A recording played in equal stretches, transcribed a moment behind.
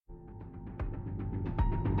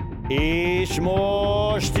És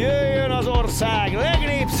most jöjjön az ország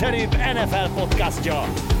legnépszerűbb NFL podcastja,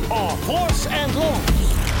 a Force and Long.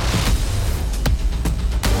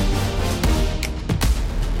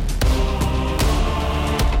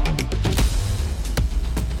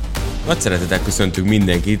 Nagy szeretettel köszöntünk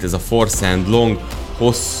mindenkit, ez a Force and Long,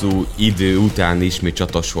 hosszú idő után ismét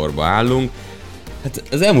csatasorba állunk. Hát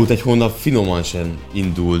az elmúlt egy hónap finoman sem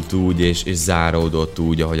indult úgy, és záródott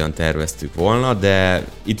úgy, ahogyan terveztük volna, de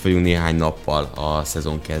itt vagyunk néhány nappal a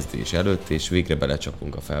szezon kezdés előtt, és végre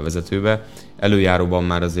belecsapunk a felvezetőbe. Előjáróban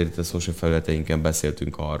már azért itt a social felületeinken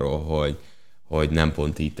beszéltünk arról, hogy nem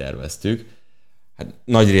pont így terveztük. Hát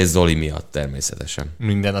nagy rész Zoli miatt természetesen.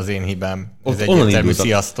 Minden az én hibám. Ez egyértelmű,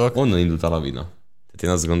 sziasztok. Onnan indult a lavina. Tehát én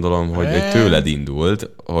azt gondolom, hogy tőled indult,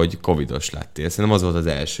 hogy covidos lettél. Szerintem az volt az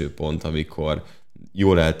első pont, amikor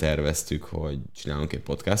jól elterveztük, hogy csinálunk egy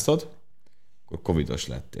podcastot, akkor covidos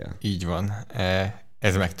lettél. Így van.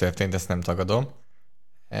 Ez megtörtént, ezt nem tagadom.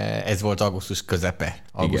 Ez volt augusztus közepe.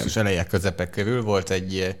 Augusztus eleje közepe körül volt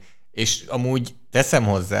egy... És amúgy teszem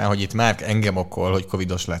hozzá, hogy itt már engem okol, hogy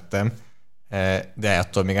covidos lettem, de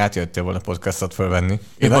attól még átjöttél volna podcastot fölvenni.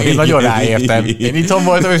 Én nagyon ráértem. Én itthon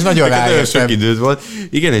voltam, és nagyon ráértem. Sok időd volt.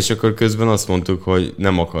 Igen, és akkor közben azt mondtuk, hogy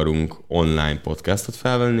nem akarunk online podcastot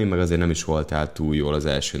felvenni, meg azért nem is voltál túl jól az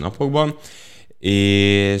első napokban,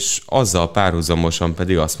 és azzal párhuzamosan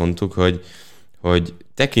pedig azt mondtuk, hogy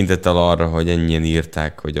tekintettel arra, hogy ennyien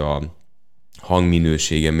írták, hogy a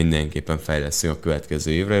hangminősége mindenképpen fejleszünk a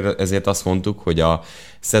következő évre, ezért azt mondtuk, hogy a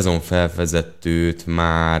szezon felvezetőt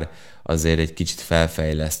már azért egy kicsit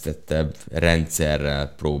felfejlesztettebb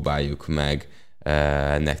rendszerrel próbáljuk meg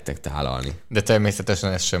nektek tálalni. De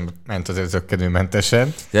természetesen ez sem ment azért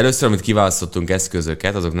zökkenőmentesen. De először, amit kiválasztottunk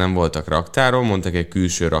eszközöket, azok nem voltak raktáron, mondtak egy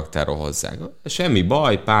külső raktáron hozzá. Semmi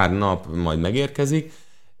baj, pár nap majd megérkezik,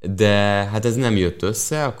 de hát ez nem jött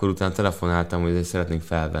össze, akkor utána telefonáltam, hogy szeretnénk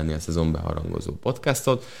felvenni a szezon beharangozó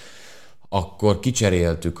podcastot, akkor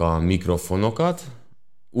kicseréltük a mikrofonokat,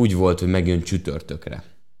 úgy volt, hogy megjön csütörtökre.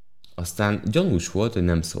 Aztán gyanús volt, hogy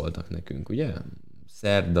nem szóltak nekünk, ugye?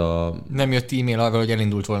 Szerda... Nem jött e-mail arról, hogy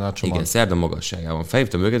elindult volna a csomag. Igen, szerda magasságában.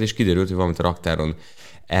 Felhívtam őket, és kiderült, hogy valamit a raktáron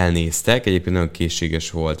elnéztek. Egyébként nagyon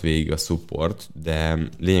készséges volt végig a support, de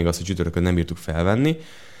lényeg az, hogy csütörtökön nem bírtuk felvenni.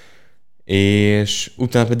 És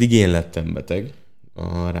utána pedig én lettem beteg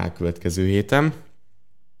a rákövetkező héten.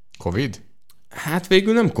 Covid? Hát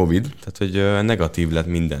végül nem Covid, tehát hogy negatív lett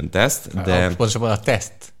minden teszt, de... Pontosabban a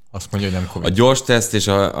teszt azt mondja, hogy nem Covid. A gyors teszt és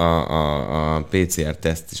a PCR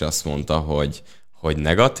teszt is azt mondta, hogy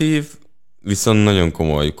negatív, viszont nagyon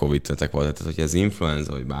komoly Covid-tetek volt. Tehát, hogy ez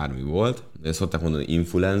influenza, vagy bármi volt, de ezt szokták mondani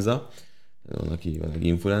influenza, annak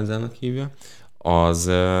influenzának hívja, az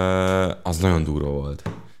nagyon durva volt.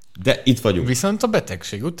 De itt vagyunk. Viszont a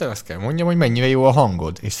betegség után azt kell mondjam, hogy mennyire jó a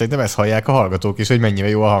hangod. És szerintem ezt hallják a hallgatók is, hogy mennyire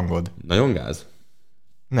jó a hangod. Nagyon gáz?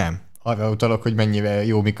 Nem. Arra utalok, hogy mennyire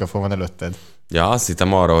jó mikrofon van előtted. Ja, azt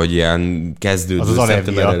hittem arra, hogy ilyen kezdődő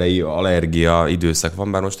szeptember elejé allergia időszak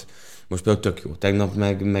van, bár most például tök jó. Tegnap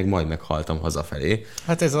meg majd meghaltam hazafelé.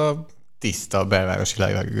 Hát ez a tiszta belvárosi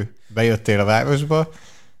levegő. Bejöttél a városba,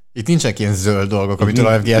 itt nincsenek ilyen zöld dolgok, amitől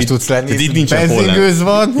allergiás tudsz lenni. Itt nincs benzingőz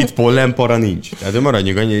van. Itt pollenpara nincs. Tehát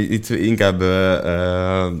maradjunk annyi, itt inkább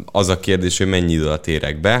az a kérdés, hogy mennyi idő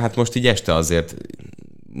térek be. Hát most így este azért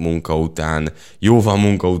jóval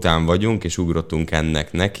munka után vagyunk, és ugrottunk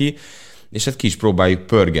ennek neki, és hát ki is próbáljuk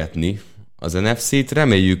pörgetni az NFC-t.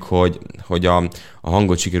 Reméljük, hogy a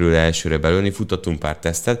hangot sikerül elsőre belőni, futottunk pár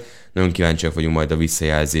tesztet, nagyon kíváncsiak vagyunk majd a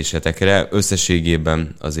visszajelzésetekre.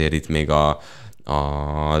 Összességében azért itt még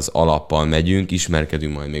az alappal megyünk,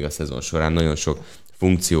 ismerkedünk majd még a szezon során, nagyon sok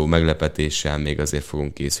funkció meglepetéssel még azért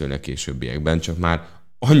fogunk készülni a későbbiekben, csak már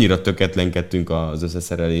annyira töketlenkedtünk az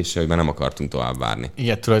összeszereléssel, hogy már nem akartunk tovább várni.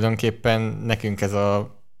 Igen, tulajdonképpen nekünk ez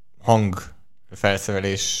a hang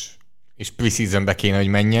felszerelés és pre-seasonbe kéne, hogy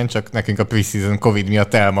menjen, csak nekünk a pre-season Covid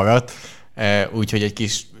miatt elmaradt, úgyhogy egy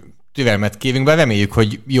kis türelmet kérünk be, reméljük,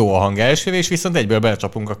 hogy jó a hang elsőre, és viszont egyből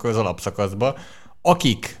belecsapunk akkor az alapszakaszba.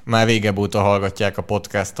 Akik már régebb óta hallgatják a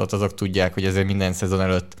podcastot, azok tudják, hogy ezért minden szezon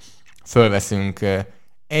előtt fölveszünk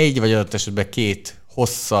egy vagy adott esetben két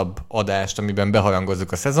hosszabb adást, amiben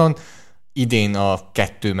beharangozzuk a szezon. Idén a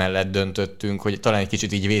 2 mellett döntöttünk, hogy talán egy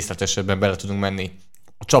kicsit így részletesebben bele tudunk menni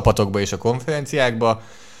a csapatokba és a konferenciákba.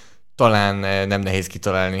 Talán nem nehéz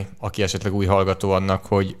kitalálni, aki esetleg új hallgató annak,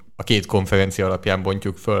 hogy a 2 konferencia alapján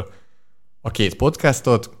bontjuk föl a 2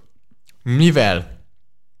 podcastot. Mivel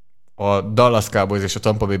a Dallas Cowboys és a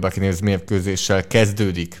Tampa Bay Buccaneers mérkőzéssel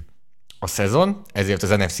kezdődik a szezon, ezért az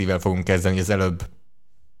NFC-vel fogunk kezdeni, az előbb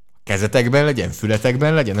kezetekben legyen,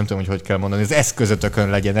 fületekben legyen, nem tudom, hogy kell mondani, az eszközötökön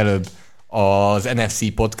legyen előbb az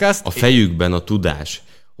NFC podcast. A fejükben a tudás.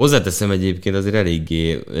 Hozzáteszem egyébként, azért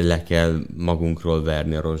eléggé le kell magunkról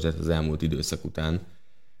verni a rozsdát az elmúlt időszak után.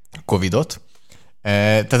 Covidot.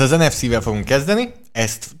 Tehát az NFC-vel fogunk kezdeni,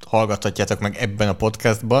 ezt hallgathatjátok meg ebben a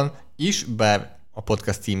podcastban is, bár a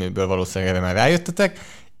podcast címéből valószínűleg erre már rájöttetek,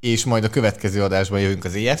 és majd a következő adásban jövünk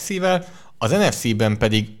az EFC-vel. Az NFC-ben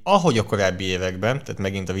pedig, ahogy a korábbi években, tehát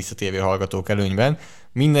megint a visszatérő hallgatók előnyben,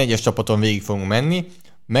 minden egyes csapaton végig fogunk menni,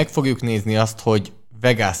 meg fogjuk nézni azt, hogy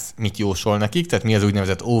Vegas mit jósol nekik, tehát mi az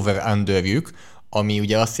úgynevezett over-underjük, ami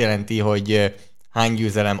ugye azt jelenti, hogy hány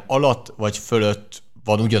győzelem alatt vagy fölött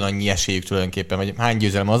van ugyanannyi esélyük tulajdonképpen, vagy hány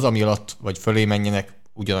győzelem az, ami alatt vagy fölé menjenek,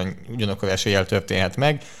 ugyanakkor eséllyel történhet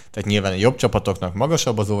meg, tehát nyilván a jobb csapatoknak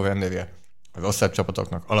magasabb az over-underje, a rosszabb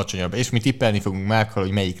csapatoknak alacsonyabb, és mi tippelni fogunk Márkkal,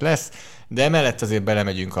 hogy melyik lesz, de emellett azért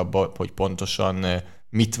belemegyünk abba, hogy pontosan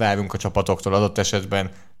mit várunk a csapatoktól adott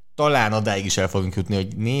esetben. Talán odáig is el fogunk jutni,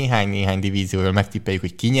 hogy néhány divízióról megtippeljük,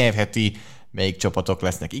 hogy ki nyerheti, melyik csapatok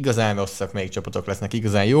lesznek igazán rosszak, melyik csapatok lesznek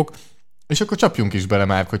igazán jók, és akkor csapjunk is bele,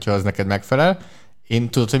 Márk, hogyha az neked megfelel. Én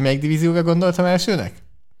tudod, hogy melyik divízióra gondoltam elsőnek?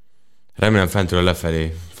 Remélem fentről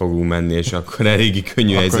lefelé fogunk menni, és akkor eléggé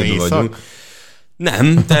könnyű helyzetben vagyunk.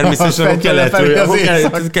 Nem, természetesen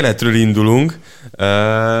keletről indulunk,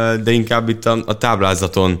 de inkább itt a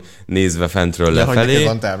táblázaton nézve fentről lefelé. De hogy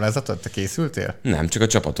van táblázatod? Te készültél? Nem, csak a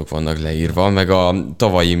csapatok vannak leírva, meg a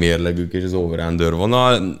tavalyi mérlegük és az over-under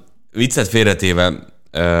vonal. Viccet félretéve,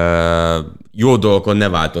 jó dolgokon ne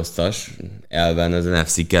változtass, elven az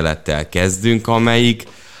NFC kelettel kezdünk, amelyik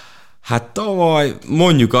hát tavaly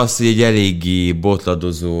mondjuk azt, hogy egy eléggé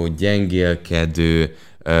botladozó, gyengélkedő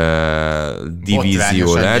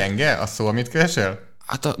divízió lett. Gyenge? A szó, amit keresel?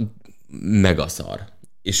 Hát a megaszar.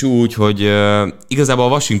 És úgy, hogy igazából a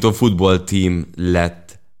Washington Football Team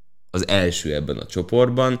lett az első ebben a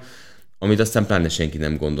csoportban, amit aztán pláne senki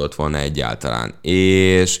nem gondolt volna egyáltalán.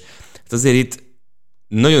 És hát azért itt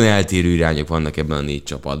nagyon eltérő irányok vannak ebben a 4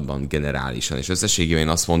 csapatban generálisan, és összességében én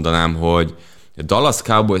azt mondanám, hogy a Dallas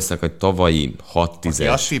Cowboysnak egy tavalyi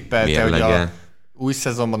 6-10-es mérlege. Új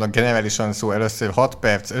szezonban a generálisan szó először 6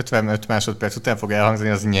 perc, 55 másodperc után fog elhangzani,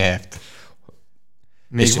 az nyert.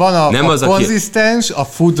 Még és van a konzisztens, a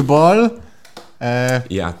futball.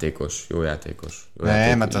 Játékos, jó játékos.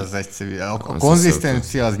 Nem, hát az egyszerű. A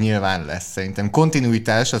konzisztencia az nyilván lesz szerintem.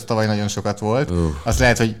 Kontinuitás, az tavaly nagyon sokat volt. Az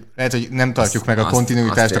lehet, hogy nem tartjuk meg a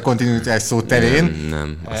kontinuitást a kontinuitás szó terén.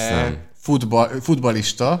 Nem, azt nem.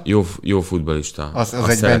 Futballista. Jó futballista. Az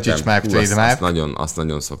egy Benčić Márk trademark. Azt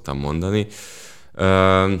nagyon szoktam mondani.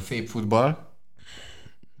 Szép futball.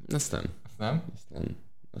 Azt nem. Nem?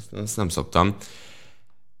 Azt nem szoktam.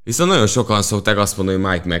 Viszont nagyon sokan szokták azt mondani,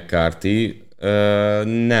 hogy Mike McCarthy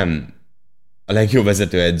nem a legjobb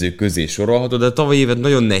vezetőedzők közé sorolható, de a tavalyi évet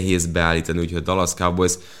nagyon nehéz beállítani, úgyhogy a Dallas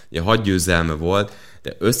Cowboys ugye 6 győzelme volt,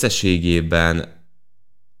 de összességében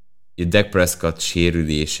a Dak Prescott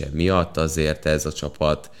sérülése miatt azért ez a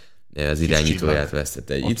csapat az irányítóját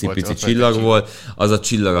vesztette. Egy icipici csillag volt, az a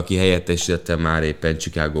csillag, aki helyettesítette, már éppen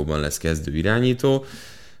Chicagóban lesz kezdő irányító.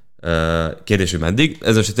 Kérdés, hogy meddig?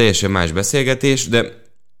 Ez most egy teljesen más beszélgetés, de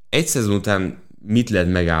egy szezon után mit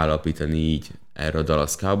lehet megállapítani így erre a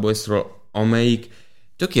Dallas Cowboysról, amelyik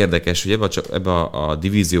tök érdekes, hogy ebbe a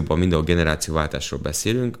divízióban mindenhol generációváltásról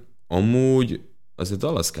beszélünk, amúgy az a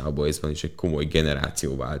Dallas Cowboysban is egy komoly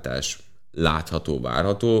generációváltás látható,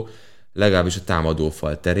 várható, legalábbis a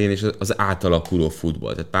támadófal terén, és az átalakuló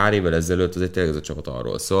futball. Tehát pár évvel ezelőtt azért tényleg ez a csapat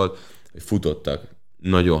arról szól, hogy futottak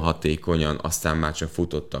nagyon hatékonyan, aztán már csak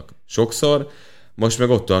futottak sokszor. Most meg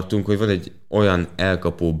ott tartunk, hogy van egy olyan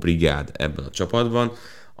elkapó brigád ebben a csapatban,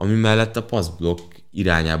 ami mellett a passzblokk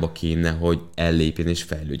irányába kéne, hogy ellépjen és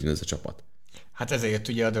fejlődjön ez a csapat. Hát ezért jött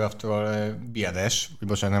ugye a draftról Biades,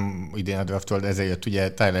 bocsánat, nem idén a draftról, de ezért jött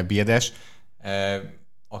ugye Tyler Biades,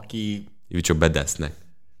 aki... Hívjuk csak Bedesznek.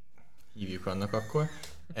 Hívjuk annak akkor.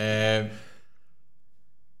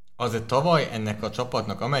 Azért tavaly ennek a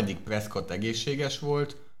csapatnak, ameddig Prescott egészséges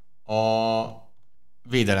volt, a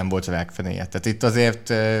védelem volt a rákfenéje. Tehát itt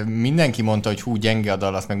azért mindenki mondta, hogy hú, gyenge a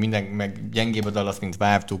Dallas, meg gyengébb a Dallas, mint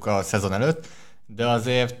vártuk a szezon előtt, de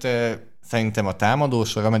azért szerintem a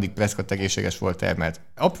támadósor, ameddig Prescott egészséges volt termelt.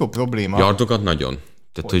 Apró probléma... Yardokat nagyon.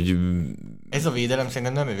 Tehát, hogy... Ez a védelem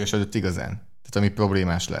szerintem nem erősödött igazán. Tehát ami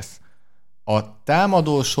problémás lesz. A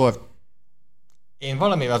támadósor, én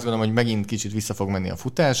valamivel azt gondolom, hogy megint kicsit vissza fog menni a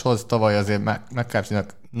futáshoz. Tavaly azért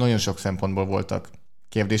McCarthy-nak nagyon sok szempontból voltak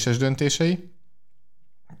kérdéses döntései.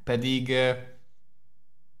 Pedig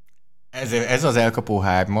ez az elkapó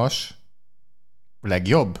 3-as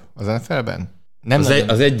legjobb az NFL-ben?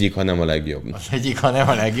 Az egyik, ha nem a legjobb. Az egyik, ha nem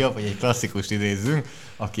a legjobb, hogy egy klasszikust idézzünk,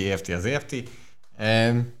 aki érti, az érti.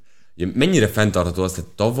 ugye mennyire fenntartható az, hogy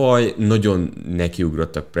tavaly nagyon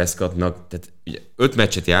nekiugrottak Prescottnak, tehát ugye 5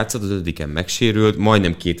 meccset játszott, az 5-en megsérült,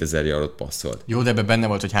 majdnem 2000 yardot passzolt. Jó, de ebben benne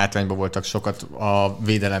volt, hogy hátrányban voltak sokat a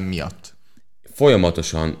védelem miatt.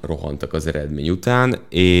 Folyamatosan rohantak az eredmény után,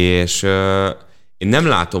 és én nem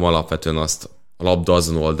látom alapvetően azt a labda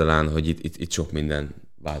azon oldalán, hogy itt sok minden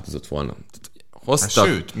változott volna. Hoztak,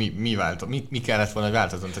 sőt, mi kellett volna, hogy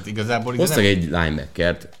változzon? Tehát igazából hoztak egy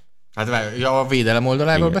linebackert. Hát a védelem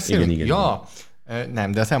oldaláról beszélünk? Igen.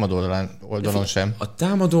 Nem, de a támadó oldalon sem. A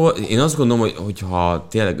támadó, én azt gondolom, hogy ha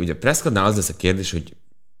tényleg, ugye Prescottnál az lesz a kérdés, hogy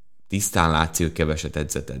tisztán látszik, hogy keveset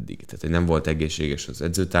edzett eddig. Tehát, hogy nem volt egészséges az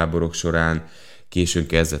edzőtáborok során, későn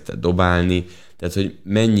kezdett el dobálni, tehát, hogy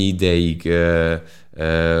mennyi ideig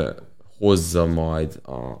hozza majd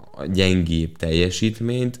a gyengébb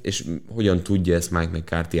teljesítményt, és hogyan tudja ezt Mike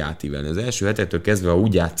McCarthy átívelni. Az első hetektől kezdve, ha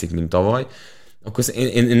úgy játszik, mint tavaly, akkor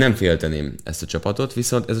én nem félteném ezt a csapatot,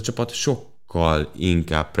 viszont ez a csapat sokkal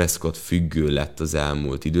inkább Prescott függő lett az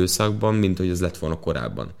elmúlt időszakban, mint hogy az lett volna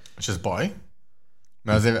korábban. És ez baj?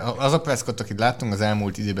 Mert azért az a Prescott, akit láttunk az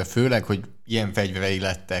elmúlt időben, főleg, hogy ilyen fegyverei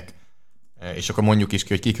lettek, és akkor mondjuk is ki,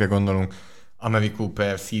 hogy kikre gondolunk, Amari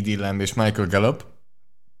Cooper, C.D. Lamb és Michael Gallup,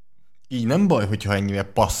 így nem baj, hogyha ennyire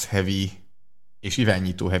pass-heavy és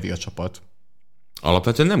irányító-heavy a csapat.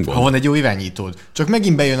 Alapvetően nem gond. Ha van egy jó irányítód. Csak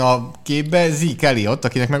megint bejön a képbe Zeke Elliott,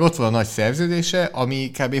 akinek meg ott van a nagy szerződése,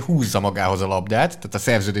 ami kb. Húzza magához a labdát, tehát a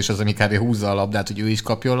szerződés az, ami kb. Húzza a labdát, hogy ő is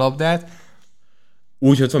kapjon labdát.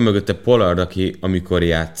 Úgy, hogy van mögötte Pollard, aki amikor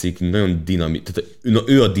játszik, nagyon dinamikus, tehát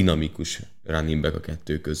ő a dinamikus running back a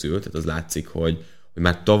kettő közül, tehát az látszik, hogy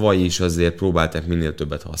már tavaly is azért próbálták minél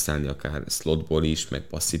többet használni, akár slotból is, meg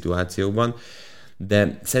passz szituációkban,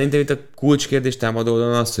 de szerintem itt a kulcskérdés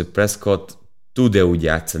támadódon az, hogy Prescott tud-e úgy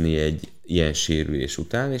játszani egy ilyen sérülés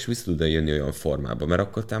után, és vissza tud-e jönni olyan formában, mert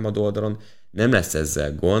akkor támadó oldalon nem lesz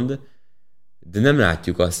ezzel gond, de nem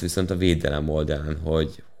látjuk azt viszont a védelem oldalán,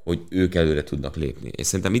 hogy ők előre tudnak lépni. És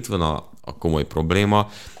szerintem itt van a komoly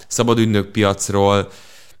probléma. Szabadügynök piacról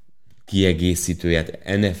kiegészítőjét,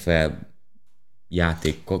 NFL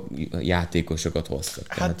játékosokat hoztak.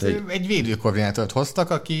 Hát tehát, egy védőkoordinátort hoztak,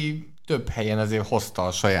 aki több helyen azért hozta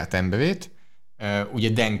a saját emberét. Ugye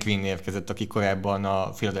Dan Quinn érkezett, aki korábban a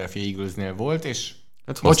Philadelphia Eaglesnél volt, és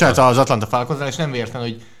bocsánat, az Atlanta Falconsnál, és nem véletlen,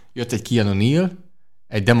 hogy jött egy Keanu Neal,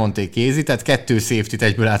 egy Demonte Casey, tehát 2 safety-t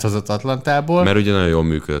egyből áthozott Atlantából. Mert ugye nagyon jól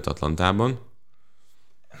működött Atlantában.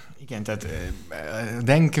 Igen, tehát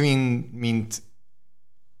Dan Quinn,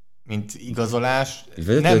 mint igazolás,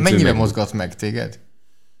 mennyire mozgat meg téged?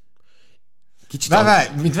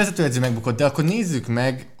 Mint vezetőedző megbukott, de akkor nézzük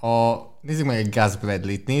meg egy Gus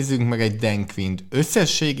Bradley-t, nézzük meg egy Dan Quinn-t.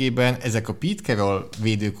 Összességében ezek a Pete Carroll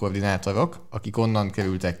védőkoordinátorok, akik onnan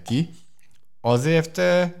kerültek ki, azért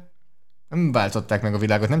nem váltották meg a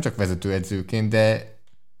világot, nem csak vezetőedzőként, de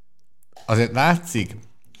azért látszik,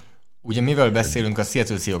 ugye mivel beszélünk a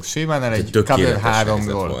Seattle Seahawks sémánál, egy cover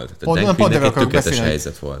 3-ról. Pont erről akarok beszélni,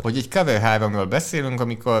 hogy egy cover 3-ról beszélünk,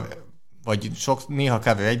 amikor vagy néha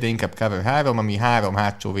cover 1, de inkább cover 3, ami 3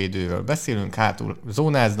 hátsó védőről beszélünk, hátul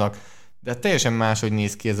zónáznak, de teljesen máshogy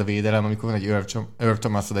néz ki ez a védelem, amikor van egy Earl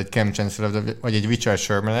Thomasod, egy Cam Chancellor, vagy egy Richard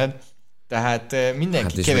Shermaned, tehát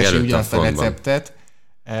mindenki keresi ugyanazt a receptet,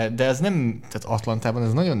 de ez nem, tehát Atlantában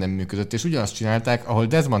ez nagyon nem működött, és ugyanazt csinálták, ahol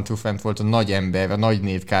Desmond Trufant volt a nagy ember, a nagy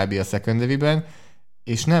név kb. A secondary-ben,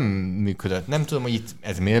 és nem működött. Nem tudom, hogy itt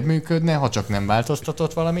ez miért működne, ha csak nem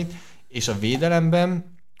változtatott valamit, és a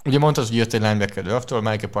védelemben, ugye mondtad, hogy jött egy linebacker draftról,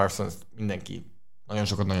 Micah Parsons mindenki nagyon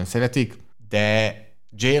sokat nagyon szeretik, de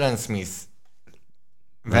Jalen Smith,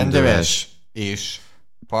 Van Der Esch és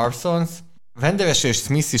Parsons, Van Der Esch és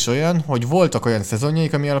Smith is olyan, hogy voltak olyan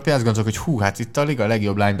szezonjaik, ami alapján azt gondolok, hogy hát itt a liga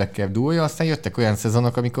legjobb linebacker duója, aztán jöttek olyan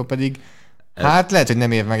szezonok, amikor pedig lehet, hogy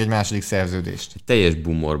nem ér meg egy második szerződést. Teljes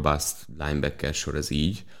boom or bust linebacker sor ez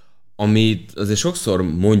így, amit azért sokszor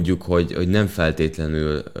mondjuk, hogy nem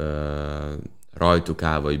feltétlenül rajtuk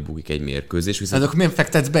áll vagy bukik egy mérkőzés. Viszont... akkor miért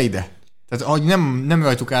fektetsz be ide? Tehát ahogy nem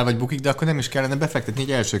rajtuk áll vagy bukik, de akkor nem is kellene befektetni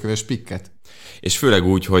egy elsőkörös pikket. És főleg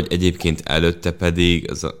úgy, hogy egyébként előtte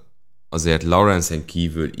pedig azért Lawrence-en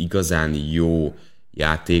kívül igazán jó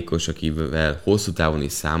játékos, akivel hosszú távon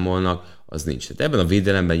is számolnak, az nincs. Tehát ebben a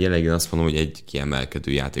védelemben jelenleg én azt mondom, hogy egy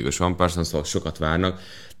kiemelkedő játékos van. Parsons, szóval sokat várnak,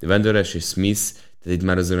 de Van Der Esch és Smith, tehát itt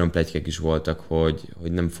már az olyan pletykek is voltak,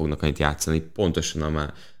 hogy nem fognak annyit játszani, pontosan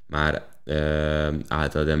a már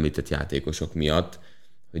általad említett játékosok miatt,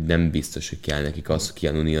 hogy nem biztos, hogy kell nekik az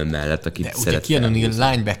Keanu Neal mellett, akit de szeret. De Keanu Neal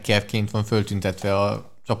linebackerként van föltüntetve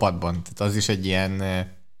a csapatban, tehát az is egy ilyen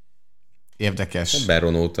érdekes.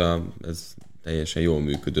 Baron óta ez teljesen jól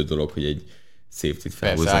működő dolog, hogy egy safety-t Persze,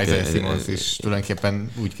 felhúzott. Isaiah Simmons is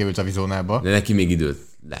tulajdonképpen úgy került a Arizónába. De neki még időt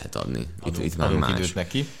lehet adni. Itt már más. Időt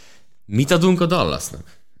neki. Mit adunk a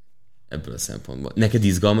Dallasnak? Ebből a szempontból. Neked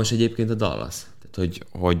izgalmas egyébként a Dallas? Tehát,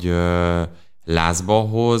 hogy lázba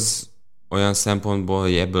hoz olyan szempontból,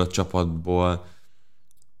 hogy ebből a csapatból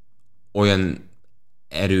olyan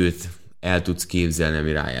erőt el tudsz képzelni,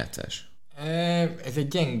 ami rájátszás? Ez egy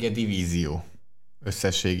gyenge divízió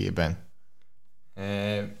összességében.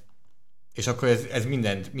 És akkor ez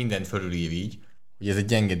mindent fölülír így, hogy ez egy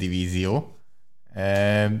gyenge divízió.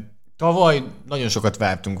 Tavaly nagyon sokat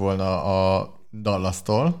vártunk volna a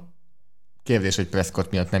Dallastól. Kérdés, hogy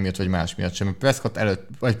Prescott miatt nem jött, vagy más miatt sem.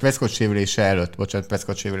 Prescott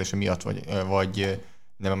sérülése miatt, vagy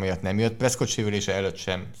nem amiatt nem jött. Prescott sérülése előtt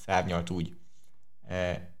sem szárnyalt úgy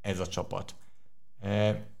ez a csapat.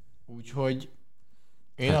 Úgyhogy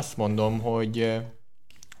én azt mondom, hogy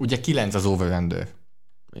ugye 9 az over-under.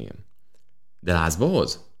 Igen. De lázba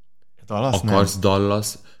hoz? Dallas akarsz nem.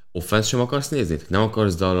 Dallas offense sem akarsz nézni? Nem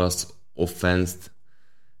akarsz Dallas offense-t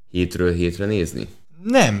hétről hétre nézni?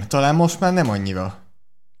 Nem, talán most már nem annyira.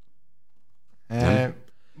 Nem?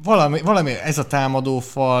 Valami ez a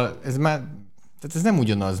támadófal, ez már, tehát ez nem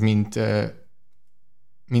ugyanaz, mint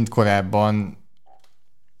korábban,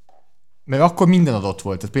 mert akkor minden adott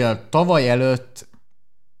volt. Tehát például tavaly előtt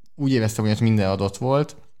úgy éreztem, hogy minden adott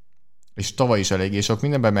volt, és tavaly is eléggé sok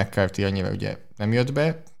mindenben, McCarthy annyira ugye nem jött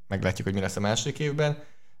be, meglátjuk, hogy mi lesz a második évben.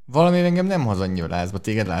 Valami engem nem hoz annyira lázba.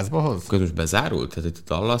 Téged lázba hoz? Akkor most bezárult? Tehát itt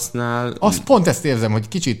a Dallasnál... Azt pont ezt érzem, hogy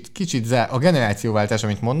kicsit a generációváltás,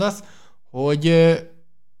 amit mondasz, hogy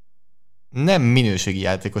nem minőségi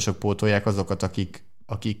játékosok pótolják azokat,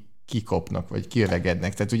 akik kikopnak, vagy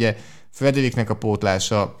kiöregednek. Tehát ugye Fredericknek a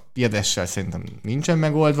pótlása Piedessel szerintem nincsen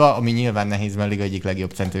megoldva, ami nyilván nehéz, mert liga egyik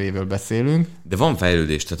legjobb centeréről beszélünk. De van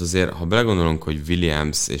fejlődés, tehát azért, ha belegondolunk, hogy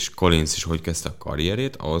Williams és Collins is hogy kezdte a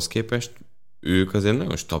karrierét, ahhoz képest ők azért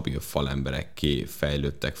nagyon stabil falemberekké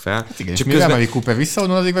fejlődtek fel. Hát igen, csak és mivel Cooper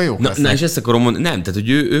visszavonul, addig a jók lesznek. Na, és ezt akarom mondani, nem, tehát hogy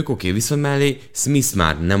ők oké, viszont mellé Smith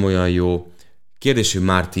már nem olyan jó. Kérdés, hogy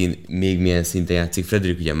Martin még milyen szinten játszik,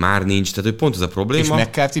 Frederick ugye már nincs, tehát hogy pont az a probléma. És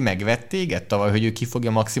McCarthy megvett téged tavaly, hogy ő ki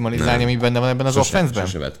fogja maximalizálni, ami benne van ebben az offenszben?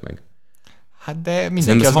 Sose vett meg. Hát de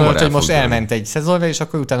mindenki azt mondta, hogy most elment egy szezonra, és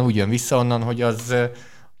akkor utána úgy jön vissza onnan, hogy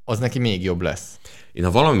az neki még jobb lesz. Én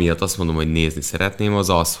ha valami miatt azt mondom, hogy nézni szeretném, az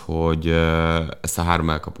az, hogy ezt a 3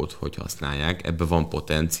 elkapott hogy használják, ebben van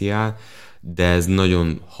potenciál, de ez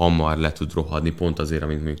nagyon hamar le tud rohadni, pont azért,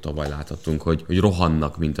 amit még tavaly láthattunk, hogy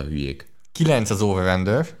rohannak, mint a hülyék. 9 az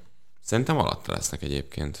over-under. Szerintem alatta lesznek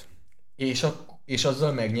egyébként. És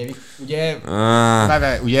azzal megnyerik.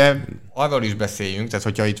 Ugye arról is beszéljünk, tehát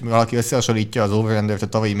hogyha itt valaki összehasonlítja az over-under-t a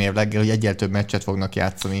tavalyi mérleggel, hogy egyel több meccset fognak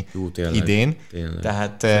játszani idén. Tényleg.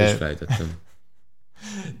 Tehát, is felejtettem.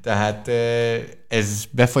 Tehát ez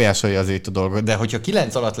befolyásolja azért a dolgot. De hogyha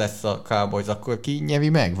 9 alatt lesz a Cowboys, akkor ki nyeri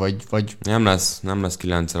meg? Vagy... Nem lesz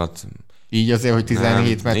 9 alatt. Így azért, hogy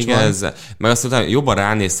 17 meccs igen, van. Ez, meg azt mondtam, jobban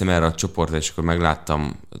ránéztem erre a csoportra, és akkor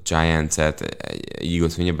megláttam a Giants-et,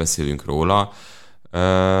 igaz, mindjárt beszélünk róla.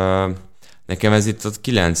 Nekem ez itt a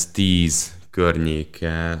 9-10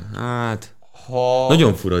 környéke, hát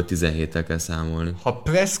nagyon fura, hogy 17-tel kell számolni. Ha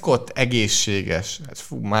Prescott egészséges,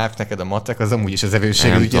 már neked a matek az amúgy is az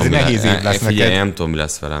erőség, úgyhogy ez nehéz év lesz figyelj, neked. nem tudom, mi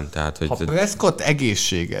lesz velem. Tehát, hogy ha Prescott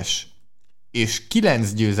egészséges, és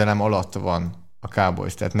 9 győzelem alatt van a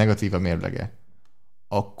Cowboys, tehát negatív a mérlege,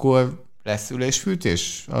 akkor lesz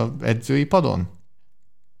ülésfűtés az edzői padon?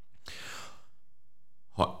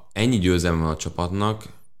 Ha ennyi győzelem van a csapatnak...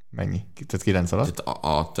 Mennyi? Tehát 9 alatt?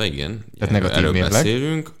 Tehát igen. Tehát negatív erről mérleg.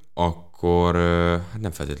 beszélünk, akkor hát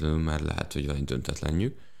nem feltétlenül, mert lehet, hogy valami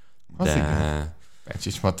döntetlenjük. De...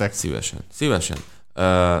 Becsics matek. Szívesen.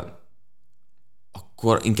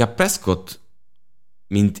 Akkor inkább Prescott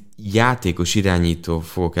mint játékos irányító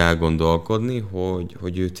fogok elgondolkodni,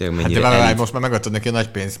 hogy ő tényleg mennyire... Hát de most már megadtad neki a nagy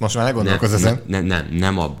pénzt, most már ne gondolkozz ezen.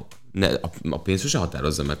 Nem a pénz sose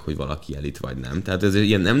határozza meg, hogy valaki elit vagy nem. Tehát ez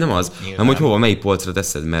ilyen nem az, hanem hogy hova, melyik polcra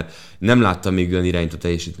teszed, mert nem láttam még olyan irányító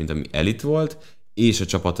teljesítményt, ami elit volt, és a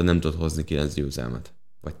csapata nem tud hozni 9 győzelmet,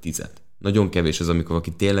 vagy 10-et. Nagyon kevés az, amikor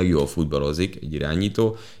valaki tényleg jól futballozik, egy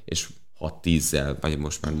irányító, és 6-10-zel, vagy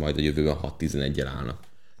most már majd a jövőben 6-11-el állnak.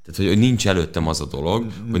 Tehát, hogy nincs előttem az a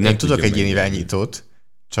dolog, hogy nem tudok egy ilyen irányítót,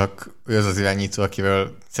 csak ő az irányító,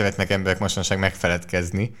 akivel szeretnek emberek mostanság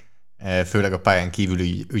megfeledkezni, főleg a pályán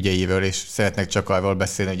kívüli ügyeiről, és szeretnek csak arról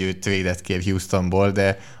beszélni, hogy ő trade-et kér Houstonból,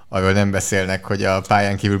 de arról nem beszélnek, hogy a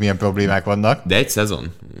pályán kívül milyen problémák vannak. De egy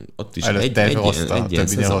szezon. Ott is egy ilyen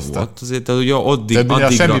szezon volt. Azért, ugye többnyire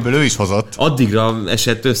a semmiből ő is hozott. Addigra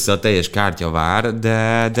esett össze a teljes kártyavár,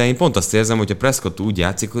 de én pont azt érzem, hogy a Prescott úgy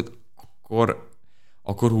játszik, hogy akkor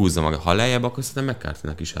akkor húzza meg. Ha lejjebb, akkor szerintem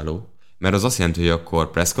McCarthynek is álló. Mert az azt jelenti, hogy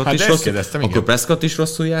akkor Prescott, Prescott is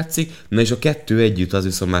rosszul játszik, na és a kettő együtt az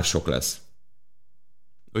viszont már sok lesz.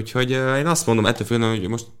 Úgyhogy én azt mondom, ettől függően, hogy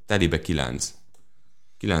most telibe 9.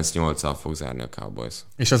 9-8-al fog zárni a Cowboys.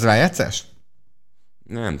 És az rájátszás?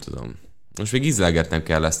 Nem tudom. Most még ízlelgetnem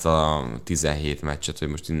kell ezt a 17 meccset, hogy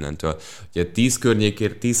most innentől. Ugye 10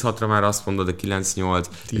 környékért, 10-6-ra már azt mondod, de 9-8.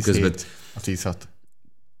 10 közben... a 10-6.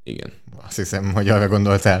 Igen. Azt hiszem, hogy arra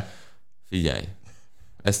gondoltál. Figyelj.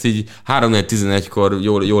 Ezt így 3-4-11-kor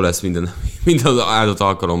jó lesz minden az áldott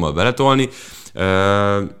alkalommal beletolni.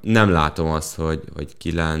 Nem látom azt, hogy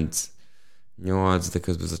 9, 8, de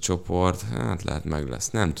közben ez a csoport, hát lehet meg lesz.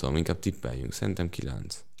 Nem tudom, inkább tippeljünk. Szerintem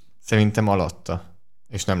 9. Szerintem alatta.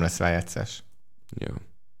 És nem lesz rájátszás. Jó.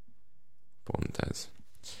 Pont ez.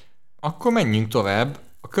 Akkor menjünk tovább.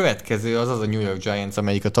 A következő az a New York Giants,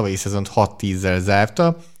 amelyik a tavalyi szezont 6-10-zel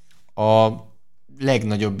zárta. A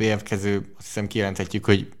legnagyobb érkező, azt hiszem kijelenthetjük,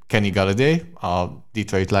 hogy Kenny Golladay, a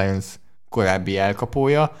Detroit Lions korábbi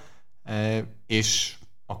elkapója, és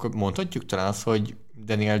akkor mondhatjuk talán azt, hogy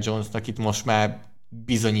Daniel Jonesnak itt most már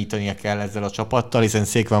bizonyítania kell ezzel a csapattal, hiszen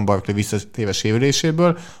Saquon Barkley visszatéve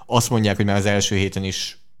sérüléséből. Azt mondják, hogy már az első héten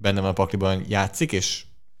is benne van a pakliban játszik, és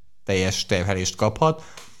teljes terhelést kaphat.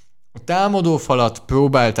 A támadófalat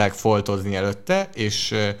próbálták foltozni előtte,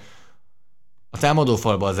 és a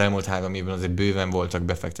támadófalban az elmúlt 3 évben azért bőven voltak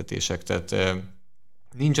befektetések, tehát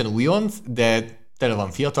nincsen újonc, de tele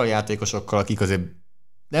van fiatal játékosokkal, akik azért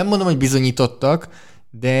nem mondom, hogy bizonyítottak,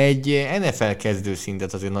 de egy NFL kezdő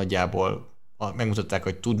szintet azért nagyjából megmutatták,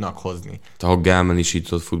 hogy tudnak hozni. Ha Gálman is így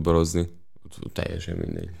tudott futballozni, teljesen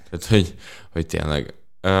mindegy. Tehát, hogy tényleg.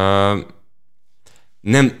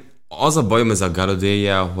 Nem, az a bajom ez a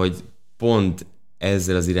Golladay-jel, hogy pont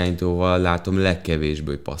ezzel az irányítóval látom legkevésbé,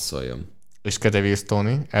 hogy passzoljon. És Kadarius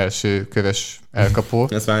Toney, első körös elkapó.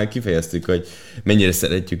 Ezt már kifejeztük, hogy mennyire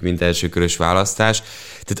szeretjük, mint első körös választás.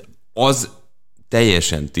 Tehát az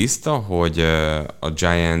teljesen tiszta, hogy a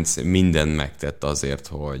Giants mindent megtett azért,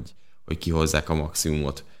 hogy kihozzák a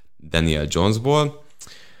maximumot Daniel Jonesból,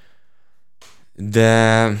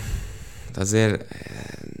 de azért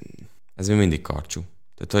ez még mindig karcsú.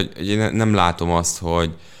 Tehát, hogy nem látom azt,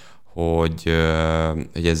 hogy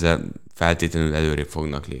ezzel feltétlenül előrébb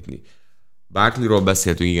fognak lépni. Barkleyról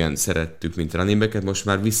beszéltünk, igen, szerettük, mint running backet, most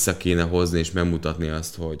már vissza kéne hozni és megmutatni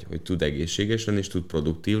azt, hogy tud egészséges lenni és tud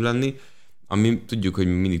produktív lenni, ami tudjuk, hogy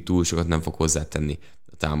mindig túl sokat nem fog hozzátenni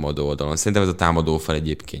a támadó oldalon. Szerintem ez a támadó fal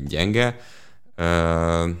egyébként gyenge.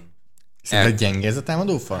 Szerintem gyenge ez a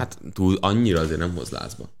támadó fal? Hát túl annyira azért nem hoz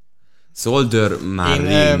lázba. Solder már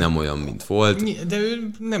rég nem olyan, mint volt. De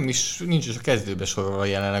ő nincs is a kezdőbe sorolva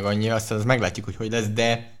jelenleg annyira, aztán az meglátjuk, hogy lesz,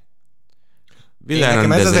 de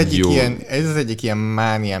nekem ez az egyik ilyen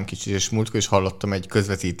mániám kicsit, és múltkor is hallottam egy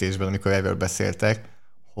közvetítésben, amikor erről beszéltek,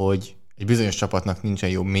 hogy egy bizonyos csapatnak nincsen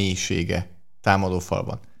jó mélysége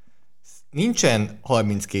támadófalban. Nincsen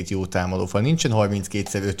 32 jó támadófal, nincsen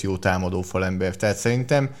 32x5 jó támadófal ember, tehát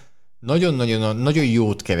szerintem nagyon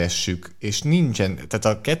jót keressük, és nincsen, tehát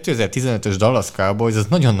a 2015-ös Dallas Cowboys az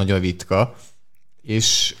nagyon-nagyon ritka,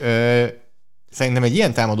 és szerintem egy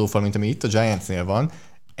ilyen támadófal, mint ami itt a Giantsnél van,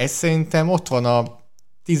 ez szerintem ott van a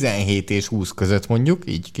 17 és 20 között mondjuk,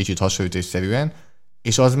 így kicsit hasonlítésszerűen,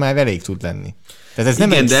 és az már elég tud lenni. Tehát ez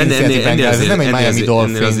nem egy Cincinnati Bengals, ez nem egy Miami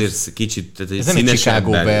Dolphins. Ennél azért kicsit, tehát egy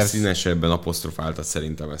színesebben apostrofáltad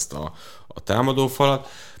szerintem ezt a támadófalat.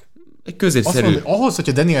 Egy középszerű. Azt mondom, ahhoz,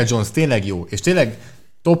 hogyha Daniel Jones tényleg jó, és tényleg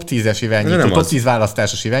top 10-es irányító, top 10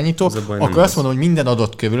 választásos irányító, akkor azt mondom, hogy minden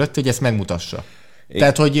adott körülött, hogy ezt megmutassa.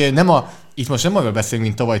 Tehát, hogy itt most nem arról beszélünk,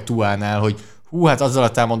 mint tavaly Tuánál, hogy hát azzal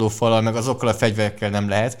a támadófallal, meg azokkal a fegyverekkel nem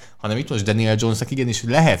lehet, hanem itt most Daniel Jonesnak igenis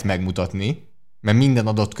lehet megmutatni, mert minden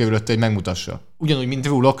adott körülötte, hogy megmutassa. Ugyanúgy, mint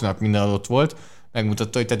Drew Locknak minden adott volt,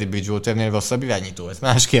 megmutatta, hogy Teddy Bridgewaternél rosszabb irányító. Ez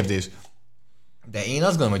más kérdés. De én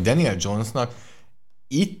azt gondolom, hogy Daniel Jonesnak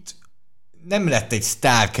itt nem lett egy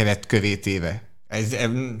sztárkeret kövé téve. Ez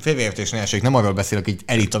félreértés ne esik, nem arról beszélek, hogy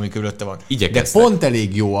elit, ami körülötte van. Igyekeztek. De pont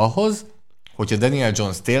elég jó ahhoz, hogyha Daniel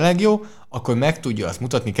Jones tényleg jó, akkor meg tudja azt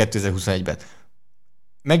mutatni 2021-ben.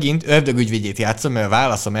 Megint ördögügyvédjét játszom, mert a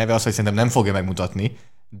válaszom erre az, hogy szerintem nem fogja megmutatni,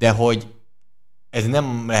 de hogy ez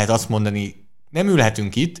nem lehet azt mondani, nem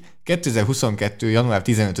ülhetünk itt 2022. január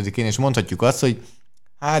 15-én, és mondhatjuk azt, hogy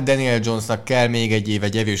hát Daniel Jonesnak kell még egy év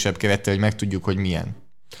egy erősebb kerettel, hogy megtudjuk, hogy milyen.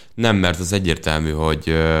 Nem, mert az egyértelmű, hogy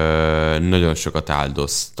nagyon sokat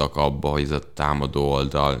áldoztak abba, hogy ez a támadó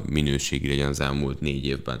oldal minőségi legyen az elmúlt 4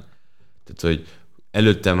 évben. Tehát, hogy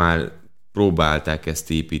előtte már próbálták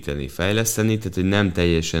ezt építeni, fejleszteni, tehát, hogy nem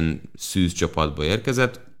teljesen szűz csapatba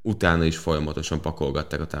érkezett, utána is folyamatosan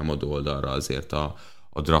pakolgatták a támadó oldalra azért a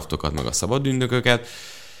draftokat, meg a szabad ügynököket.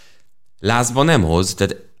 Lázba nem hoz,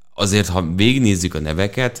 tehát azért, ha végignézzük a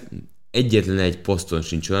neveket, egyetlen egy poszton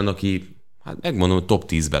sincs olyan, aki, hát megmondom, top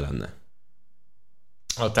 10-ben lenne.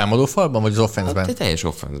 A támadó falban, vagy az offenszben? Hát teljes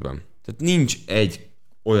offenszben. Tehát nincs egy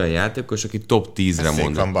olyan játékos, aki top 10-re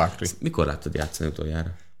mond. Mikor láttad játszani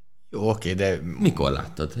utoljára? Jó, oké, de... Mikor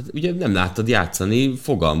láttad? Hát ugye nem láttad játszani,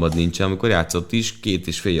 fogalmad nincsen, amikor játszott is,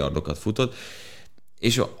 2,5 yardokat futott,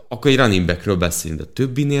 és akkor egy running backről beszélünk, de a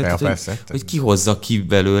többinél, ja, tehát, hogy kihozza ki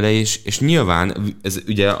belőle, és nyilván, ez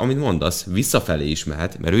ugye, amit mondasz, visszafelé is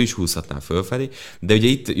mehet, mert ő is húzhatná fölfelé, de ugye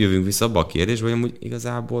itt jövünk vissza abba a kérdésbe, hogy amúgy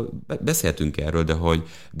igazából beszéltünk erről, de hogy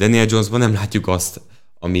Daniel Jonesban nem látjuk azt,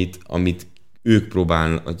 amit ők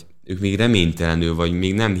próbálnak, hogy ők még reménytelenül, vagy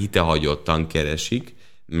még nem hitehagyottan keresik,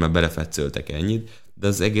 mert belefetszöltek ennyit, de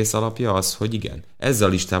az egész alapja az, hogy igen, ezzel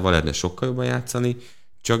a listával lehetne sokkal jobban játszani,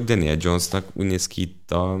 csak Daniel Jonesnak úgy néz ki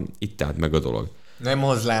itt állt meg a dolog. Nem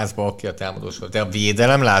hoz lázba, aki a támadósor. De a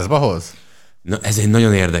védelem lázba hoz? Na, ez egy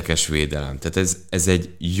nagyon érdekes védelem. Tehát ez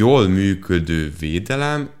egy jól működő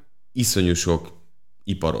védelem, iszonyú sok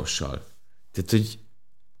iparossal. Tehát, hogy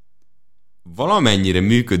valamennyire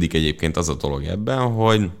működik egyébként az a dolog ebben,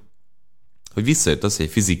 hogy visszajött az, hogy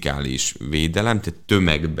egy fizikális védelem, tehát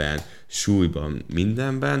tömegben, súlyban,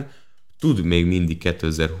 mindenben tud még mindig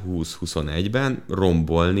 2020-21-ben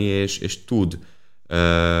rombolni, és tud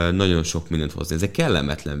nagyon sok mindent hozni. Ez egy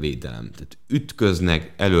kellemetlen védelem. Tehát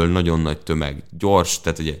ütköznek, elől nagyon nagy tömeg, gyors,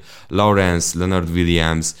 tehát ugye Lawrence, Leonard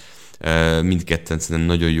Williams, mindketten szerintem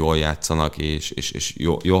nagyon jól játszanak, és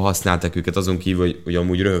jól használták őket, azon kívül, hogy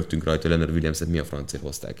amúgy röhögtünk rajta, hogy Leonard Williams-et mi a francért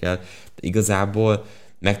hozták el. De igazából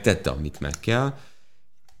megtette, amit meg kell.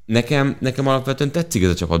 Nekem alapvetően tetszik ez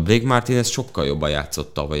a csapat. Blake Martinez sokkal jobban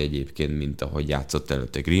játszott tavaly egyébként, mint ahogy játszott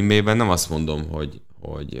előtte Green Bay-ben. Nem azt mondom,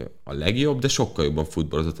 hogy a legjobb, de sokkal jobban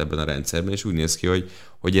futballozott ebben a rendszerben, és úgy néz ki,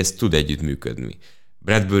 hogy ez tud együtt működni.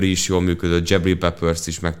 Bradbury is jól működött, Jabril Peppers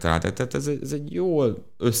is megtalálták, tehát ez egy jól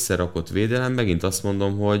összerakott védelem, megint azt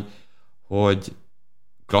mondom, hogy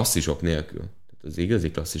klasszisok nélkül. Tehát az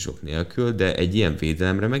igazi klasszisok nélkül, de egy ilyen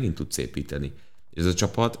védelemre megint tudsz építeni. Ez a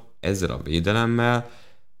csapat ezzel a védelemmel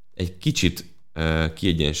egy kicsit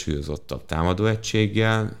kiegyensúlyozottabb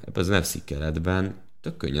támadóegységgel ebben az NFC keretben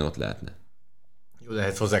tök könnyen ott lehetne. Jó, de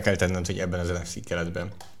ezt hozzá kell tenned, hogy ebben az NFC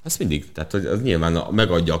keretben. Az mindig, tehát hogy az nyilván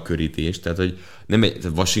megadja a körítést, tehát hogy nem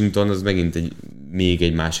Washington az megint még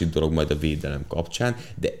egy másik dolog majd a védelem kapcsán,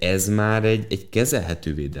 de ez már egy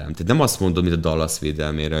kezelhető védelem. Tehát nem azt mondom, mint a Dallas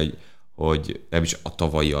védelmére, hogy nem is a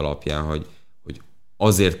tavalyi alapján, hogy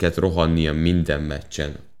azért kellett rohannia minden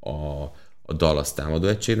meccsen a Dallas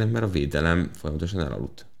támadóegységnek, mert a védelem folyamatosan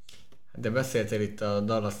elaludt. De beszéltél itt a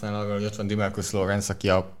Dallasnál arról, hogy ott van DeMarcus Lawrence, aki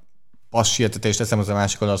a passiettetést teszem, az a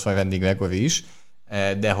másik oldalt van Randy Gregory is,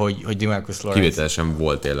 de hogy DeMarcus Lawrence... Kivételesen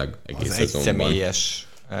volt tényleg egész az szezonban. egy személyes,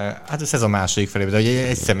 hát a szezon második felében, de ugye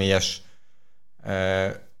egy személyes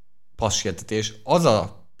passiettetés. Az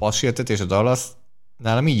a passiettetés a Dallas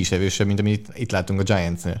nálam így is erősebb, mint amit itt látunk a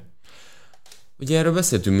Giantsnél. Ugye erről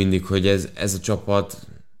beszéltünk mindig, hogy ez a csapat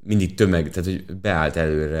mindig tömeg, tehát hogy beállt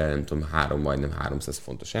előre, nem tudom, majdnem 300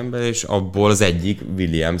 fontos ember, és abból az egyik,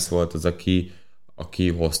 Williams volt az, aki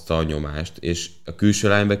hozta a nyomást, és a külső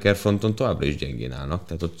linebacker fronton továbbra is gyengén állnak,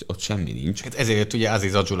 tehát ott semmi nincs. Hát ezért jött ugye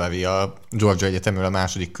Aziz Ojulari a Georgia Egyetemről a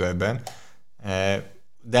második körben.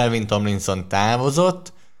 Delvin Tomlinson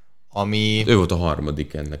távozott, ami... Ő volt a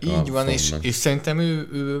harmadik ennek így van, és szerintem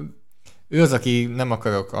ő az, aki nem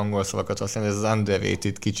akarok angol szavakat használni, ez az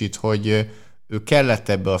underrated kicsit, hogy ő kellett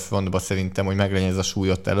ebbe a frontba szerintem, hogy meglegyen ez a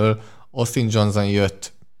súlyot elől. Austin Johnson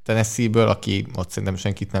jött Tennessee-ből, aki ott szerintem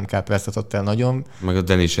senkit nem kápráztatott el nagyon. Meg a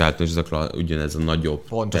Dennis Shelton is ugyanez a nagyobb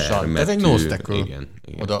pontosan, ez egy nose tackle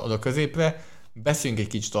oda középre. Beszéljünk egy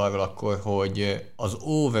kicsit arról akkor, hogy az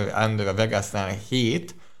over-under a Vegasnál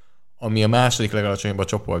 7, ami a második legalacsonyabb a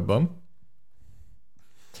csoportban.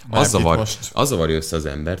 Az zavarja össze az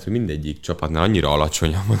embert, hogy mindegyik csapatnál annyira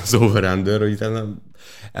alacsonyan van az over-under, hogy utána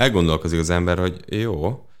elgondolkozik az ember, hogy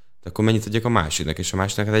jó, de akkor mennyit adjak a másiknak, és a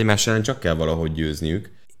másiknak egymás ellen csak kell valahogy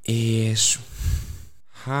győzniük. És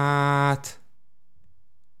hát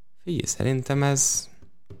figyelj, szerintem ez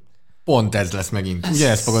pont ez lesz megint.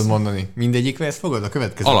 Ugyanezt fogod mondani. Mindegyikre ezt fogod? A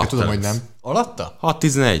következőket tudom, hogy nem. Alatta?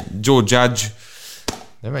 6-11. Joe Judge.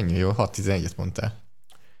 De mennyi jó, 6-11-et mondtál.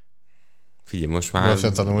 Figyelj, most már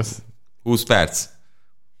gyorsan tanulsz. 20 perc.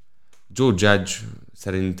 Joe Judge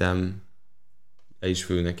szerintem is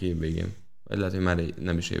főnek évvégén. Vagy lehet, hogy már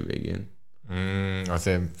nem is évvégén.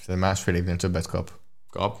 Azért másfél évnél többet kap.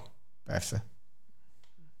 Kap? Persze.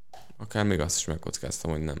 Akár még azt is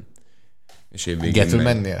megkockáztam, hogy nem. És évvégén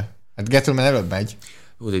Gettlemannél? Hát Gettleman előbb megy.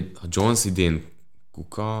 Jó, de ha Jones idén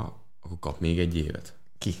kuka, akkor kap még egy évet.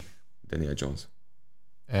 Ki? Daniel Jones.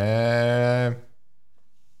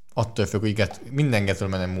 Attól függ, hogy minden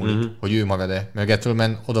Gettleman-en múlik, hogy ő marad-e. Mert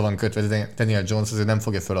Gettleman oda van kötve Daniel Jones, azért nem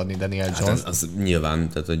fogja feladni Daniel Jones. Hát az nyilván,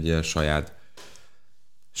 tehát hogy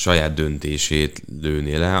saját döntését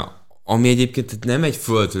lőné le, ami egyébként nem egy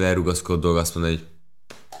földtől elrugaszkodott dolog, azt mondani, hogy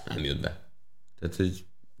nem jött be. Tehát, hogy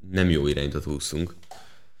nem jó irányítat húzzunk.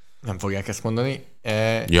 Nem fogják ezt mondani.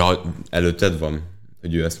 Ja, előtted van,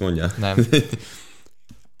 hogy ő ezt mondja? Nem.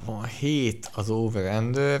 A 7 az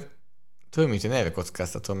over-under. Tudom, hogy én erre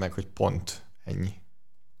kockáztatom meg, hogy pont ennyi.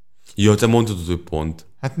 Ja, te mondtad, hogy pont.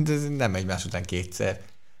 Hát ez nem egymás után kétszer.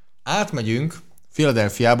 Átmegyünk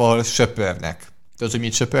Philadelphiába, ahol söpörnek. Tudod, hogy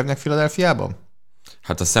mit söpörnek Philadelphiában?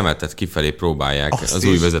 Hát a szemetet kifelé próbálják Azt az is,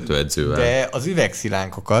 új vezetőedzővel. De az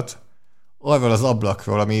üvegszilánkokat arról az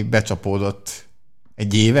ablakról, ami becsapódott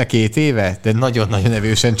 1 éve, 2 éve, de nagyon-nagyon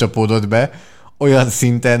erősen csapódott be, olyan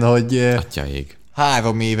szinten, hogy Atyaég.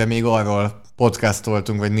 3 éve még arról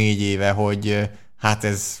podcastoltunk, vagy 4 éve, hogy hát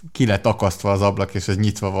ez ki lett akasztva az ablak, és ez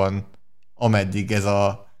nyitva van, ameddig ez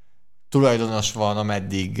a tulajdonos van,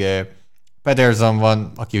 ameddig Pedersen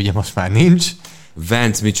van, aki ugye most már nincs.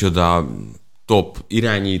 Vance micsoda top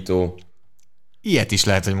irányító. Ilyet is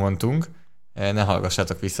lehet, hogy mondtunk. Ne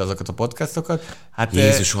hallgassátok vissza azokat a podcastokat. Hát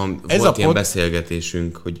Jézusom, volt ilyen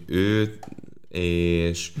beszélgetésünk, hogy ő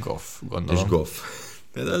és Goff, gondolom. És Goff.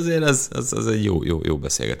 Tehát azért az egy jó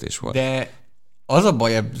beszélgetés volt. De az a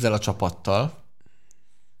baj ezzel a csapattal,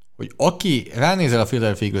 hogy aki ránézel a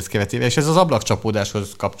Philadelphia Eagles keretére, és ez az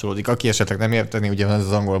ablakcsapódáshoz kapcsolódik, aki esetleg nem érteni, ugye van ez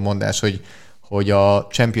az angol mondás, hogy a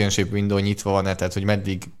championship window nyitva van, tehát hogy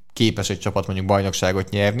meddig képes egy csapat mondjuk bajnokságot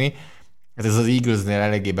nyerni. Hát ez az Eaglesnél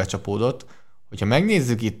eléggé becsapódott. Hogyha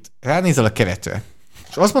megnézzük itt, ránézel a keretre,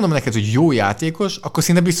 és azt mondom neked, hogy jó játékos, akkor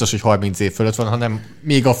szinte biztos, hogy 30 év fölött van, hanem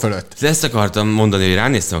még a fölött. De ezt akartam mondani, hogy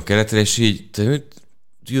ránéztem a keretre, és így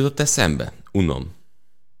jutott eszembe? Unom.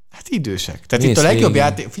 Hát idősek. Tehát itt a legjobb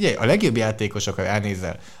figyelj, a legjobb játékosok, ha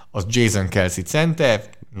elnézel, az Jason Kelce center,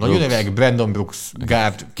 nagyon öreg, Brandon Brooks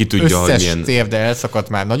guard, ki tudja, összes hogy milyen... térde elszakadt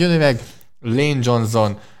már, nagyon öreg, Lane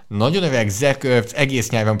Johnson, nagyon öreg, Zach Ertz, egész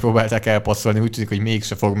nyelven próbálták elpasszolni, úgy tűnik, hogy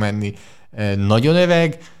mégse fog menni. Nagyon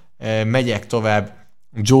öreg, megyek tovább,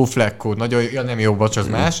 Joe Flacco, nagyon nem jó, bocs, az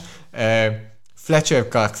más. Fletcher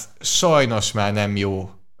Cox sajnos már nem jó,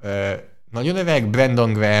 nagyon öreg,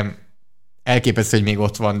 Brandon Graham elképesztő, hogy még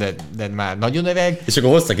ott van, de már nagyon öreg. És akkor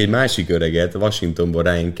hoztak egy másik öreget, Washingtonból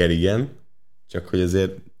Ryan Kerrigan, csak hogy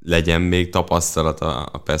azért legyen még tapasztalat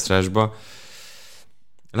a pass rushba.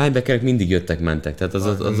 A linebackerek mindig jöttek-mentek, tehát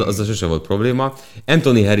az sose volt probléma.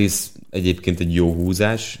 Anthony Harris egyébként egy jó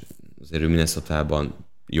húzás, azért ő Minnesotában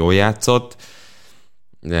jól játszott,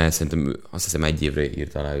 de szerintem azt hiszem 1 évre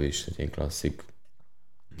írt alá ő is, egy ilyen klasszik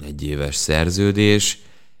 1 éves szerződés,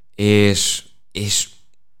 és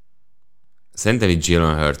szerintem itt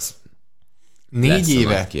Jalen Hurts 4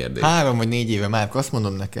 éve, 3 vagy 4 éve, Márk, azt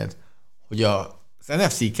mondom neked, hogy az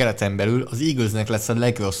NFC kereten belül az Eaglesnek lesz a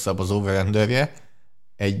legrosszabb az over-underje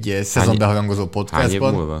egy szezon beharangozó podcastban.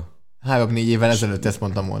 Hány év múlva? 3-4 évvel ezelőtt ezt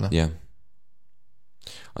mondtam volna. Yeah.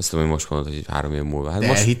 Azt tudom, hogy most mondod, hogy 3 év múlva. Hát de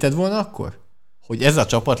most... elhitted volna akkor? Hogy ez a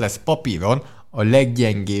csapat lesz papíron a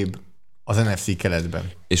leggyengébb az NFC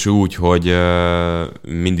keretben. És úgy, hogy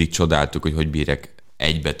mindig csodáltuk, hogy bírják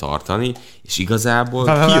egybe tartani, és igazából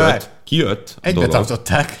kijött a egybe dolog.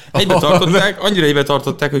 tartották. Egybe tartották, annyira egybe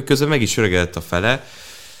tartották, hogy közben meg is öregedett a fele.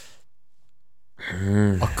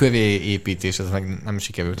 A kövé építés az meg nem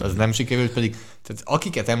sikerült. Az nem sikerült, pedig tehát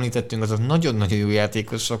akiket említettünk, azok nagyon-nagyon jó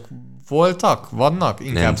játékosok voltak, vannak,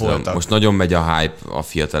 inkább nem voltak. Tudom. Most nagyon megy a hype a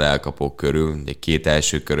fiatal elkapók körül, egy 2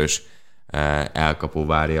 elsőkörös elkapó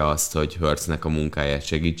várja azt, hogy Hurtsnek a munkáját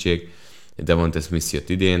segítsék. Devonta Smith jött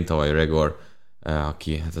idén, tavaly Reagor,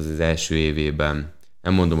 aki hát az első évében,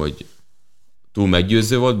 nem mondom, hogy túl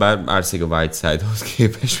meggyőző volt, bár Arcega Whitesidehoz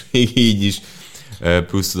képest még így is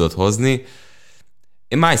plusz tudott hozni.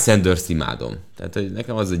 Én Miles Sanders imádom. Tehát hogy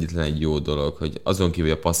nekem az egyetlen egy jó dolog, hogy azon kívül,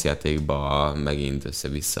 hogy a passzjátékban megint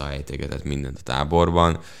össze-vissza helytegetett mindent a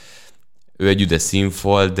táborban. Ő egy üde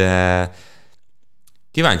színfal, de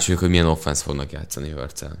kíváncsi vagyok, hogy milyen offense fognak játszani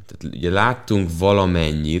Hurtsel. Tehát ugye láttunk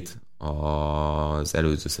valamennyit az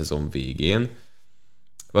előző szezon végén.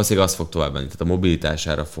 Valószínűleg az fog tovább menni, tehát a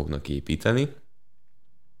mobilitására fognak építeni,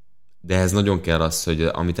 de ez nagyon kell az, hogy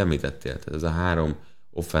amit említettél, tehát ez a 3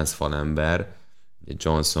 offense falember,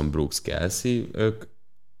 Johnson, Brooks, Kelce,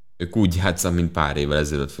 ők úgy játszanak, mint pár évvel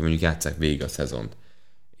ezelőtt, hogy mondjuk játsszák végig a szezont.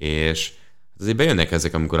 És azért bejönnek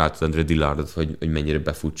ezek, amikor látod Andre Dillardot, hogy mennyire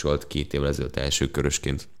befutcsolt 2 évvel ezelőtt első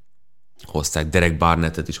körösként. hozták, Derek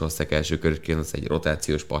Barnettet is hozták első körösként, az egy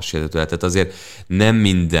rotációs passérzető, tehát azért nem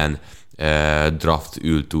minden draft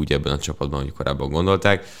ült úgy ebben a csapatban, hogy korábban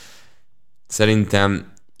gondolták.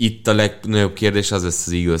 Szerintem itt a legnagyobb kérdés az lesz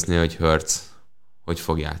az Eaglesnél, hogy Hurts hogy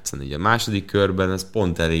fog játszani. Ugye a második körben ez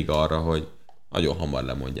pont elég arra, hogy nagyon hamar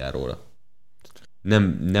lemondjál róla.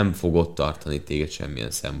 Nem fog ott tartani téged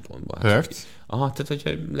semmilyen szempontból. Hurts? Aha, tehát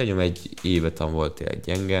hogyha lenyom egy évet, voltél egy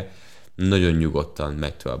gyenge, nagyon nyugodtan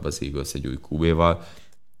megy tovább az Eagles egy új QB-val.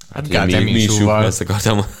 Hát Gardner Minshewval. Ezt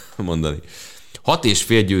akartam mondani.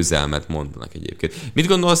 6,5 győzelmet mondanak egyébként. Mit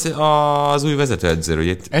gondolsz az új vezetőedzőről?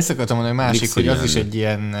 Ugye ezt akartam mondani, a másik, hogy az is egy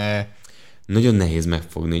ilyen... Nagyon nehéz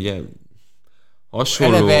megfogni, ugye?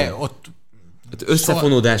 Hasonló... Eleve ott...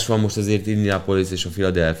 Összefonódás van most azért Indianapolis és a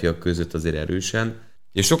Philadelphia között azért erősen.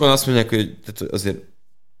 És sokan azt mondják, hogy azért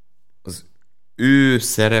az ő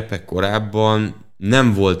szerepe korábban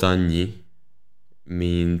nem volt annyi,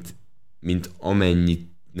 mint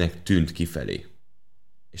amennyinek tűnt kifelé.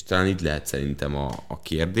 És talán itt lehet szerintem a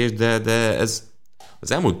kérdés, de ez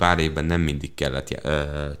az elmúlt pár évben nem mindig kellett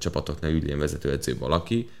csapatoknál üljön vezetőedző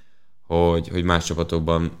valaki, hogy más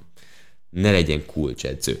csapatokban ne legyen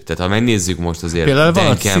kulcsedző. Tehát ha megnézzük most azért például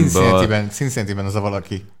Dan Campbell... Cincinnati-ben az a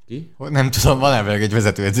valaki. Ki? Nem tudom, van elvileg egy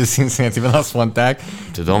vezetőedző Cincinnati-ben, azt mondták.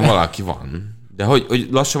 Tudom, valaki van. De hogy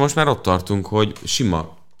lassan most már ott tartunk, hogy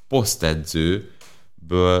sima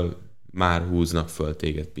posztedzőből már húznak föl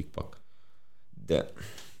téged pikpak. De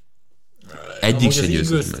egyik se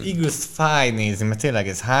győzött meg. Eagles fáj nézni, mert tényleg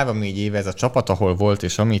ez 3-4 éve ez a csapat, ahol volt,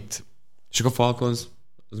 és amit... És a Falcons,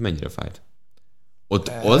 az mennyire fájt?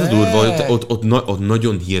 Ott az durva, ott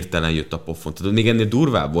nagyon hirtelen jött a pofon. Tudod, még ennél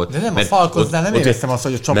durvább volt. De nem, a Falconsnál nem éreztem azt,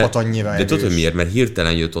 hogy a csapat annyira erős. De tudod, hogy miért? Mert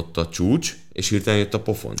hirtelen jött ott a csúcs, és hirtelen jött a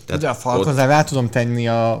pofon. Tehát de a Falconsnál rá tudom tenni,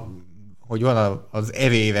 hogy van az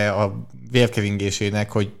eréve a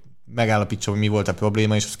vérkeringésének, hogy megállapítsa, hogy mi volt a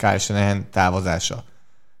probléma, és az Kyle Shanahan távozása.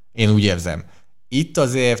 Én úgy érzem. Itt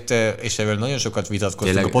azért, és erről nagyon sokat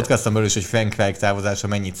vitatkoztunk a podcaston belül is, hogy Frank Reich távozása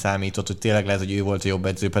mennyit számított, hogy tényleg lehet, hogy ő volt a jobb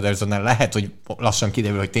edző Pedersonnál, lehet, hogy lassan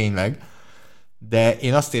kiderül, hogy tényleg, de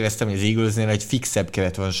én azt éreztem, hogy az Eaglesnél egy fixebb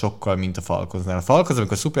keret van sokkal, mint a Falconsnál. A Falcons,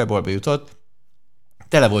 amikor a Super Bowlba jutott,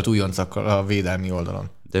 tele volt újoncakkal a védelmi oldalon.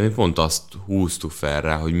 De mi pont azt húztuk fel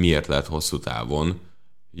rá, hogy miért lehet hosszú távon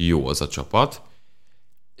jó az a csapat,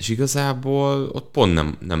 és igazából ott pont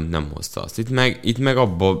nem hozta azt. Itt meg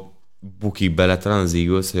abba bukik bele talán az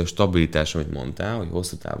Eagles, hogy a stabilitás, amit mondtál, hogy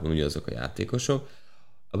hosszú távon ugyanazok a játékosok,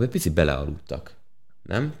 abban egy picit belealudtak.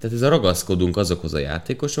 Nem? Tehát ez a ragaszkodunk azokhoz a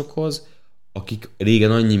játékosokhoz, akik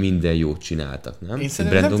régen annyi minden jót csináltak, nem? Én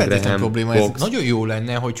szerintem nem feltétlenül probléma. Ez nagyon jó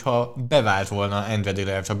lenne, hogyha bevált volna Andre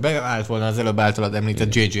Dillard, csak bevált volna az előbb általad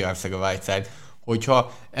említett J.J. Arcega-Whiteside.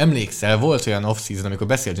 Hogyha emlékszel, volt olyan off-season, amikor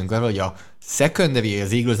beszéltünk arról, hogy a secondary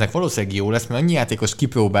az Eaglesnek valószínűleg jó lesz, mert annyi játékos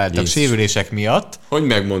kipróbáltak sérülések miatt. Hogy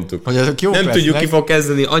megmondtuk. Hogy azok jók nem lesznek. Tudjuk, ki fog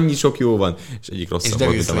kezdeni, annyi sok jó van. És egyik rosszabb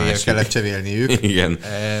volt, mint a másik. kellett cserélniük. Igen.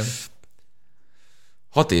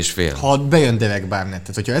 6,5. Ha bejön Derek Barnett,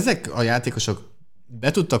 tehát hogyha ezek a játékosok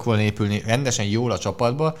be tudtak volna épülni rendesen jól a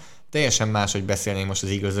csapatba, teljesen máshogy beszélnénk most az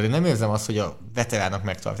Eaglesről. Én nem érzem azt, hogy a veteránok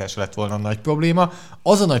megtartása lett volna a nagy probléma.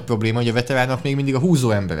 Az a nagy probléma, hogy a veteránok még mindig a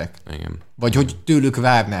húzó emberek. Igen. Vagy hogy tőlük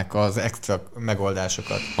várnák az extra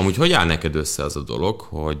megoldásokat. Amúgy hogy áll neked össze az a dolog,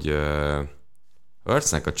 hogy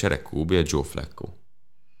Hurtsnek a csere QB-je Joe Flacco?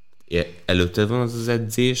 Előtted van az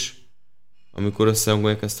edzés, amikor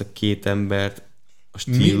összehangolják ezt a két embert, a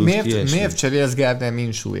stílust, miért cserélsz Gardner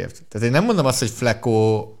Minshewért? Tehát én nem mondom azt, hogy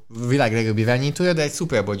Flacco világ legjobb irányítója, de egy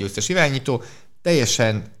Super Bowl győztes irányító,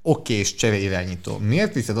 teljesen okés cseréirányító.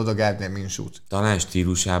 Miért viszed oda Gardner Minshewt? Talán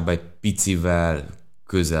stílusában egy picivel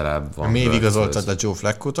közelebb van. Miért igazoltad a Joe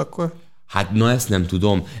Flacco-t akkor? Hát na ezt nem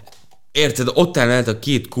tudom. Érted, ott állalt a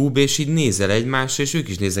két QB, és így nézel egymásra, és ők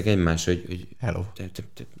is néznek egymásra, hogy hello.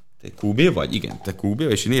 Te QB vagy? Igen, te QB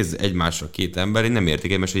vagy, és így néz egymásra két ember, én nem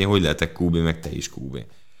értik egymást, hogy én hogy lehetek QB, meg te is QB.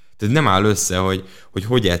 Tehát nem áll össze,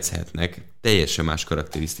 hogy edzhetnek teljesen más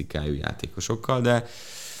karakterisztikájú játékosokkal, de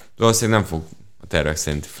valószínűleg nem fog a tervek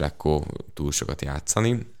szerint Flacco túl sokat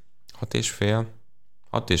játszani. 6,5.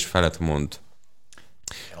 6,5 mond.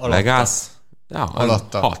 Legász? Ja,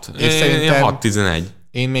 alatta. 6. És szerintem 6-11.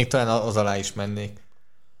 Én még talán az alá is mennék.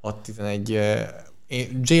 6-11.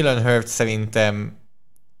 Jalen Hurts szerintem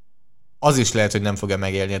az is lehet, hogy nem fogja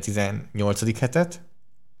megélni a 18. hetet.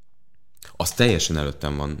 Az teljesen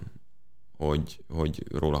előttem van, hogy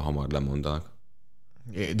róla hamar lemondanak.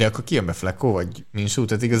 De akkor ki jön be, Flacco vagy Minshew?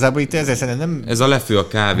 Tehát igazából itt ezzel szerintem nem... Ez a lefő a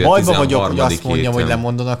kávé a 13. vagyok, hogy azt mondjam, hogy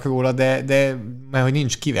lemondanak róla, de mert hogy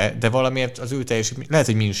nincs kive, de valamiért az ő teljesítmény... Lehet,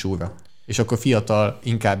 hogy Minshew-ra. és akkor fiatal,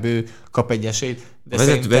 inkább ő kap egy esélyt.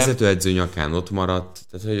 De vezetőedző nyakán ott maradt.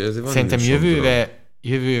 Tehát, hogy ez van szerintem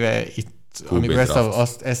jövőre itt, amikor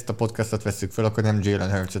ezt a podcastot vesszük fel, akkor nem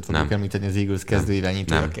Jalen Hurts-ot fogjuk említeni az Eagles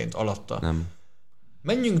kezdőirányítójaként alatta. Nem.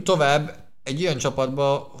 Menjünk tovább egy olyan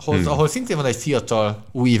csapatba, ahol szintén van egy fiatal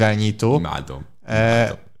új irányító. Imádom.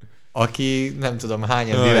 Aki nem tudom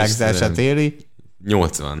hányan virágzását éli.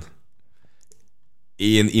 80.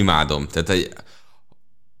 Én imádom. Tehát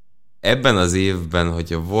ebben az évben,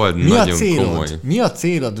 hogyha volt nagyon komoly... Mi a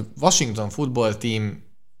célod Washington Football Teamként,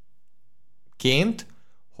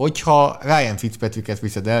 hogyha Ryan Fitzpatricket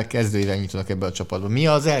viszed el kezdőirányítónak ebbe a csapatba? Mi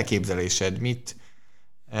az elképzelésed?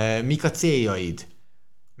 Mik a céljaid?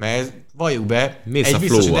 Mert valljuk be, egy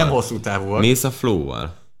biztos, hogy nem hosszú távú. Mész a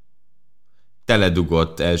flow-val.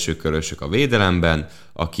 Teledugott elsőkörösök a védelemben,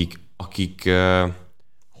 akik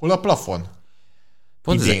hol a plafon?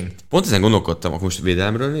 Pont ezen gondolkodtam, akkor most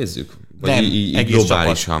védelemről nézzük? Vagy nem, így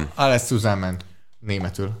globálisan. Alles zusammen.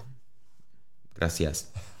 Németül. Gracias.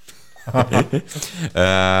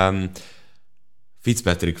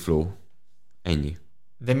 Fitzpatrick flow. Ennyi.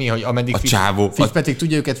 De mi, hogy ameddig csávó... Fitzpatrick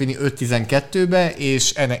tudja őket vinni 5-12-be,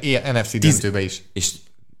 és NFC döntőbe is. És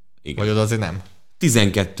igen. Vagy oda azért nem?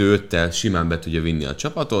 12-5-tel simán be tudja vinni a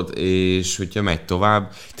csapatot, és hogyha megy tovább,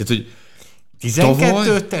 tehát hogy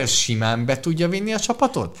 12-tel simán be tudja vinni a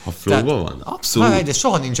csapatot? Ha flow-ban van? Abszolút. De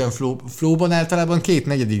soha nincsen flow. Flow-ban általában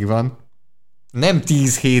 2/4 van. Nem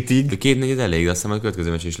 10 hétig. De 2/4 elég, de azt hiszem, a következő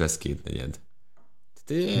meccs is lesz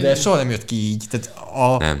 2/4. De soha nem jött ki így. Tehát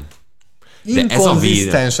nem.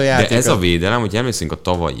 Inkonzisztens a játék. De ez a védelem, hogy emlékszünk a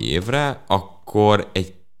tavalyi évre, akkor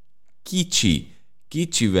egy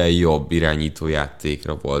kicsivel jobb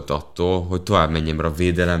irányítójátékra volt attól, hogy tovább menjen, mert a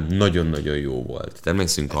védelem nagyon-nagyon jó volt. Te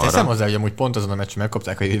emlékszünk arra. Teszem hozzá, hogy amúgy pont azon a meccsen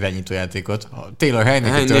megkapták a irányítójátékot. Taylor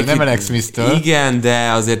Heinicke-től, nem Alex Smith-től. Igen,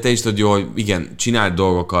 de azért te is tudod jó, hogy igen,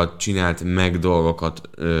 csinált meg dolgokat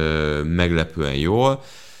meglepően jól,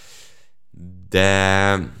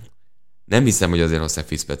 de nem hiszem, hogy azért hozták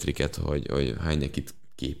Fitzpatricket, hogy Heinicke-t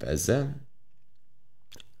képezze.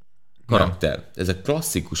 Karakter. Nem. Ez a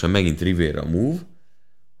klasszikusan megint Rivera move,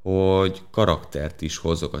 hogy karaktert is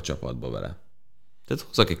hozzak a csapatba vele. Tehát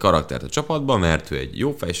hozzak egy karaktert a csapatba, mert ő egy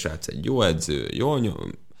jó fejsrác, egy jó edző,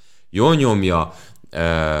 jól nyomja,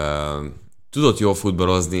 tudott jól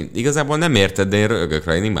futballozni. Igazából nem érted, de én rögök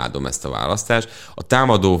rá, én imádom ezt a választást. A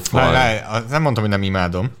támadó fal... Nem mondtam, hogy nem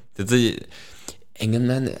imádom. Tehát, hogy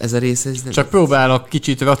engem ez a része... Ez nem... Csak próbálok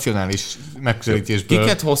kicsit racionális megközelítésből.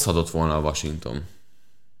 Kiket hozhatott volna a Washington?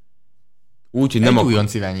 Úgy, hogy nem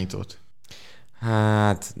újonc irányítót.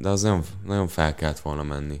 Hát, de az nagyon fel kellett volna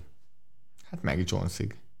menni. Hát meg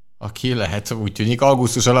Jonesig. Aki lehet, úgy tűnik,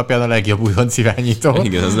 augusztus alapján a legjobb újonc irányító.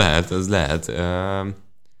 Igen, az lehet.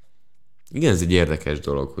 Igen, ez egy érdekes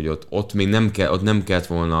dolog, hogy ott még nem kellett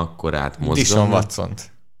volna akkor átmozgani. Deshaun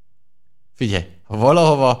Watsont. Figyelj, ha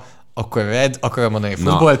valahova, akkor akarom mondani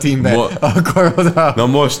futballteamben, akkor oda... Na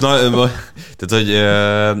most, tehát, hogy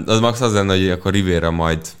az max az lenne, hogy akkor Rivera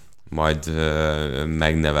majd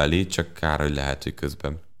megneveli, csak kár, hogy lehet, hogy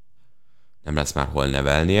közben nem lesz már hol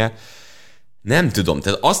nevelnie. Nem tudom,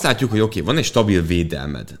 tehát azt látjuk, hogy oké, van egy stabil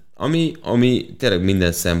védelmed, ami tényleg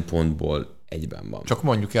minden szempontból egyben van. Csak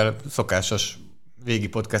mondjuk el, szokásos régi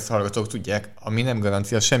podcast hallgatók tudják, ami nem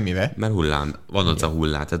garancia semmire. Mert van ott a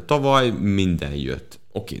hullám. Tehát tavaly minden jött.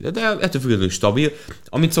 Oké, de ettől függetlenül stabil.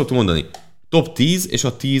 Amit szoktam mondani, top 10, és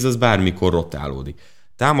a 10 az bármikor rotálódik.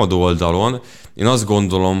 Támadó oldalon én azt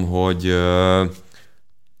gondolom, hogy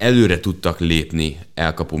előre tudtak lépni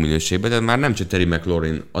elkapó minőségbe, de már nem csak Terry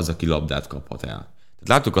McLaurin az, aki labdát kaphat el. Tehát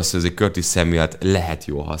láttuk azt, hogy azért Curtis Samuelt lehet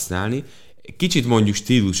jól használni. Kicsit mondjuk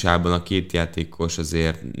stílusában a két játékos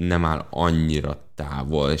azért nem áll annyira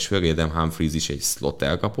távol, és főleg Adam Humphries is egy slot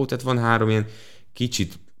elkapó, tehát van 3 ilyen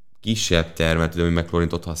kicsit kisebb termet, ami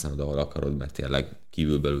McLaurint ott használod, ahol akarod, mert tényleg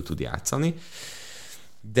kívülbelül tud játszani.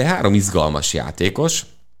 De 3 izgalmas játékos.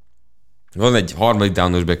 Van egy harmadik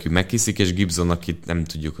downos backű McKissick és Gibson, akit nem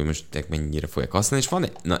tudjuk, hogy most mennyire fogják használni, és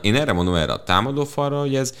van én erre mondom erre a támadó falra,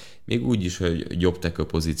 hogy ez még úgy is, hogy jobb tackle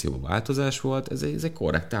pozícióban változás volt, ez egy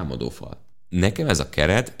korrekt támadó fal. Nekem ez a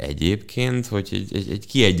keret egyébként, hogy egy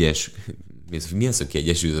mi az, hogy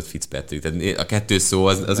kiegyesült Fitzpatrick? Tehát a kettő szó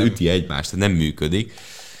az üti egymást, tehát nem működik.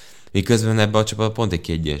 Miközben ebben a csapatban pont egy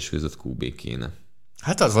kiegyensúlyozott QB kéne.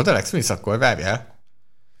 Hát az volt Alex Smith, akkor várjál.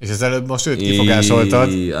 És az előbb most őt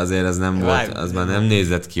kifogásoltad. Azért ez nem volt, az már nem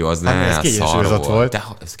nézett ki, az nem szar volt.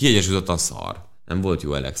 Ez kiegyensúlyozott szar. Nem volt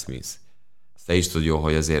jó Alex Smith. Ezt te is tudod jó,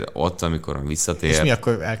 hogy azért ott, amikor visszatér... És mi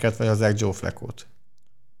akkor el kellett hozzák Joe Flacco-t?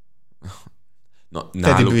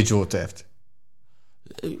 Teddy Bridgewater-t.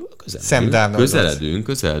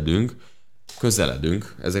 Közeledünk.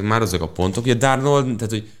 közeledünk, ezek már azok a pontok, hogy a Darnold, tehát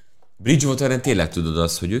hogy Bridgewater-en tényleg tudod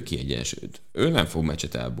azt, hogy ő kiegyensúlyt. Ő nem fog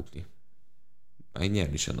meccset elbukni.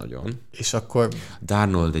 Megnyerni se nagyon. És akkor...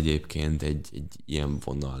 Darnold egyébként egy ilyen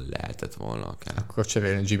vonal lehetett volna akár. Akkor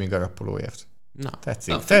cserélni Jimmy Garoppoloért. Na,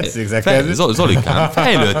 Tetszik, Zeker. Zolikám,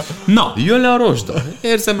 fejlőd. Na, jön le a rozsda.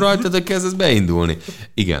 Érzem rajtad, hogy kezdesz beindulni.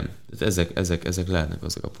 Igen, ezek lehetnek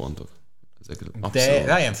azok a pontok.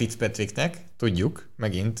 De Ryan Fitzpatricknek, tudjuk,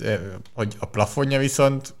 megint, hogy a plafonja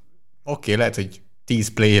viszont oké, lehet, hogy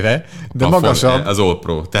 10 play-re, de magasabb. Az All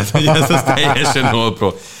Pro, tehát hogy ez az teljesen All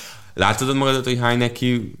Pro. Látod magadat, hogy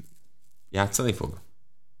Heineke játszani fog?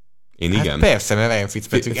 Én igen. Hát persze, mert Ryan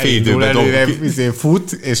Fitzpatrick elindul előre,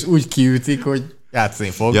 fut, és úgy kiütik, hogy játszani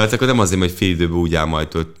fog. Ja, hát akkor nem azért, hogy fél időben úgy áll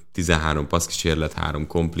majd, hogy 13 passzkísérlet, 3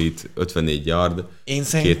 complete, 54 yard. Én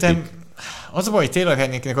szerintem az a baj, hogy Taylor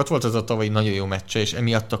Heinicke-nek ott volt az a tavalyi nagyon jó meccse, és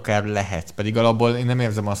emiatt akár lehet. Pedig alapból én nem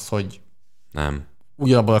érzem azt, hogy nem.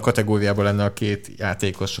 Ugyanabban a kategóriában lenne a két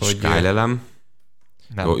játékos, hogy... Kyle Allen.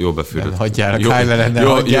 Jó befürdött. Nem hagyjál, a Kyle Allen ne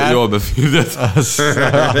hagyjál. Jól befürdött.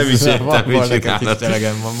 Nem is értem, mit csinálod.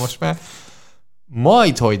 Elegem van most már.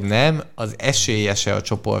 Majd, hogy nem, az esélyese a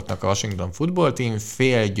csoportnak a Washington Football Team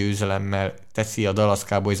fél győzelemmel teszi a Dallas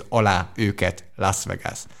Cowboys alá őket Las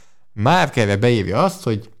Vegas. Márkeve beírja azt,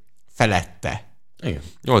 hogy felette. Igen.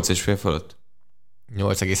 8,5 fölött.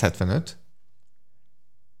 8,75.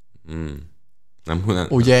 Nem,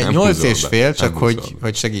 ugye 8,5, csak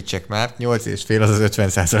hogy segítsek már, 8,5 az az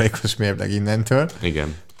 50%-os mérleg innentől.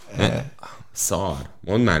 Igen. Szar.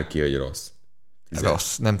 Mondd már ki, hogy rossz.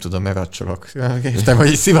 Rossz. Nem tudom, mert racsolok. Értem,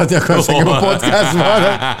 hogy szivatni akarsz engem a podcastban.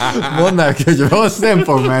 Mondd már ki, hogy rossz, nem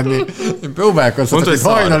fog menni. Én próbálkozhatok, hogy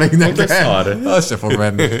hajnalig nekem. Az se fog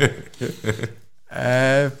menni.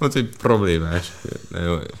 Mondd, hogy problémás.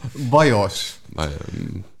 Bajos.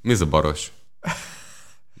 Mi ez a baros?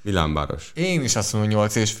 Milán baros. Én is azt mondom,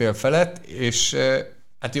 8,5 felett, és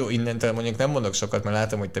hát jó, innentől mondjuk nem mondok sokat, mert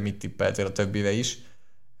látom, hogy te mit tippeltél a többire is,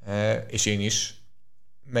 és én is.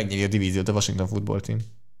 Megnyeri a divíziót a Washington Football Team.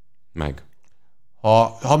 Meg.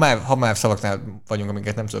 Ha már szavaknál vagyunk,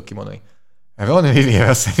 amiket nem tudok kimondani. Ron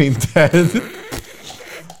Rivera szerinted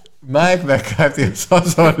Mike McCarthy-hoz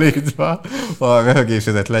hasonlítva, ha a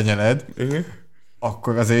röhögésedet lenyeled,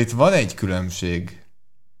 akkor azért itt van egy különbség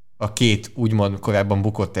a két úgymond korábban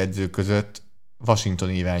bukott edző között Washington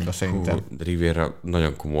irányba szerintem. Rivera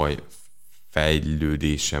nagyon komoly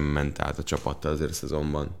fejlődésen ment át a csapattal azért a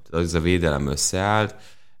szezonban. Az a védelem összeállt,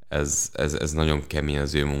 ez nagyon kemény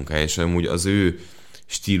az ő munkája, és amúgy az ő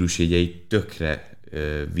stílusjegyei tökre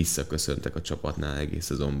visszaköszöntek a csapatnál egész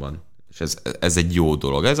szezonban. És ez egy jó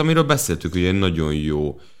dolog. Ez, amiről beszéltük, hogy egy nagyon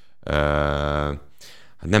jó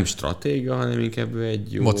hát nem stratégia, hanem inkább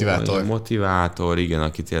egy jó motivátor, igen,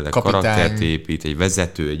 aki tényleg karaktert épít, egy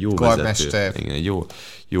vezető, egy jó vezető. Igen, egy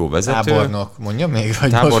jó vezető. Tábornok, mondja még?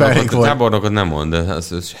 Vagy tábornokot nem mond, de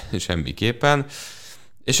az semmiképpen.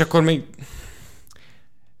 És akkor még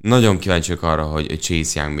nagyon kíváncsiak arra, hogy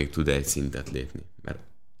Chase Young még tud egy szintet lépni. Mert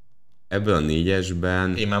ebből a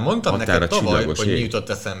 4-esben én már mondtam neked tavaly, hogy mi jutott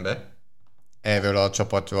eszembe erről a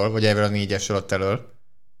csapatról, vagy erről a 4-esről ott elől.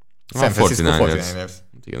 San Francisco 49ers.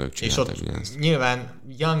 Igen, és ott nyilván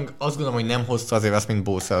Young azt gondolom, hogy nem hozta azért azt, mint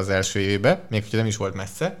Bosa az első évben, még hogyha nem is volt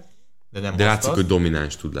messze, de látszik, hogy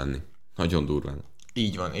domináns tud lenni. Nagyon durván.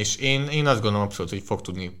 Így van, és én azt gondolom abszolút, hogy fog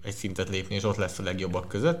tudni egy szintet lépni, és ott lesz a legjobbak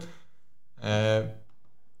között.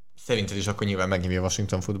 Szerinted is akkor nyilván megnyívja a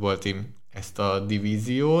Washington Football Team ezt a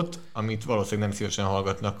divíziót, amit valószínűleg nem szívesen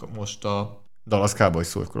hallgatnak most a Dallas Cowboys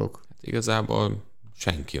szurkolók. Hát igazából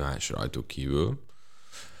senki más rajtuk kívül.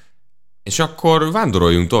 És akkor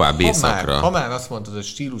vándoroljunk tovább északra. Ha már azt mondtad, hogy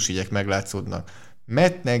stílusjegyek meglátszódnak.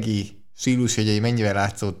 Matt Nagy stílusjegyei mennyire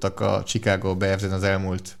látszódtak a Chicago Bears-en az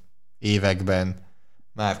elmúlt években?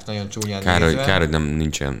 Már nagyon csúnyán nézve. Kár, hogy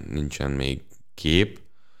nincsen még kép.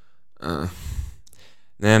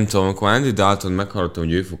 Nem tudom, amikor Andy Dalton meghallottam,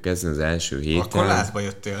 hogy ő fog kezdeni az első héten. Akkor lázba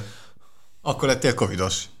jöttél. Akkor lettél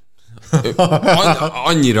covidos.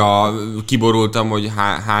 Annyira kiborultam, hogy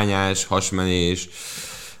hányás, hasmenés,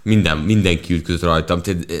 mindenki ütközött rajtam,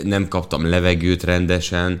 tehát nem kaptam levegőt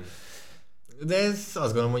rendesen. De azt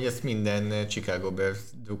gondolom, hogy ezt minden Chicago Bears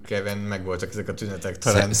drukkerben megvoltak ezek a tünetek.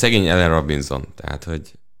 Talán... Szegény Allen Robinson, tehát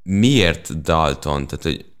hogy miért Dalton, tehát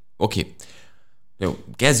hogy oké. Jó,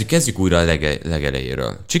 kezdjük újra a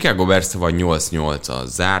legelejéről. Chicago Bears vagy 8-8-a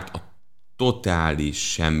zárt, a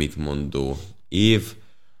totális semmit mondó év.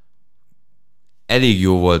 Elég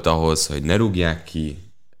jó volt ahhoz, hogy ne rúgják ki,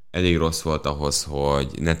 elég rossz volt ahhoz,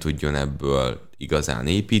 hogy ne tudjon ebből igazán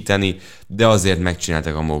építeni, de azért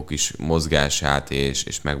megcsináltak a maguk is mozgását,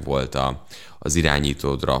 és megvolt az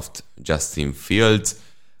irányító draft. Justin Fields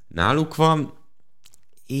náluk van,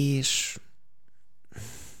 és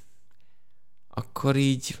akkor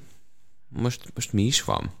így most mi is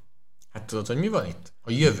van? Hát tudod, hogy mi van itt?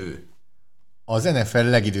 A jövő. Az NFL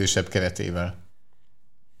legidősebb keretével.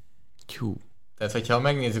 Hú. Tehát, hogyha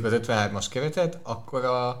megnézzük az 53-as keretet, akkor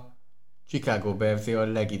a Chicago Bears a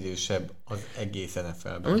legidősebb az egész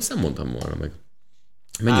NFL-ben. Ezt nem mondtam volna meg.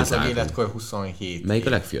 Mennyi az életkor 27. Melyik a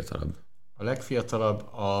legfiatalabb? A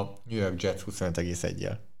legfiatalabb a New York Jets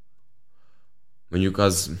 25,1-jel. Mondjuk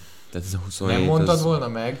az... Tehát ez a 27, nem mondtad az... volna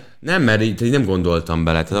meg? Nem, mert így nem gondoltam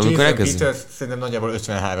bele. Tehát Jason Peters szerintem nagyjából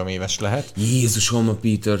 53 éves lehet. Jézusom, a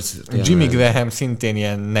Peters. Jimmy Graham szintén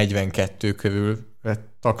ilyen 42 körül vett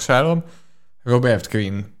tagsálom. Robert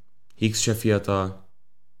Quinn. Hicks se fiatal.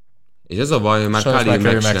 És ez a baj, hogy már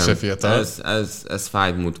Khalil Mack sem fiatal. Ez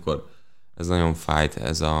fájt múltkor. Ez nagyon fájt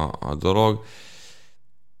ez a dolog.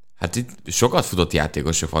 Hát itt sokat futott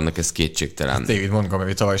játékosok vannak, ez kétségtelen. David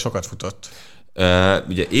Montgomery tavaly sokat futott.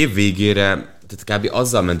 Ugye év végére, tehát kb.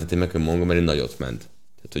 Azzal mentették meg, hogy Montgomery nagyot ment.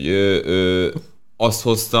 Tehát, hogy ő azt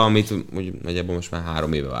hozta, amit nagyjából most már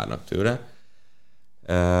 3 éve várnak tőle.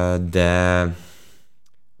 De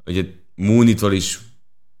ugye Mooney-tól is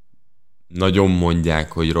nagyon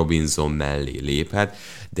mondják, hogy Robinson mellé léphet,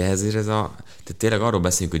 de ezért tehát tényleg arról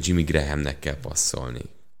beszélünk, hogy Jimmy Grahamnek kell passzolni.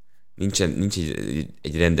 Nincs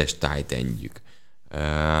egy rendes tight endjük.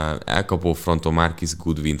 Elkapó fronton Marquis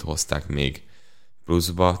Goodwin-t hozták még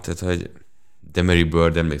pluszba, tehát hogy Demery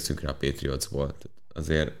Bird, emlékszünk rá a Patriotsból.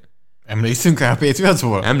 Azért... Emlékszünk rá a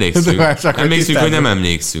Patriotsból? Emlékszünk, hogy nem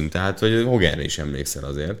emlékszünk, tehát hogy Hoganre is emlékszel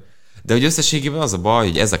azért. De hogy összességében az a baj,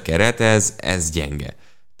 hogy ez a keret, ez gyenge.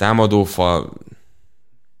 Támadófal...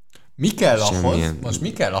 Mi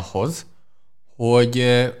kell ahhoz,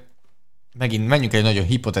 hogy megint menjünk egy nagyon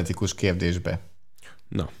hipotetikus kérdésbe.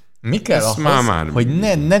 Na. Mi kell ahhoz, hogy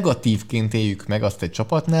ne negatívként éljük meg azt egy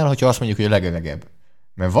csapatnál, hogyha azt mondjuk, hogy a legöregebb?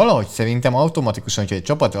 Mert valahogy szerintem automatikusan, hogyha egy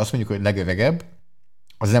csapatra azt mondjuk, hogy legöregebb,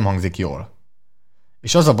 az nem hangzik jól.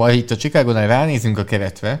 És az a baj, hogy itt a Chicagonál ránézünk a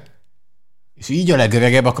keretre, és így a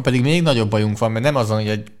legöregebb, akkor pedig még nagyobb bajunk van, mert nem azon, hogy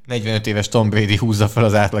egy 45 éves Tom Brady húzza fel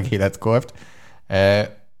az átlag életkort,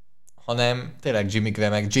 hanem tényleg Jimmy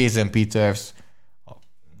Graham, meg Jason Peters,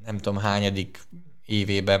 nem tudom hányadik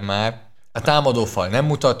évében már. A támadófal nem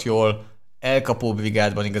mutat jól, elkapó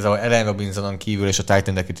brigádban igazából Allen Robinsonon kívül, és a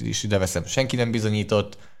Titan-eket is ideveszem, senki nem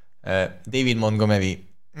bizonyított. David Montgomery,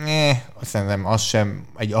 szerintem az sem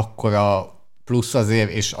egy akkora plusz azért,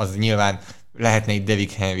 és az nyilván lehetne egy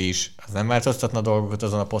Derrick Henry is, az nem változtatna dolgokat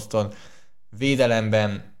azon a poszton.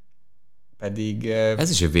 Védelemben pedig... Ez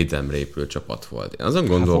is egy védelemre épülő csapat volt. Én azon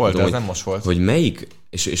gondolkodom, hogy melyik,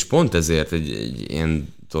 és pont ezért egy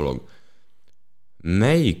ilyen dolog,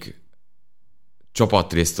 melyik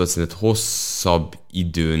csapatrészt tudod szerinted hosszabb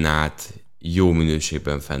időn át jó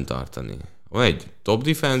minőségben fenntartani? Vagy egy top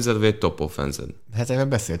defense-ed, vagy egy top offense-ed? Hát erről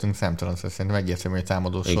beszéltünk számtalanszor, szerintem egyértelmű, hogy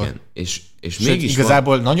támadó sor. Igen, és mégis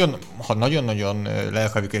igazából ha nagyon-nagyon le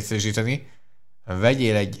akarjuk egyszerűsíteni,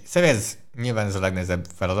 szerez, nyilván ez a legnehezebb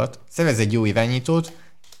feladat, szerez egy jó irányítót,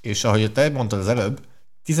 és ahogy te mondtad az előbb,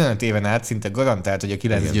 15 éven át szinte garantált, hogy a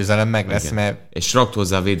 9 győzelem meg lesz, mert... És rakd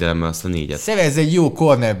hozzá a védelemmel azt a 4-et. Szerez egy jó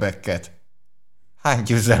cornerbacket. Hány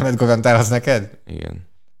győzelmet garantálhatsz neked? Igen.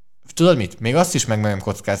 Tudod mit? Még azt is megmerem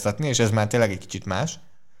kockáztatni, és ez már tényleg egy kicsit más,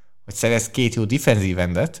 hogy szerez 2 jó defenzív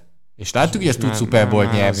endet, és láttuk, hogy ezt tud Super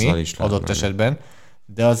Bowl-t nyerni adott esetben,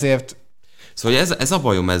 de azért... Szóval ez a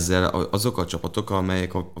bajom ezzel azok a csapatok,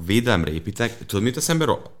 amelyek a védelemre építek. Tudod, mit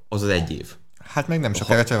eszembe? Az 1 év. Hát meg nem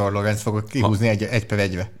sokára Trevor Lawrence fogok kihúzni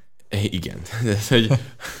 1-1-re. Igen. De,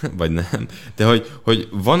 vagy nem. De hogy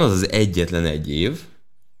van az egyetlen 1 év,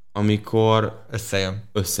 amikor összejön.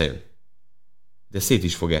 De szét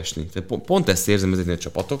is fog esni. Tehát pont ezt érzem ezeknél a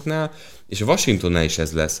csapatoknál, és a Washingtonnál is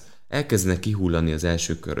ez lesz. Elkezdenek kihullani az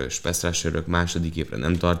első körös pass-rusherök, második évre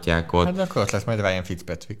nem tartják ott. Hát de akkor ott lesz majd Ryan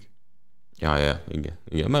Fitzpatrick. Ja,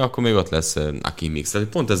 igen. Meg akkor még ott lesz Akiem Hicks. Tehát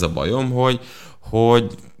pont ez a bajom,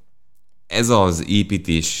 hogy ez az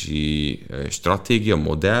építési stratégia,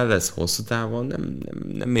 modell, ez hosszú távon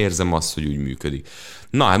nem érzem azt, hogy úgy működik.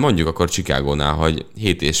 Na, hát mondjuk akkor Chicagónál, hogy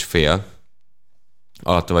 7,5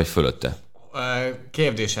 alatta vagy fölötte.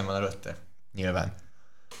 Kérdésem van előtte, nyilván.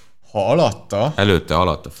 Ha alatta... Előtte,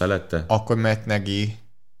 alatta, felette... Akkor Matt Nagy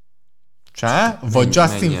vagy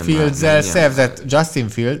Justin Fields-el szerzett Justin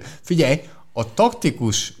Field. Figyelj, a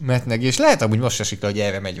taktikus Matt Nagy, és lehet amúgy most esik le, hogy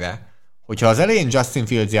erre megy rá. Hogyha az elején Justin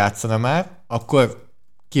Fields játszana már, akkor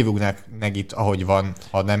kirúgnák Nagyit, ahogy van,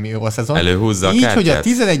 ha nem jó a szezon. Előhúzza a így, kártyát. hogy a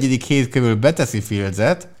 11. hét körül beteszi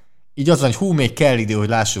Fields-et, így az van, hogy még kell idő, hogy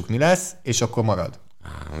lássuk, mi lesz, és akkor marad.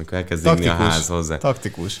 Amikor elkezd égni a ház hozzá.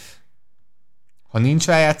 Taktikus. Ha nincs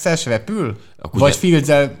rájátszás, repül? Akkor Vagy ugye...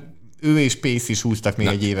 Fields-el ő és Pace is húztak még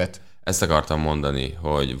egy évet. Ezt akartam mondani,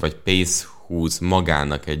 hogy vagy Pace húz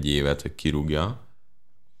magának egy évet, hogy kirúgja.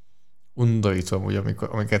 Undorító amúgy,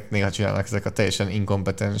 amiket néha csinálnak ezek a teljesen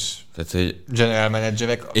inkompetens Tehát, hogy general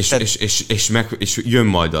managerek. És jön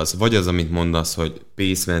majd az, vagy az, amit mondasz, hogy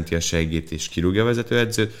Pace menti a seggét és kirúgja a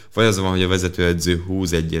vezetőedzőt, vagy az van, hogy a vezetőedző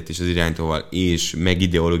húz egyet és az irányítóval és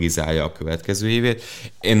megideologizálja a következő évét.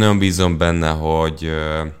 Én nagyon bízom benne, hogy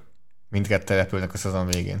mindketten repülnek a szezon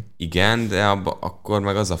végén. igen, de akkor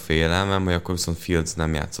meg az a félelmem, hogy akkor viszont Fields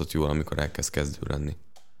nem játszott jól, amikor elkezd kezdő lenni.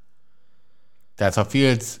 Tehát ha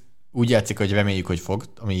Fields úgy játszik, hogy reméljük, hogy fog,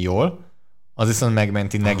 ami jól, az viszont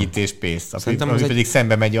megmenti Nagyit és Pace-t, ami pedig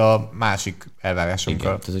szembe megy a másik elvárásunkkal.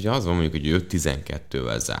 Igen, tehát hogyha az van mondjuk, hogy ők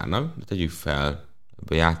 12-vel zárnak, de tegyük fel,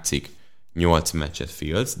 ebben játszik 8 meccset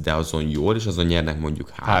Fields, de azon jól, és azon nyernek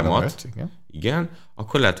mondjuk 3-at. Igen,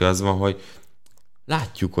 akkor lehet, hogy az van, hogy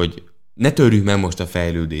látjuk, hogy ne törjük meg most a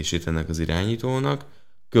fejlődését ennek az irányítónak,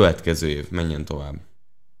 következő év menjen tovább.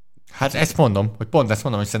 Hát ezt mondom,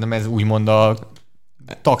 hogy szerintem ez úgymond a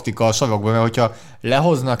taktika a sarokban, mert hogyha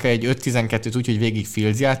lehoznak egy 5-12-t úgy, hogy végig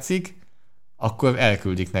Fields játszik, akkor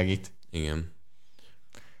elküldik Nagyit. Igen.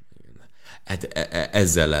 Hát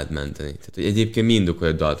ezzel lehet menteni. Tehát, hogy egyébként mi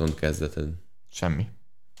indokolja Dalton kezdeted? Semmi.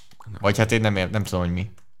 Vagy hát én nem tudom, hogy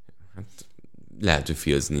mi. Hát lehet, hogy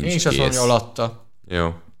Fields nincs én is azt mondom, hogy alatta.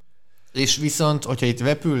 Jó. És viszont, hogyha itt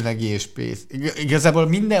repül Nagy és Pace, igazából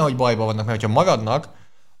mindenhogy bajban vannak, mert hogyha maradnak,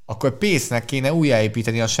 akkor Pace-nek kéne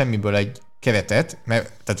újjáépíteni a semmiből egy keretet,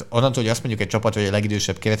 mert tehát onnantól, hogy azt mondjuk egy csapat, vagy a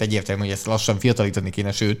legidősebb keret, egyértelmű, hogy ezt lassan fiatalítani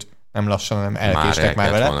kéne, sőt, nem lassan, hanem elkéstek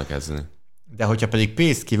már vele. De hogyha pedig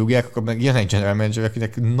Pace kirúgják, akkor meg jön egy general manager,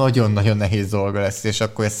 akinek nagyon-nagyon nehéz dolga lesz, és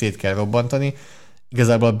akkor ezt szét kell robbantani.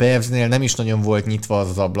 Igazából a Bearsnél nem is nagyon volt nyitva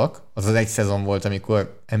az ablak. Az egy szezon volt,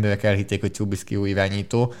 amikor emberek elhitték, hogy Trubisky új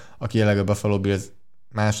irányító, aki jelenleg a Buffalo Bills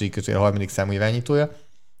harmadik számú irányítója.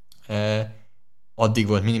 Addig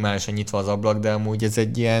volt minimálisan nyitva az ablak, de amúgy ez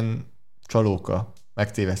egy ilyen csalóka,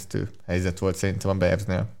 megtévesztő helyzet volt szerintem a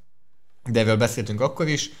Bearsnél. De erről beszéltünk akkor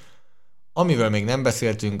is. Amiről még nem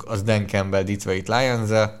beszéltünk, az Dan Campbell Detroit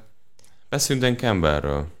Lions-e. Beszéljünk Dan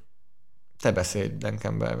Campbellről. Te beszélj Dan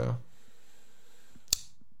Campbellről.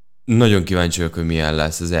 Nagyon kíváncsi vagyok, hogy milyen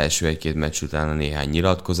lesz az első egy-két meccs után a néhány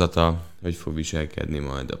nyilatkozata, hogy fog viselkedni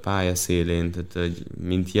majd a pályaszélén, tehát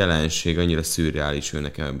mint jelenség annyira szürreális ő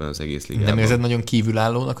nekem ebben az egész ligában. Nem érzed nagyon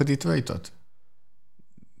kívülállónak a Detroitot?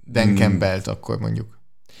 Dan Campbellt akkor mondjuk.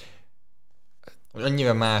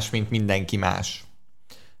 Annyira más, mint mindenki más.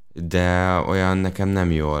 De olyan nekem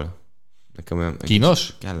nem jól. Nekem olyan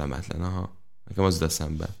kínos? Kellemetlen, aha. Nekem az jut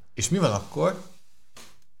eszembe. És mi van akkor?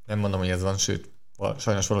 Nem mondom, hogy ez van, sőt,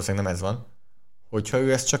 sajnos valószínűleg nem ez van, hogyha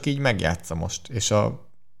ő ezt csak így megjátsza most, és a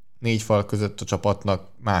négy fal között a csapatnak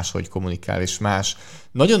máshogy kommunikál, és más.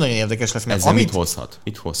 Nagyon-nagyon érdekes lesz, mert ezzel mit hozhat?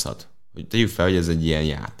 Mit hozhat? Hogy tegyük fel, hogy ez egy ilyen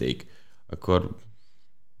játék. Akkor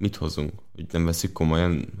mit hozunk? Hogy nem veszük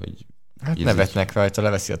komolyan? Hogy hát nevetnek rajta,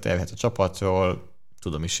 leveszi a terhet a csapatról,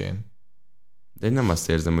 tudom is én. De én nem azt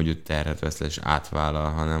érzem, hogy ő terhet vesz le és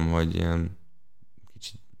átvállal, hanem hogy ilyen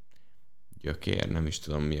kicsit gyökér, nem is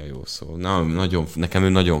tudom mi a jó szó. Nekem ő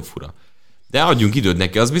nagyon fura. De adjunk időt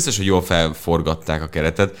neki, az biztos, hogy jól felforgatták a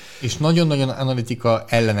keretet. És nagyon-nagyon analitika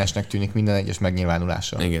ellenesnek tűnik minden egyes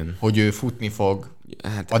megnyilvánulása. Igen. Hogy ő futni fog,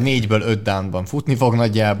 hát, a 4-ből 5 downban futni fog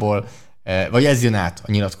nagyjából, vagy ez jön át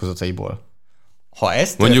a nyilatkozataiból. Ha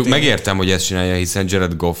ezt mondjuk megértem, hogy ezt csinálja, hiszen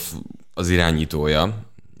Jared Goff az irányítója.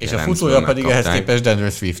 És a futója pedig ehhez képest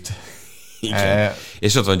Denver Swift.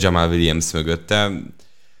 És ott van Jamal Williams mögötte.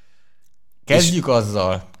 Kezdjük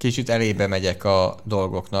azzal, kicsit elébe megyek a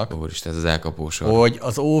dolgoknak. Úristen, ez az elkapósor. Hogy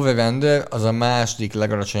az over-under az a második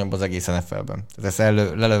legalacsonyabb az egész NFL-ben. Tehát ezt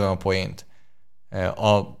lelövöm a poént.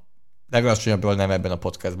 A legalacsonyabbról nem ebben a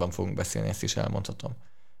podcastban fogunk beszélni, ezt is elmondhatom.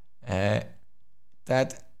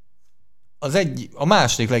 Tehát a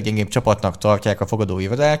második leggyengébb csapatnak tartják a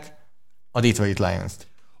fogadóirodák a Detroit Lions-t.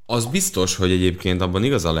 Az biztos, hogy egyébként abban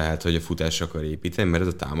igaza lehet, hogy a futásra akar építeni, mert ez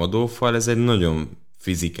a támadófal, ez egy nagyon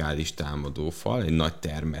fizikális támadófal, egy nagy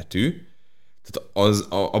termetű. Tehát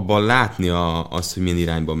abban látni azt, hogy milyen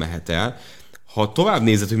irányba mehet el. Ha tovább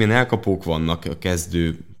nézed, hogy milyen elkapók vannak a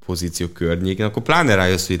kezdő pozíció környékén, akkor pláne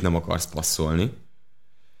rájössz, hogy itt nem akarsz passzolni.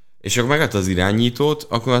 És akkor megadta az irányítót,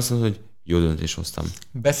 akkor azt mondod, hogy jó döntés hoztam.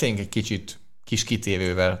 Beszéljünk egy kicsit kis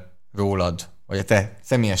kitérővel rólad, vagy a te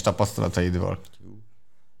személyes tapasztalataidról.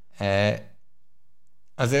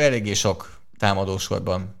 azért eléggé sok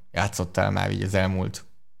támadósorban játszottál már így az elmúlt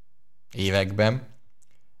években.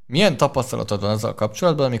 Milyen tapasztalatod van azzal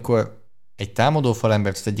kapcsolatban, amikor egy támadófal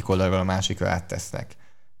embert az egyik oldalról a másikra áttesznek?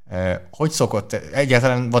 Hogy szokott,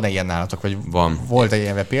 egyáltalán van-e ilyen nálatok, vagy Van. volt-e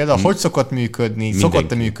ilyen példa? Hogy szokott működni? Mindenki.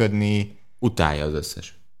 Szokott-e működni? Utálja az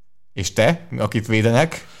összes. És te, akit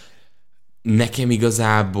védenek? Nekem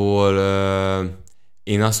igazából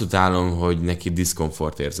én azt utálom, hogy neki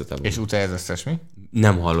diszkomfort érzete van. És utálja az összes mi?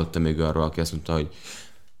 Nem hallottam még arról, aki azt mondta, hogy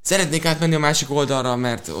szeretnék átmenni a másik oldalra,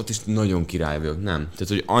 mert ott is nagyon király vagyok. Nem. Tehát,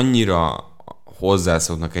 hogy annyira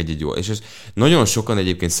hozzászoknak egy-egy jól. És nagyon sokan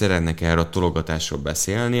egyébként szeretnek erről a tologatásról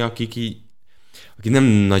beszélni, akik nem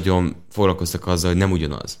nagyon foglalkoztak azzal, hogy nem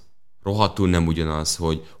ugyanaz. Rohadtul nem ugyanaz,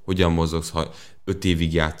 hogy hogyan mozogsz, ha 5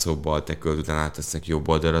 évig játszol bal tackle, utána áttesznek jobb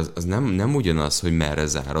oldalra, az nem ugyanaz, hogy merre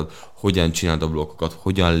zárod, hogyan csinálod a blokkokat,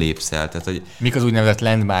 hogyan lépsz el. Tehát, hogy Mik az úgynevezett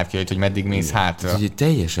landmarkjait, hogy meddig mész hátra? tehát, hogy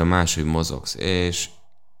teljesen máshogy mozogsz, és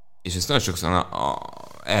ezt nagyon sokszor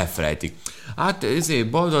elfelejtik. Hát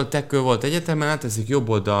bal oldal tackle volt egyetemen, átteszik jobb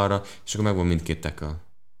oldalra, és akkor megvan mindkét tackle.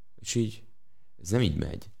 És így, ez nem így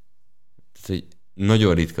megy. Tehát, hogy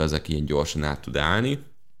nagyon ritka az, aki ilyen gyorsan át tud állni.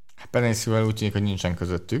 Penészűvel úgy tűnik, hogy nincsen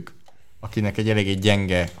közöttük, akinek egy eléggé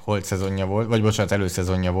gyenge holt szezonja volt, vagy bocsánat,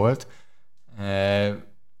 előszezonja volt.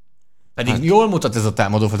 Pedig jól mutat ez a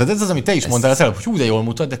támadófal. Tehát ez az, amit te is mondtál az előbb, hogy hú, de jól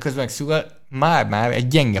mutat, de közben Szűvel már egy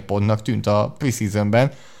gyenge pontnak tűnt a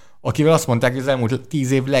preseasonben, akivel azt mondták, hogy az elmúlt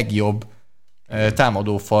 10 év legjobb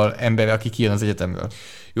támadófal embere, aki kijön az egyetemről.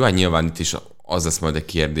 Jó, hát nyilván itt is az lesz majd a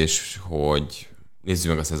kérdés, hogy nézzük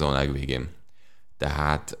meg a szezon legvégén.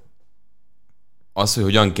 Tehát az, hogy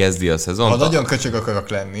hogyan kezdi a szezon. Ha nagyon köcsög akarok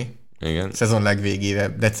lenni, igen. szezon legvégére,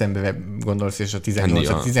 decemberben gondolsz, és a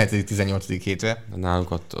 17-18. hétre.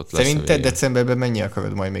 Nálunk ott lesz. Szerinted decemberben mennyi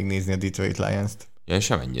akarod majd még nézni a Detroit Lions-t? Ja,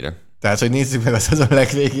 sem ennyire. Tehát, hogy nézzük meg a szezon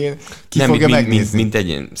legvégén, ki fogja megnézni? Mint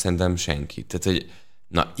egyén, szerintem senki. Tehát, hogy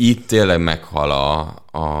na, itt tényleg meghal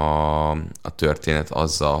a történet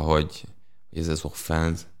azzal, hogy ez az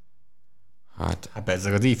offense. Hát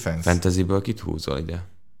bezzeg a defense. Fantasyből kit húzol ide?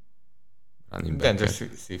 Dendre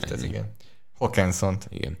Swift, ez igen. Hawkinson-t.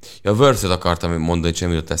 Igen. Ja, a Wurst-et akartam mondani,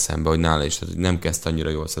 sem jutott eszembe, hogy nála is, tehát, hogy nem kezdte annyira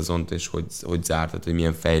jól a szezont, és hogy zárt, tehát, hogy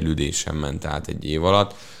milyen fejlődésen ment át egy év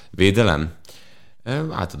alatt. Védelem?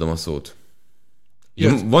 Átadom a szót.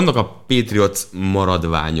 Vannak a Patriots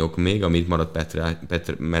maradványok még, amit maradt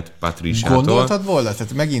Matt Patriciától. Gondoltad volna?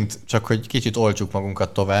 Tehát megint csak, hogy kicsit olcsuk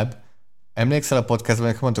magunkat tovább. Emlékszel a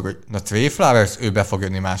podcastban, hogy mondtuk, hogy na Trey Flowers, ő be fog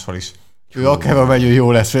jönni máshol is. Ő akárha megy, ő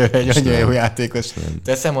jó lesz, egy annyira jó játékos.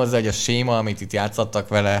 Teszem hozzá, hogy a séma, amit itt játszottak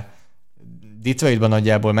vele, Detroitban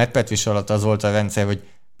nagyjából Matt Patricia alatt az volt a rendszer, hogy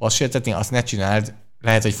passértetni, azt ne csináld,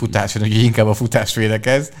 lehet, hogy futáson, úgyhogy inkább a futás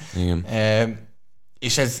védekez. Igen.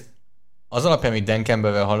 És ez az alapján, amit Dan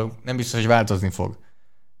Campbellvel hallunk, nem biztos, hogy változni fog.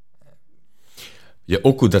 Ugye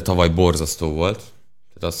Okuda tavaly borzasztó volt,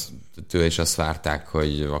 tehát tőle is azt várták,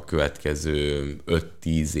 hogy a következő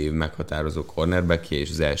 5-10 év meghatározó cornerback, és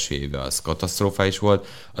az első éve az katasztrófális volt.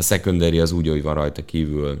 A secondary az úgy, hogy van rajta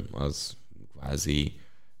kívül, az kvázi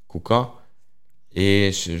kuka,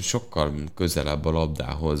 és sokkal közelebb a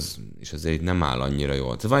labdához, és azért nem áll annyira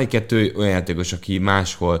jól. Tehát van egy-kettő olyan játékos, aki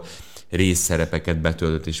máshol részszerepeket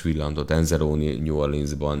betöltött és villantott. Enzeroni New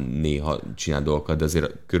Orleansban néha csinál dolgokat, de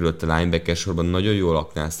azért körülött a linebacker sorban nagyon jól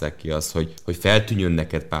aknázták ki azt, hogy feltűnjön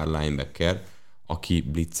neked pár linebacker, aki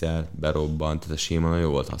blitzel, berobban, tehát a séma nagyon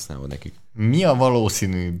jó volt használva nekik. Mi a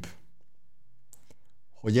valószínűbb,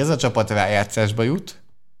 hogy ez a csapat rájátszásba jut,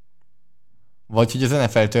 vagy hogy az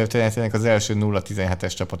NFL történetének az első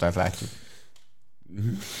 0-17-es csapatát látjuk?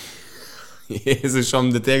 Jézusom,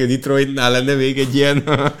 de tényleg Detroitnál lenne még egy ilyen...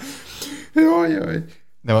 Jaj.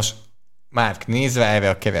 De most, Márk, nézve erre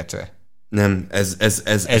a keretre. Nem, ez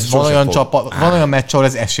van olyan csapat, van olyan meccs, ahol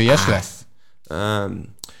ez esélyes lesz?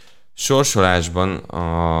 Sorsolásban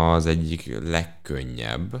az egyik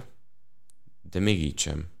legkönnyebb, de még így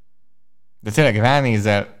sem. De tényleg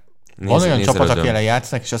ránézel, van olyan csapat, aki ellen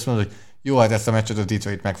játszanak, és azt mondod, hogy jó, hát ezt a meccset a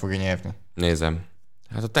Detroit meg fogja nyerni. Nézem.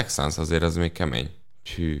 Hát a Texans azért az még kemény.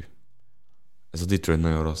 Hű. Ez a Detroit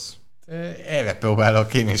nagyon rossz. Erre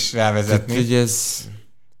próbálok én is rávezetni.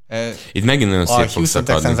 Itt megint nagyon szép fog Houston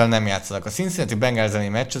szakadni. Texans-al nem játszanak. A Cincinnati Bengals elleni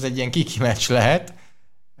meccs az egy ilyen kiki meccs lehet,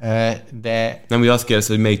 de... Nem, hogy azt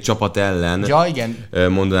kérdezted, hogy melyik csapat ellen ja, igen.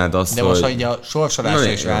 Mondanád azt, de most, ha így a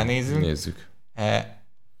sorsolásra is ránézünk. Nézzük.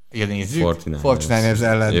 Igen, nézzük. 49ers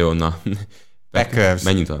ellen. Jó, na. Packers.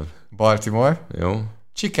 Menjünk tovább. Baltimore. Jó.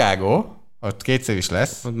 Chicago. Ott kétszer is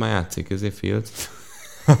lesz. Ott már játszik, ezért Fields.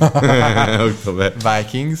 Október.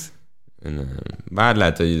 Vikings. Nem. Bár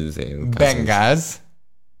lehet, hogy... Bengals.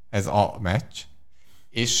 Ez a meccs.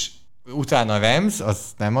 és utána Rams, az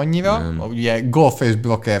nem annyira. Nem. Ugye Goff és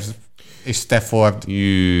Brockers és Stafford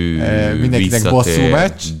mindenkinek bosszú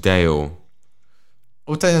meccs. De jó.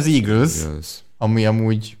 Utána az Eagles, ami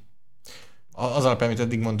amúgy az alapján, amit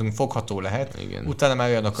eddig mondtunk, fogható lehet. Igen. Utána már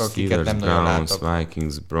olyanok, akiket nem nagyon látok.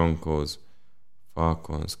 Vikings, Broncos,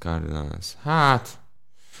 Falcons, Cardinals. Hát,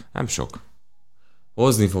 nem sok.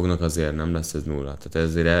 Hozni fognak azért, nem lesz ez 0. Tehát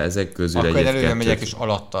ezért ezek közül akkor előre megyek is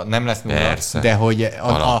alatta. Nem lesz 0. Persze. De hogy,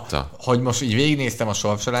 hogy most így végignéztem a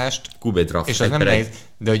sorsolást, és az nem nehéz,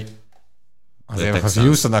 de hogy azért az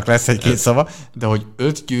Houstonnak lesz egy-két szava, de hogy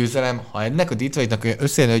 5 győzelem, ha ennek a Detroitnak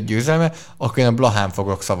összejön 5 győzelme, akkor én a Blahán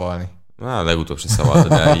fogok szavalni. Legutóbb se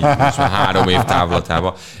szavaltad el, így most már 3 év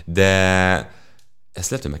távlatába. De ezt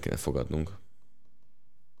lehet, hogy meg kellett fogadnunk.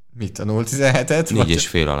 Mit, a 0-17-et?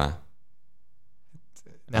 4,5 alá.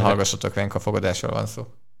 Ne hallgassatok ránk, a fogadásról van szó.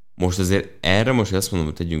 Most azért erre most azt mondom,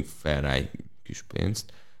 hogy tegyünk fel rá egy kis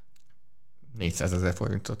pénzt. 400 000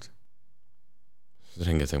 forintot.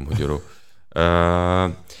 Rengeteg magyaró.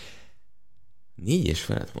 4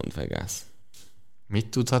 felett mond Vegas. Mit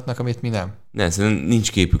tudhatnak, amit mi nem? Nem, szerintem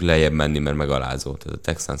nincs képük lejjebb menni, mert megalázó. Tehát a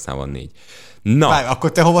Texansnál van 4. Na! Várj,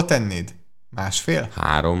 akkor te hova tennéd? 1,5?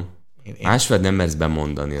 3. Másfél nem mersz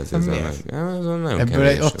bemondani az ezzel.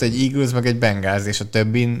 Ebből ott egy Eagles, meg egy Bengals, és a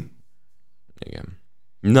többin... Igen.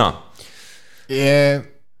 Na.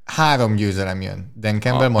 3 győzelem jön. Dan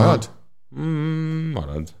Campbell marad?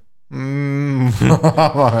 Marad.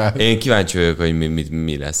 Én kíváncsi vagyok, hogy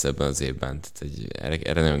mi lesz ebben az évben. Tehát,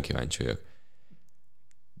 erre nagyon kíváncsi vagyok.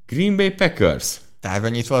 Green Bay Packers. Távol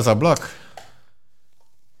nyitva az ablak?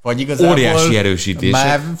 Vagy igazából óriási erősítés.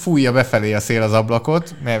 Már fújja befelé a szél az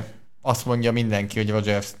ablakot, mert azt mondja mindenki, hogy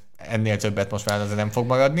Rodgers ennél többet most már azért nem fog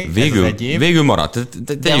maradni. Végül maradt.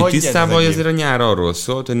 Tegyük tisztában, hogy azért a nyár arról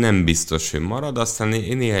szólt, hogy nem biztos, hogy marad, aztán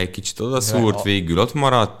néha egy kicsit odaszúrt, végül ott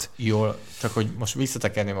maradt. Jól, csak hogy most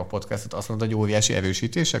visszatekerném a podcastot, azt mondtad, hogy óriási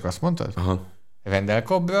erősítések, azt mondtad? Aha. Randall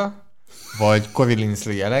Cobbra, vagy Corey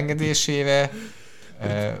Linsley elengedésére,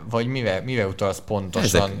 vagy mivel utalsz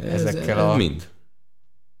pontosan ezekkel a... Mind.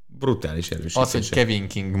 Brutális erősítések. Az, hogy Kevin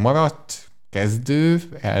King maradt, kezdő,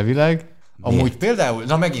 elvileg. Amúgy például,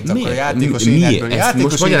 na megint akkor a játékos énekből.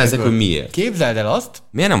 Most magyarázzak, hogy miért. Képzeld el azt,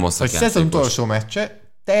 miért nem hogy szezon utolsó meccse,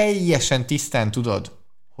 teljesen tisztán tudod,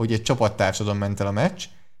 hogy egy csapattársadon ment el a meccs,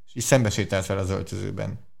 és így szembesétálsz fel az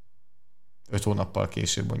öltözőben. 5 hónappal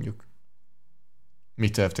később mondjuk. Mi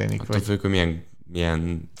történik? Attól függ, hogy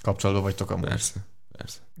milyen... kapcsolódó vagytok amúgy.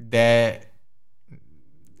 Persze. De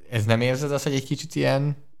ez nem érzed azt, hogy egy kicsit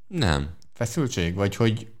ilyen... Nem. Feszültség? Vagy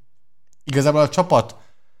hogy igazából a csapat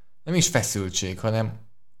nem is feszültség, hanem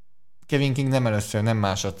Kevin King nem először, nem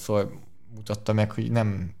másodszor mutatta meg, hogy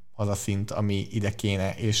nem az a szint, ami ide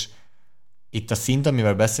kéne, és itt a szint,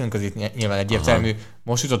 amivel beszélünk, az itt nyilván egyértelmű.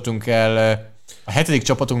 Most jutottunk el, a 7.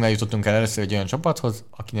 csapatunknál jutottunk el először egy olyan csapathoz,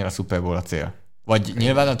 akinél a Super Bowl a cél. Vagy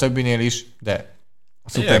nyilván a többinél is, de a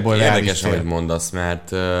Super Bowl érdekes, amit mondasz, mert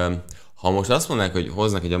ha most azt mondanák, hogy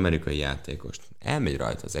hoznak egy amerikai játékost, elmegy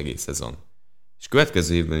rajta az egész szezon, és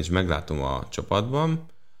következő évben is meglátom a csapatban,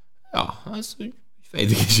 ja, az úgy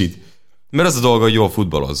fejlődésít. Mert az a dolga, hogy jól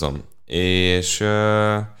futballozzam. És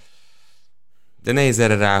de nehéz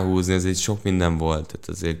erre ráhúzni, ez egy sok minden volt. Tehát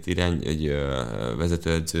azért egy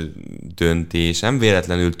vezetőedző döntés. Nem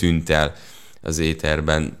véletlenül tűnt el az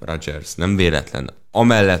éterben Rodgers. Nem véletlen.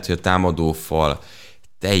 Amellett, hogy a támadófal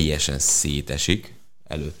teljesen szétesik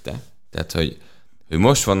előtte. Tehát, hogy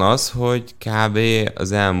most van az, hogy kb.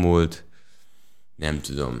 Az elmúlt, nem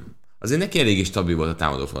tudom, azért neki elég stabil volt a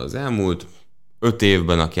támadófal az elmúlt 5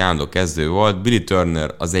 évben, aki állandó kezdő volt. Billy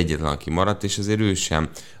Turner az egyetlen, aki maradt, és azért ő sem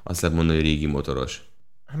azt lehet mondani, hogy régi motoros.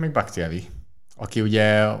 Még Bakhtiari, aki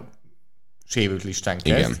ugye sérült listán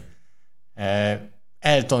kezd. Igen.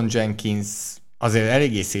 Elton Jenkins azért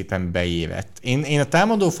eléggé szépen beévett. Én a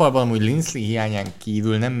támadófalban amúgy Linsley hiányán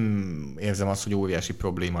kívül nem érzem azt, hogy óriási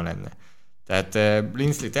probléma lenne. Tehát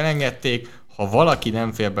Linsley-t elengedték, ha valaki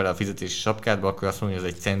nem fér bele a fizetési sapkádba, akkor azt mondja, hogy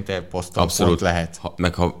ez egy center poszton pont lehet.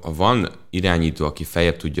 Ha van irányító, aki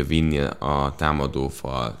feljebb tudja vinni a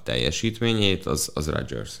támadófal teljesítményét, az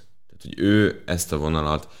Rodgers. Tehát, hogy ő ezt a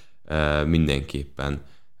vonalat mindenképpen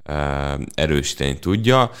erősíteni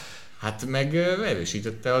tudja. Hát meg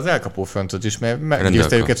erősítette az elkapó frontot is, mert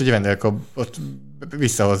meggyőzte őket, hogy Randall Cobbot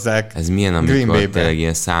visszahozzák. Ez milyen, amikor tényleg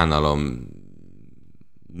ilyen szánalom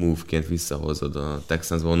move-ként visszahozod a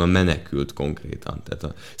Texansba, onnan menekült konkrétan.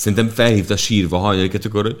 Tehát szerintem felhívta sírva hajnaliket,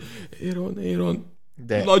 akkor, hogy Aaron,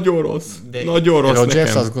 nagyon rossz Rodgers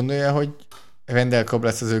nekem. azt gondolja, hogy Randall Cobb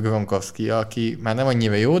lesz az ő Gronkowski, aki már nem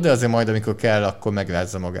annyira jó, de azért majd, amikor kell, akkor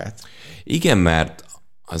megrázza magát. Igen, mert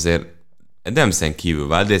azért Adamsen kívül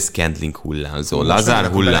Valdez Scantling hullámzó, Lazar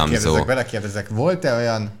hullámzó. Belekérdezek, volt-e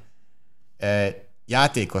olyan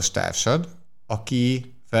játékos társad,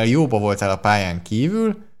 akivel jóba voltál a pályán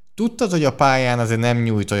kívül, tudtad, hogy a pályán azért nem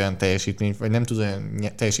nyújt olyan teljesítményt, vagy nem tud olyan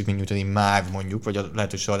teljesítményt nyújtani már mondjuk, vagy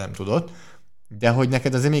lehet, hogy soha nem tudott, de hogy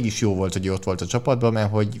neked azért mégis jó volt, hogy ott volt a csapatban, mert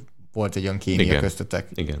hogy volt egy olyan kémia köztetek.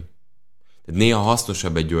 Igen. Tehát néha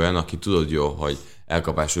hasznosabb egy olyan, aki tudod jó, hogy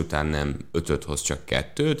elkapás után nem 5-öt hoz, csak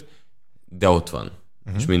 2-t, de ott van.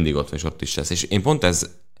 És mindig ott van, és ott is lesz. És én pont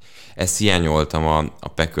ezt hiányoltam a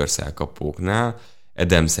Packers elkapóknál,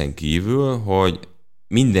 Adamsen kívül, hogy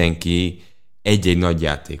mindenki egy-egy nagy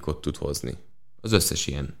játékot tud hozni. Az összes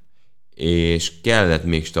ilyen. És kellett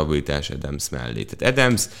még stabilitás Adams mellé. Tehát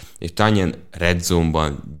Adams és Tanyan red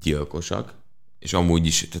zone-ban gyilkosak, és amúgy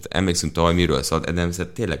is, tehát emlékszünk tavaly miről szólt, Adams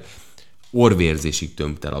tényleg orvérzésig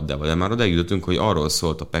tömte labdával, de már odáig jutottunk, hogy arról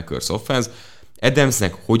szólt a Packers offense,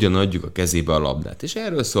 Adamsnek hogyan adjuk a kezébe a labdát, és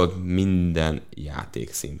erről szólt minden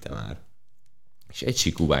játék szinte már. És egy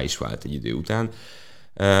sikúvá is vált egy idő után.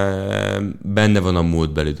 Benne van a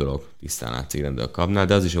múltbeli dolog, tisztán látszik rendben a kapnál,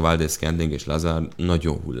 de az is a Valdez Scantling és Lazar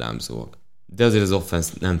nagyon hullámzóak. De azért az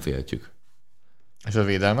offense nem féltjük. És a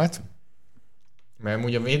védelmet? Mert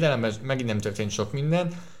ugye a védelemben megint nem történt sok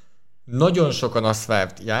minden. Nagyon sokan azt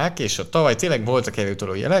várják, és a tavaly tényleg voltak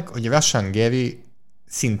előtoló jelek, hogy Rashan Gary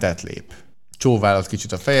szintet lép. Csóválod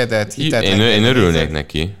kicsit a fejedet. Én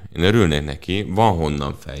örülnék neki. Van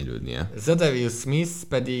honnan fejlődnie. Zadarius Smith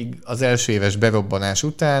pedig az első éves berobbanás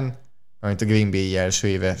után, amit a Green Bay első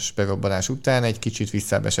éves berobbanás után egy kicsit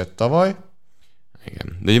visszábesett tavaly.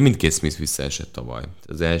 Igen, de ugye mindkét Smith visszaesett tavaly.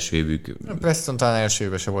 Az első évük... Preston talán első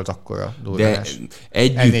évben se volt akkora durranás. De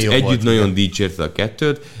együtt nagyon dicsérte a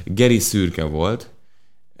kettőt. Gary szürke volt.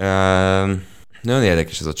 Nagyon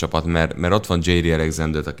érdekes ez a csapat, mert ott van J.D.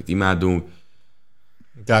 Alexander, akit imádunk.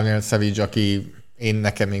 Daniel Savage, aki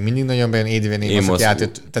nekem még mindig nagyon bejön, Adrian Amos, aki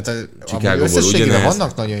átjött. Tehát összességében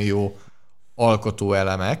vannak nagyon jó alkotó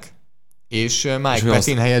elemek, és Mike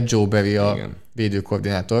Petin helyett Joe Barry a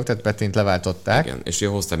védőkoordinátor, tehát Petint leváltották. Igen, és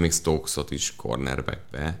hozták még Stokesot is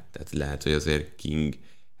cornerbackbe, tehát lehet, hogy azért King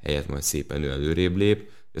helyett majd szépen ő előrébb lép.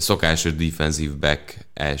 A szokásos defensive back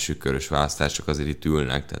első körös választások azért itt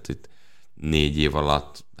ülnek, tehát itt 4 év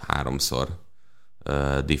alatt 3-szor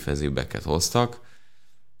defensive backet hoztak.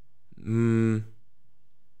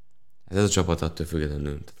 Ez a csapat attól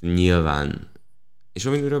függetlenül. Nyilván, és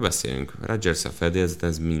amiről beszélünk, Rodgers a fedélzet,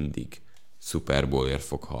 ez mindig Super Bowlért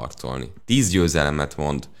fog harcolni. 10 győzelemet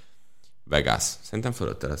mond Vegas. Szerintem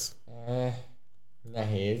fölötte lesz.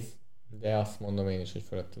 Nehéz, de azt mondom én is, hogy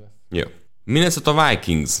fölötte lesz. Jó. Minnesota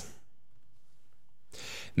Vikings.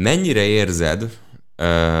 Mennyire érzed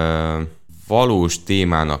valós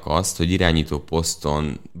témának azt, hogy irányító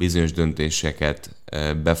poszton bizonyos döntéseket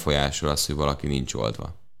befolyásol az, hogy valaki nincs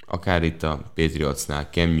oldva? Akár itt a Patriotsnál,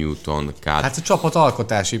 Cam Newton, Hát a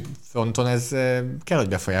csapatalkotási fronton ez kell, hogy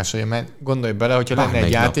befolyásolja, mert gondolj bele, hogyha lenne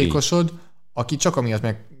egy játékosod, aki csak amiatt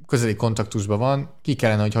meg közeli kontaktusban van, ki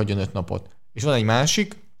kellene, hogy hagyjon 5 napot. És van egy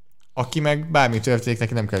másik, aki meg bármi történik,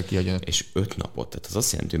 neki nem kell kihagyjon 5 És 5 napot, tehát az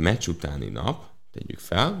azt jelenti, hogy meccs utáni nap, tegyük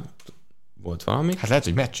fel, volt valami. Hát lehet,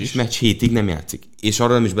 hogy meccs is. És meccs hétig nem játszik. És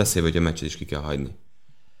arra nem is beszélve, hogy a meccset is ki kell hagyni.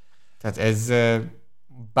 Tehát ez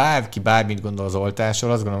bárki bármit gondol az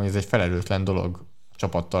oltásról, azt gondolom, hogy ez egy felelőtlen dolog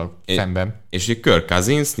csapattal szemben. És hogy Kirk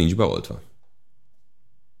Cousins nincs beoltva.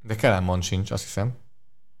 De Kellen Mond sincs, azt hiszem.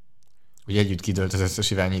 Hogy együtt kidőlt az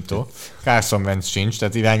összes irányító. Carson Wentz sincs,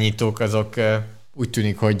 tehát irányítók azok úgy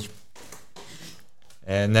tűnik, hogy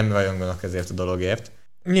nem rajonganak ezért a dologért.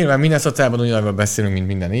 Nyilván Minnesotában ugyanarról beszélünk, mint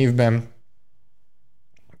minden évben.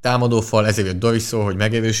 Támadófal, ezért jött Doriso, hogy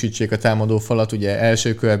megerősítsék a támadófalat. Ugye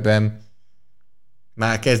első körben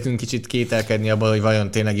már kezdünk kicsit kételkedni abban, hogy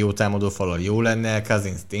vajon tényleg jó támadófalal jó lenne,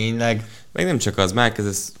 Cousins tényleg. Meg nem csak az, már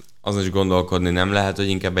kezdesz azon is gondolkodni, nem lehet, hogy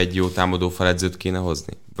inkább egy jó támadófal edzőt kéne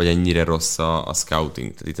hozni? Vagy ennyire rossz a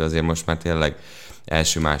scouting? Tehát itt azért most már tényleg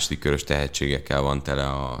első-második körös tehetségekkel van tele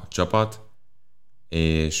a csapat,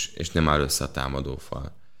 és nem áll össze a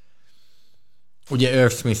támadófal. Ugye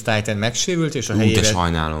Irv Smith Titan megsérült, és a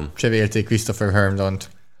helyére cserélték Christopher Herndont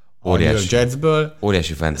a New York Jetsből.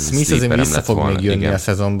 Óriási fantasy Smith sleeperem azért vissza fog még jönni a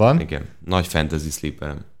szezonban. Igen, nagy fantasy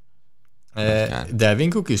sleeperem. Delvin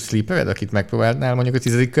Cook is sleepered, akit megpróbálnál mondjuk a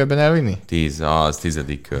 10. körben elvinni? 10, az 10.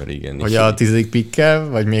 kör, igen. Vagy a 10. pickkel,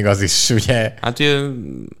 vagy még az is, ugye? Hát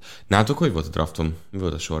nálatok hogy volt a drafton? Mi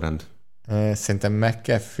volt a sorrend? Szerintem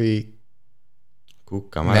McCaffrey... Cook,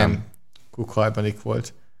 Kamara? Nem, Cook harmadik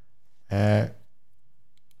volt.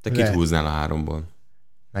 Te kit húznál a 3-ból?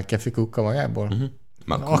 McCaffrey Cook Kamarából?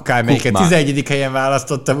 Akármelyiket, 11. helyen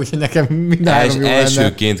választottam, úgyhogy nekem mindenáron jó lenne.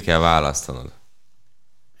 Elsőként kell választanod.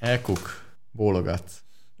 Cook. Bólogatsz.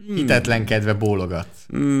 Hitetlenkedve bólogatsz.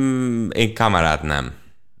 Én kamerát nem.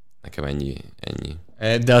 Nekem ennyi.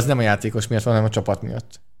 De az nem a játékos miatt van, hanem a csapat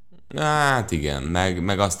miatt. Hát igen,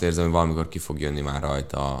 meg azt érzem, hogy valamikor ki fog jönni már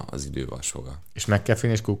rajta az idővasoga. És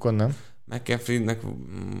McCaffrey és Cookon, nem? McCaffrey-nek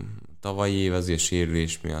tavalyi év azért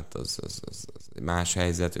sérülés miatt az más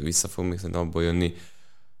helyzet, ő vissza fog még szerintem abból jönni.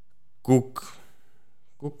 Cook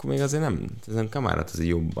még azért nem kamerát azért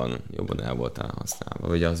jobban el voltál használva,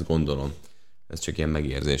 vagy azt gondolom. Ez csak ilyen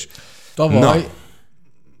megérzés. Tavaly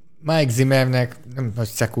Mike Zimmernek nem nagy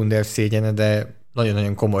szekunder szégyene, de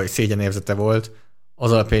nagyon-nagyon komoly szégyenérzete volt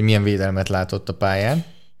az alapján, hogy milyen védelmet látott a pályán.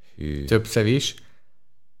 Többször is.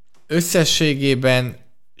 Összességében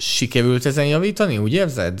sikerült ezen javítani, úgy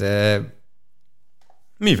érzed?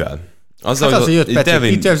 Mivel? Azért jött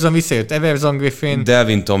Patrick Peterson, visszajött Everson Griffin,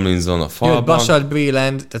 Devin Tomlinson a falban. Jött Bashard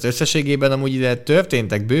Breeland, tehát összességében amúgy ide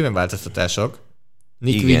történtek bőven változtatások.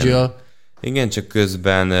 Nick Vigil. Igen, csak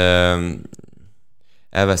közben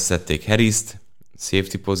elvesztették Harris-t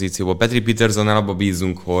safety pozícióból. Patrick Petersonnál abba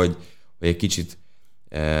bízunk, hogy egy kicsit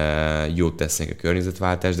jót tesznek a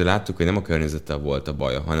környezetváltás, de láttuk, hogy nem a környezettel volt a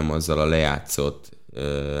baja, hanem azzal a lejátszott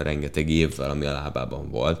rengeteg évvel, ami a lábában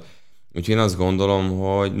volt. Úgyhogy én azt gondolom,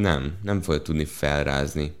 hogy nem fogja tudni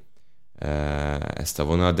felrázni ezt a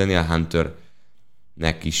vonalat. Daniel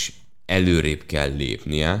Hunternek is előrébb kell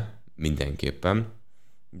lépnie, mindenképpen,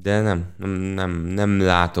 de nem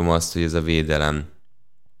látom azt, hogy ez a védelem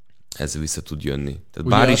ez vissza tud jönni. Tehát ugye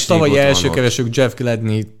bár is a tavalyi első keresők Jeff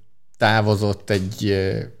Gladney távozott egy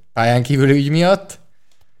pályán kívüli ügy miatt.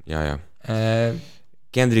 Ja.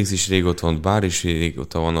 Kendricks is régóta van, bár is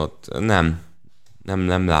régóta van ott.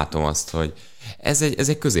 Nem látom azt, hogy ez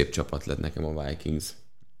egy középcsapat lett nekem a Vikings.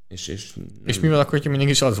 És mi van akkor, hogyha mindig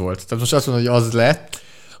is az volt? Tehát most azt mondod, hogy az lett,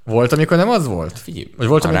 volt, amikor nem az volt? Figyelj, vagy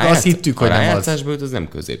volt, amikor azt hittük, hogy nem az? A rájátszásba jut, az nem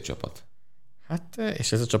középcsapat. Hát,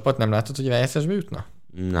 és ez a csapat nem látod, hogy rájátszásba jutna?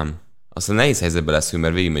 Nem. Aztán nehéz helyzetben leszünk,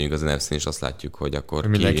 mert végigmegyünk az NFC-n, és azt látjuk, hogy akkor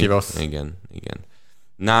mindenki rossz. Igen.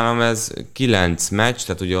 Nálam ez 9 meccs,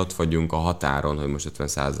 tehát ugye ott vagyunk a határon, hogy most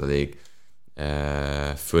 50%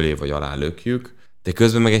 fölé vagy alá lökjük, de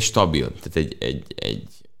közben meg egy stabil, tehát egy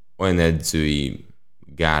olyan edzői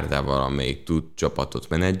gárdával, amelyik tud csapatot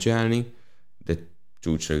menedzselni, de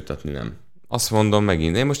csúcsra jutatni nem. Azt mondom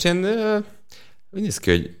megint, én most ilyen úgy néz ki,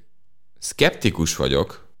 hogy szkeptikus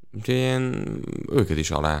vagyok, úgyhogy én őket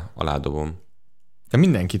is aládobom. De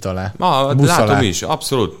mindenkit alá. Látom alá. Is,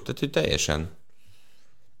 abszolút, tehát hogy teljesen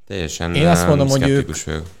én azt mondom, hogy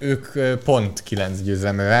ők pont 9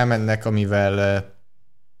 győzelmre elmennek, amivel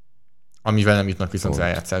nem jutnak viszont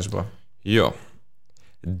rájátszásba. Jó.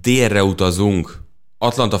 Délre utazunk.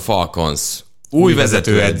 Atlanta Falcons. Új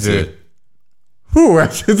vezetőedző. Hú,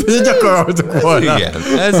 ezt gyakoroltuk volna.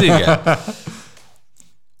 Ez igen.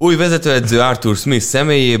 Új vezetőedző Arthur Smith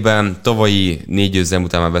személyében. Tavalyi 4 győzelem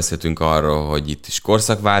után már beszéltünk arról, hogy itt is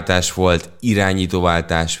korszakváltás volt,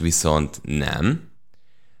 irányítóváltás viszont nem.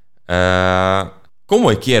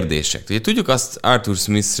 Komoly kérdések. Ugye tudjuk azt Arthur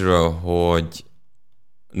Smithről, hogy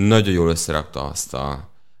nagyon jól összerakta azt a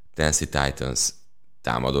Tennessee Titans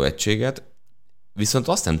támadó egységet, viszont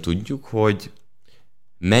azt nem tudjuk, hogy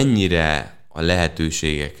mennyire a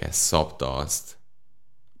lehetőségekhez szabta azt,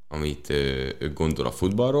 amit ő gondol a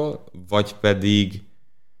futballról, vagy pedig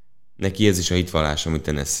neki ez is a hitvallás, amit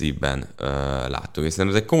Tennessee-ben láttuk. És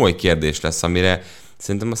szerintem ez egy komoly kérdés lesz, amire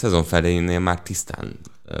szerintem a szezon felénél már tisztán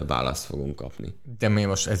választ fogunk kapni. De mi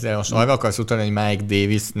most arra akarsz utalni, hogy Mike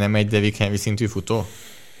Davis nem egy Derrick Henry szintű futó?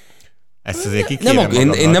 Ezt azért kikérem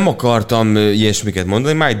én nem akartam ilyesmiket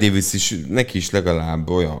mondani, Mike Davis is, neki is legalább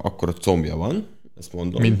olyan, akkora combja van, ezt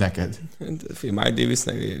mondom. Mint neked. Mike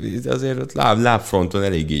Davisnek azért lábfronton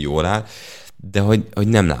eléggé jól áll, de hogy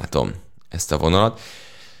nem látom ezt a vonalat.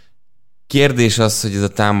 Kérdés az, hogy ez a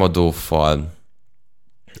támadófal,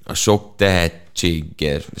 a sok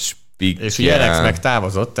tehetséges speaker... És ugye Alex meg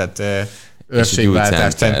távozott, tehát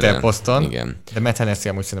őrségváltás center poszton. Igen. De Matt Hennessy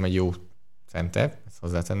amúgy szerintem egy jó center, ezt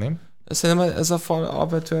hozzátenném. Szerintem ez a fal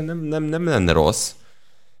alapvetően nem lenne rossz.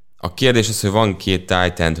 A kérdés az, hogy van 2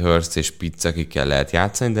 tight end, Hurst és Pitts, akikkel lehet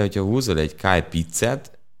játszani, de hogyha húzol egy Kyle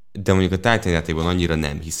Pitts-et, de mondjuk a tight end játékban annyira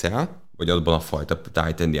nem hiszel, vagy abban a fajta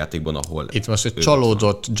tight end játékban, ahol... Itt most egy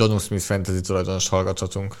csalódott John Smith fantasy tulajdonos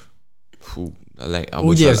hallgathatunk. Fú,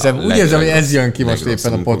 úgy érzem, hogy ez jön ki most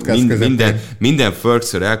éppen a podcast között. Minden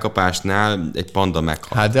Ferguson elkapásnál egy panda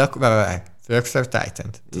meghal. Hát de akkor Ferguson Titan.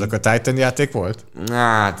 Tudod, a Titan játék volt?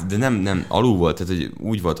 Hát, de nem alul volt, tehát hogy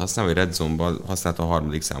úgy volt használva, hogy Red Zone-ban használta a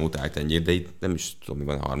 3. számú Titanjét, de itt nem is tudom, mi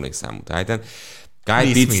van a 3. számú Titan.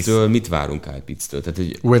 Kyle Pitts-től mit várunk Kyle Pitts-től? Tehát,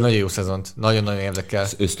 hogy nagyon jó szezont. Nagyon-nagyon érdekel.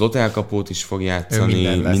 ő slot elkapót is fog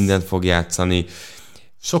játszani, mindent fog játszani.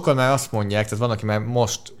 Sokan már azt mondják, tehát van, aki már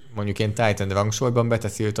most mondjuk én Titan rangsorban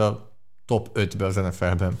beteszi őt a top 5-be az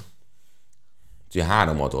NFL-ben. Ugye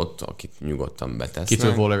 3 adott, akit nyugodtan betesznek.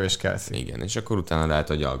 Kitől Waller és Kelsey. Igen, és akkor utána lehet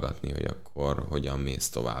agyalgatni, hogy akkor hogyan mész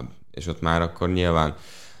tovább. És ott már akkor nyilván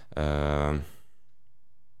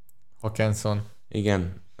Hawkinson.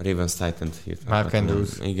 Igen, Ravens Titans hírt. Mark Andrews.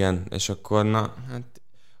 Igen, és akkor hát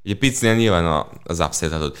ugye Pittsnél nyilván az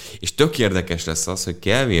upside adott. És tök érdekes lesz az, hogy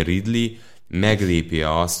Calvin Ridley meglépi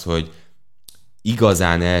azt, hogy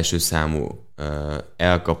igazán első számú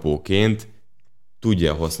elkapóként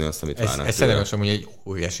tudja hozni azt, amit várnak. Ez szerintem amúgy egy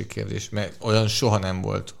óriási kérdés, mert olyan soha nem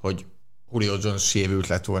volt, hogy Julio Jones sérült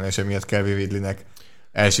lett volna, és emiatt Calvin Ridleynek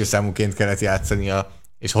első számúként kellett játszania,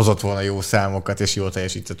 és hozott volna jó számokat, és jól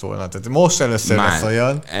teljesített volna. Tehát most először lesz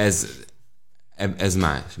olyan. Ez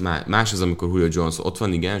más. Más az, amikor Julio Jones ott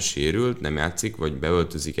van, igen, sérült, nem játszik, vagy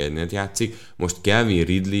beöltözik, egynél játszik. Most Calvin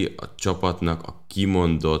Ridley a csapatnak a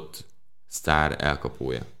kimondott sztár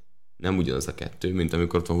elkapója. Nem ugyanaz a kettő, mint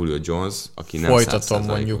amikor ott van Julio Jones, aki nem 100%-os. Folytatom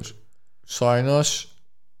mondjuk. Sajnos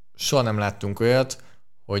soha nem láttunk olyat,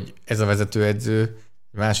 hogy ez a vezetőedző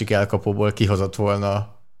másik elkapóból kihozott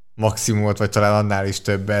volna maximumot, vagy talán annál is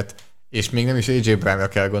többet, és még nem is AJ Brownra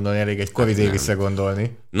kell gondolni, elég egy Corey Davisre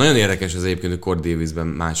gondolni. Nagyon érdekes az egyébként, hogy Corey Davisben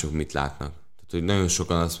mások mit látnak. Tehát, hogy nagyon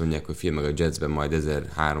sokan azt mondják, hogy film meg a Jetsben majd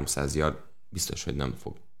 1300 yard, biztos, hogy nem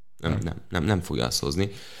fog. Nem fogja azt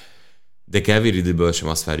hozni. De Calvin Ridleyből sem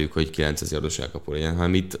azt várjuk, hogy 900 yardos elkapó legyen,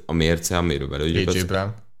 hanem itt a mérce, amiről belőjük. AJ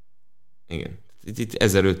Brown. Igen. Itt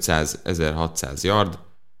 1500-1600 yard,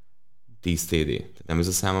 10 TD. Tehát nem ez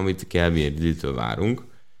a szám, amit Calvin Ridleytől várunk.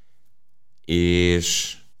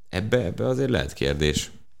 És ebbe azért lehet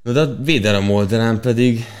kérdés. Na de a védelem oldalán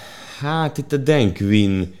pedig, hát itt a Dan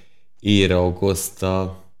Quinn éra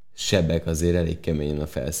okozta sebek azért elég keményen a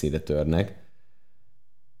felszínre törnek.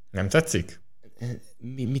 Nem tetszik?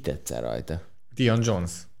 Mi tetszel rajta? Dion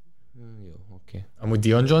Jones. Jó, oké. Amúgy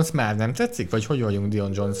Dion Jones már nem tetszik? Vagy hogy vagyunk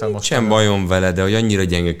Dion Jones-szal most? Sem bajom vele, de hogy annyira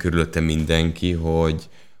gyenge körülötte mindenki, hogy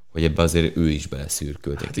ebbe azért ő is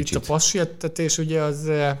beleszürkölt egy kicsit. Itt a passietetés ugye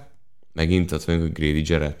az... Megint ott vagyunk, hogy Grady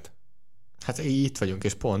Jarrett? Hát itt vagyunk,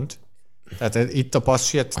 és pont. Tehát itt a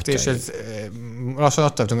passietetés, ez lassan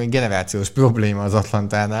ott tartunk, hogy generációs probléma az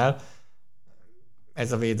Atlantánál.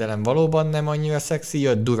 Ez a védelem valóban nem annyira szexi.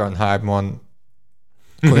 Jött Duran Harmon,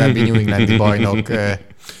 korábbi New Englandi bajnok.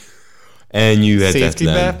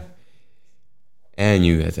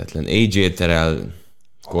 Elnyűhetetlen. AJ Terrell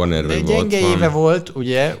cornerback volt. Gyenge éve volt,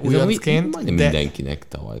 ugye, újoncként. Majdnem mindenkinek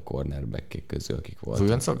tavaly cornerback közül, akik voltak.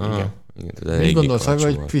 Újoncok? Igen. Mit gondolsz arra,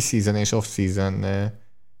 hogy pre-season és off-season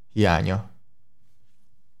hiánya?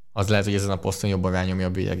 Az lehet, hogy ezen a poszton jobban rányomja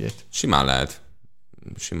a bélyegét. Simán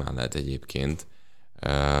lehet egyébként.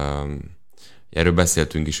 Erről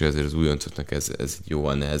beszéltünk is, hogy azért az újoncoknak ez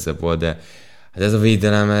jóval nehezebb volt, de hát ez a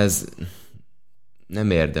védelem, ez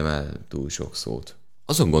nem érdemel túl sok szót.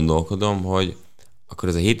 Azon gondolkodom, hogy akkor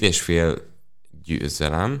ez a 7,5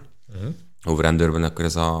 győzelem over-underben, akkor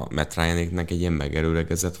ez a Matt Ryanéknek egy ilyen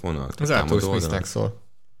megerőlegezett vonal. Az Arthur Smithnek szól.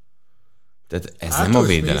 Tehát ez Arthur nem a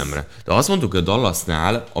védelemre. De azt mondtuk, hogy a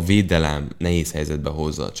Dallasnál a védelem nehéz helyzetbe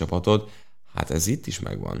hozza a csapatot, hát ez itt is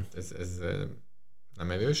megvan. Ez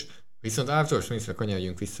nem erős. Viszont Arthur Smithre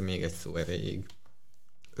kanyarodjunk vissza még egy szó erejéig.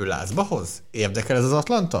 Ő lázba hoz? Érdekel ez az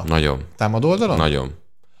Atlanta? Nagyon. Támad oldalon? Nagyon.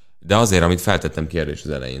 De azért, amit feltettem kérdés az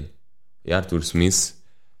elején. Arthur Smith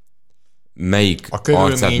melyik a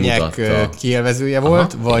körülmények kielvezője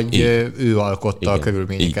volt, vagy ő alkotta a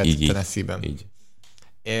körülményeket Tennessee-ben? Így.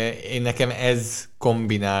 Én nekem ez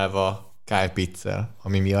kombinálva Kyle Pitts-el,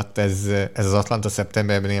 ami miatt ez az Atlanta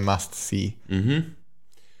szeptemberben ilyen must see.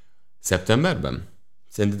 Szeptemberben?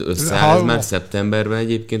 Szerinted összeáll már szeptemberben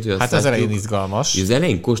egyébként? Hogy hát az elején izgalmas. Az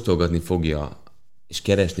elején kóstolgatni fogja, és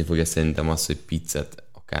keresni fogja szerintem azt, hogy Pitts-et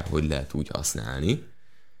akár hogy lehet úgy használni.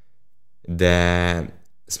 De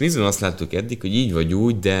Smithson azt láttuk eddig, hogy így vagy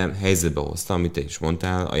úgy, de helyzetbe hozta, amit te is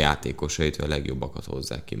mondtál, a játékosait, hogy a legjobbakat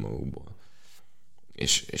hozzák ki magukból.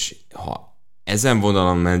 És ha ezen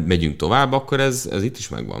vonalon megyünk tovább, akkor ez itt is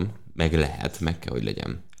megvan. Meg lehet, meg kell, hogy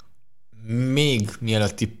legyen. Még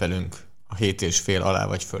mielőtt tippelünk a 7,5 alá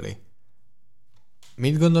vagy fölé.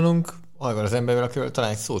 Mit gondolunk arról az emberről, akiről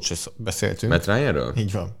talán egy szót sem beszéltünk? Matt Ryanről?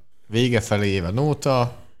 Így van. Vége felé éve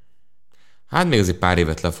nóta. Hát még azért pár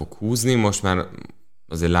évet le fog húzni, most már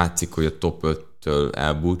azért látszik, hogy a top 5-től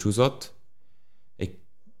elbúcsúzott. Egy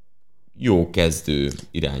jó kezdő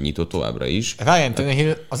irányító továbbra is. Ryan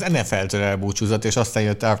Tannehill az NFL-től elbúcsúzott, és aztán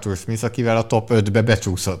jött Arthur Smith, akivel a top 5-be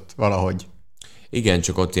becsúszott valahogy. Igen,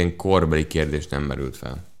 csak ott ilyen korbeli kérdés nem merült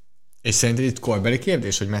fel. És szerinted itt korbeli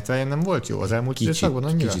kérdés, hogy Matt Ryan nem volt jó az elmúlt időszakban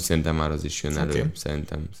annyira? Kicsit szerintem már az is jön elő. Okay.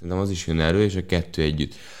 Szerintem az is jön elő, és a kettő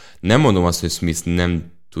együtt. Nem mondom azt, hogy Smith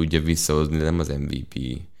nem tudja visszahozni, nem az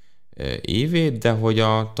MVP évét, de hogy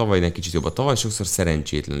a tavaly egy kicsit jobb. A tavaly sokszor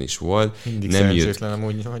szerencsétlen is volt. Mindig nem szerencsétlen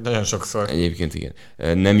amúgy, hogy nagyon sokszor. Egyébként igen.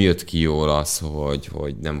 Nem jött ki jól az,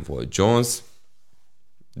 hogy nem volt Jones,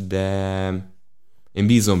 de én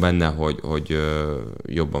bízom benne, hogy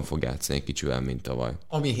jobban fog játszani egy kicsivel, mint tavaly.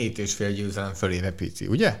 Ami 7,5 győzelem fölére pici,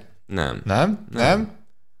 ugye? Nem.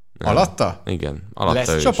 Alatta? Igen, alatta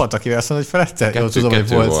lesz is. csapat, akivel azt mondod, hogy felette? Jól tudom, hogy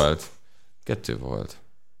volt. Kettő volt.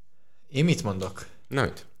 Én mit mondok? Na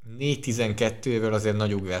mit? 4-12-vel azért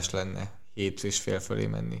nagy ugrás lenne 7,5 fölé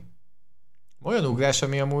menni. Olyan ugrás,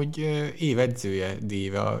 ami amúgy évedzője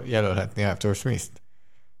díjra jelölhetné Arthur Smith-t.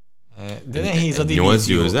 De nehéz a divízió. 8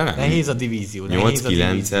 győzelem? Nehéz a divízió.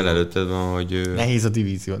 8-9-el előtted van, hogy... Nehéz a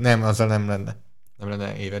divízió. Nem, azzal nem lenne. Nem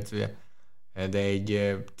lenne évedzője. De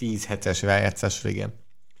egy 10 hetes rájátszás igen.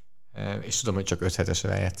 És tudom, hogy csak 5 hetes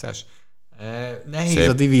rájátszás. Nehéz szép.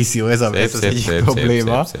 A divízió, ez az egyik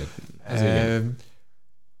probléma. Szép.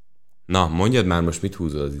 Na, mondjad már most, mit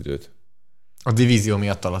húzol az időt? A divízió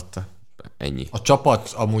miatt alatta. Ennyi. A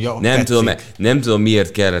csapat amúgy nem tudom,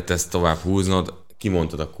 miért kellett ezt tovább húznod.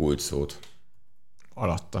 Kimondtad a kulcs szót.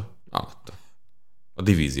 Alatta. A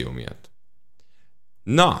divízió miatt.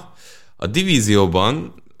 Na, a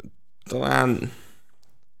divízióban talán...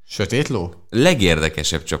 Sötét ló?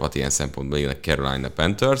 Legérdekesebb csapat ilyen szempontból a Carolina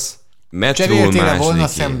Panthers. Cseréltél volna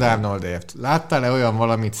Sam Darnoldért? Láttál-e olyan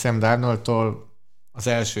valamit Sam Darnoldtól az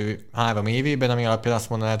első 3 évében, ami alapján azt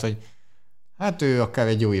mondanád, hogy hát ő akár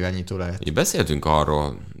egy jó irányító lehet? Ugye beszéltünk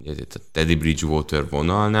arról, a Teddy Bridgewater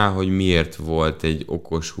vonalnál, hogy miért volt egy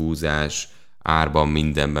okos húzás árban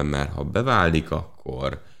mindenben, mert ha beválik,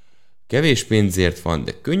 akkor kevés pénzért van,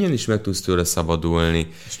 de könnyen is meg tudsz tőle szabadulni.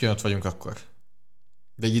 És ki ott vagyunk akkor?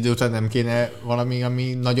 De egy idő után nem kéne valami,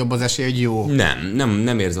 ami nagyobb az esély, hogy jó?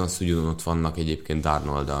 Nem érzem azt, hogy ott vannak egyébként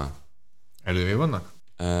Darnolddal. Elővé vannak?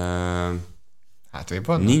 Hátrébb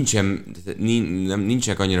vannak?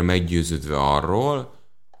 Nincsenek annyira meggyőződve arról,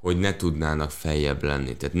 hogy ne tudnának feljebb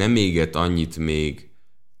lenni. Tehát nem égett annyit még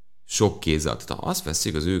sok kézzel. Tehát ha azt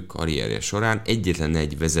veszik, az ő karrierje során egyetlen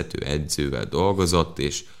egy vezető edzővel dolgozott,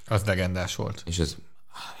 és... Az legendás volt. És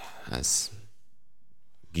ez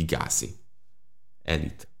gigászi.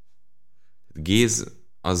 Elit. Géz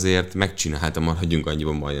azért megcsinálta, maradjunk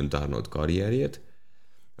annyiban majdnem Darnold karrierjét,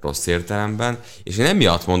 rossz értelemben, és én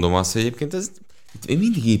emiatt mondom azt, hogy egyébként ez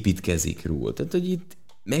mindig építkezik róla. Tehát, hogy itt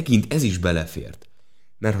megint ez is belefért.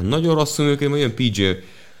 Mert ha nagyon rosszul működik, majd jön PJ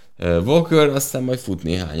Walker, aztán majd fut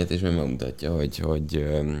néhányat, és megmutatja, hogy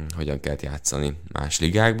hogyan kell játszani más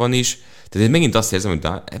ligákban is. Tehát én megint azt érzem,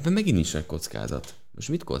 hogy ebben megint nincs nagy kockázat. Most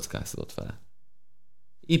mit kockáztatott vele?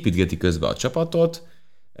 Építgeti közben a csapatot,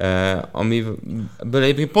 amiből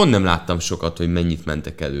egyébként pont nem láttam sokat, hogy mennyit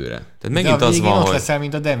mentek előre. Tehát megint de a az van, ott hogy... leszel,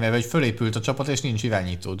 mint a Denver, hogy fölépült a csapat, és nincs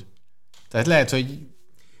irányítód. Tehát lehet, hogy...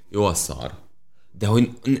 Jó, a szar. De hogy,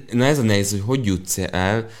 na ez a nehéz, hogy jutsz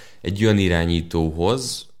el egy olyan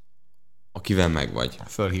irányítóhoz, akivel megvagy.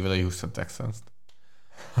 Fölhívod a Houston Texans-t.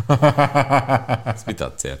 Ezt mit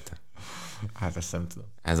adsz érte? Hát ezt nem tudom.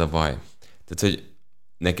 Ez a baj. Tehát, hogy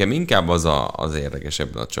nekem inkább az érdekes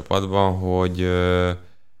ebben a csapatban, hogy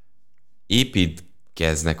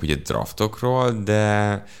építkeznek ugye draftokról,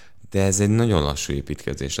 de ez egy nagyon lassú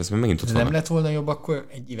építkezés. Ez megint ott nem lett volna jobb akkor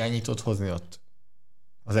egy irányítót hozni ott?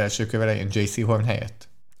 Az első kör elején J.C. Horn helyett?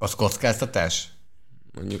 Az kockáztatás?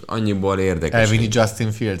 Mondjuk annyiból érdekes. Elvinni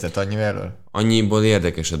Justin Fields-et annyival elől? Annyiból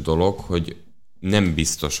érdekes a dolog, hogy nem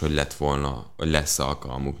biztos, hogy lett volna, vagy lesz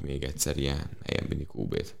alkalmuk még egyszer ilyen helyen vinni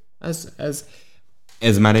QB-t.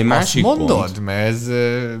 Ez már egy másik pont. Azt mondod? Pont. Mert ez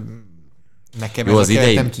nekem jó, ez az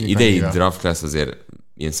idei nem draft class azért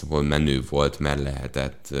ilyen szempontból menő volt, mert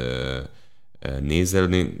lehetett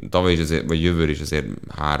nézelni. Tavaly is azért, vagy jövőre is azért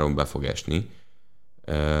 3 be fog esni.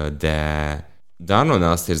 De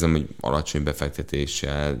Darnoldnál azt érzem, hogy alacsony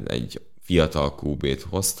befektetéssel egy fiatal QB-t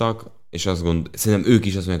hoztak, és szerintem ők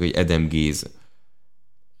is azt mondják, hogy Adam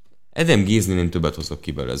Gaze-nél én többet hozok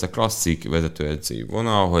ki belőle. Ez a klasszik vezetőedzői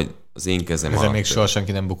vonal, hogy az én kezem alatt. Még soha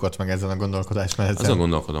senki nem bukott meg ezen a gondolkodásmeneten. Azon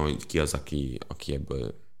gondolkodom, hogy ki az, aki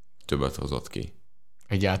ebből többet hozott ki.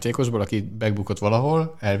 Egy játékosból, aki megbukott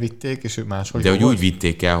valahol, elvitték, és ő máshol. De hogy úgy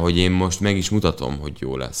vitték el, hogy én most meg is mutatom, hogy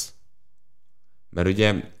jó lesz. Mert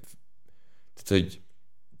ugye, tehát, hogy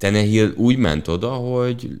Tannehill úgy ment oda,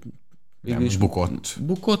 hogy nem is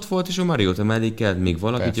bukott volt, és a Mariota mellé kellett még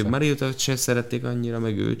valaki, hogy Mariota se szerették annyira,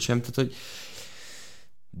 meg őt sem, tehát, hogy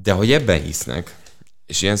de hogy ebben hisznek,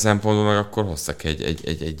 És ilyen szempontból meg akkor hoztak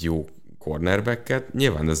egy jó cornerbacket.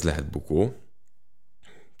 Nyilván ez lehet bukó.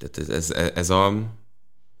 Tehát ez a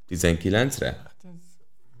 19-re?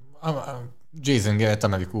 Jason Garrett,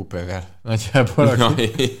 Amari Cooperrel. Nagyjából. Ja,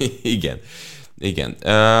 igen.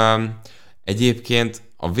 Egyébként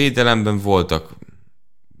a védelemben voltak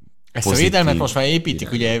ezt a védelmet most már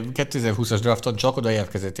építik, ugye 2020-as drafton csak oda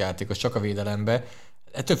érkezett játékos, csak a védelembe.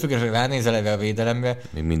 Ettől függetlenül ránézel erre a védelemre.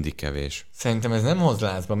 Még mindig kevés. Szerintem ez nem hoz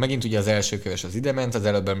lázba. Megint ugye az első köves az ide ment, az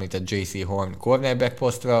előbb említett J.C. Horn cornerback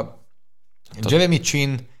posztra. Jeremy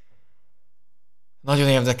Chin nagyon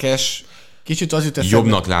érdekes. Kicsit az jut eszembe.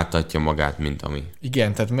 Jobbnak láttatja magát, mint ami.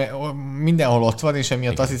 Igen, tehát mindenhol ott van, és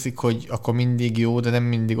emiatt azt hiszik, hogy akkor mindig jó, de nem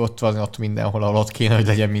mindig ott van, ott mindenhol, ahol ott kéne, hogy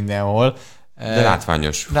legyen mindenhol. De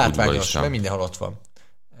látványos, mert mindenhol ott van.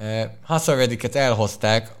 Hassan Reddicket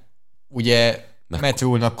elhozták, ugye Matt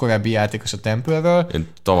Rule-nak korábbi játékos a Temple-ről.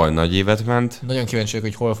 Tavaly nagy évet ment. Nagyon kíváncsi vagyok,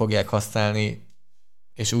 hogy hol fogják használni,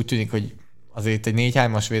 és úgy tűnik, hogy azért egy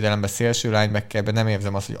 4-3-as védelemben szélső linebackerben nem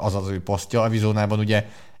érzem azt, hogy az az ő posztja. Arizonában ugye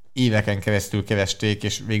éveken keresztül keresték,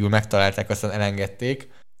 és végül megtalálták, aztán elengedték.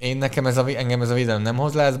 Engem ez a védelem nem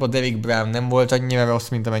hoz lázba, Derrick Brown nem volt annyira rossz,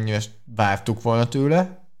 mint amennyire vártuk volna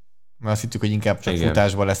tőle. Mert azt hittük, hogy inkább csak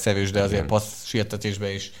futásban lesz erős, de azért passz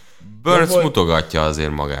sietetésben is. Burns mutogatja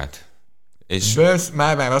azért magát. És Burns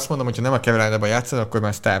már azt mondom, hogyha nem a Carolina-ban játszana, akkor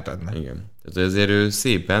már sztár lenne. Igen. Tehát azért ő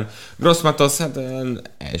szépen. Grossmatos hát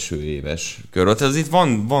első éves kör. Tehát itt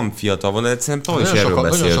van fiatal, van, de egyszerűen tavaly is erről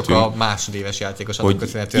beszéltünk. Nagyon sok a másodéves játékos. Hogy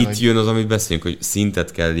itt jön az, amit beszélünk, hogy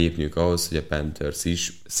szintet kell lépniük ahhoz, hogy a Panthers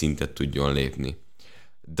is szintet tudjon lépni.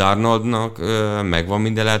 Darnoldnak megvan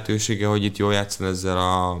minden lehetősége, hogy itt jól játszon ezzel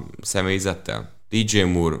a személyzettel. DJ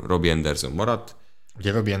Moore, Robbie Anderson maradt.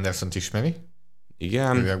 Ugye Robbie Anderson-t ismeri?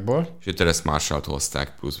 Igen. Évekból. És Terence Marshall-t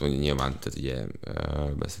hozták, plusz mondja nyilván, tehát ugye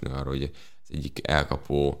beszélünk arról, hogy az egyik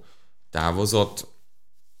elkapó távozott,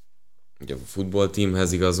 ugye a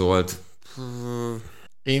futballteamhez igazolt.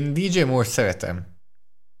 Én DJ Moore szeretem.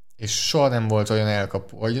 És soha nem volt olyan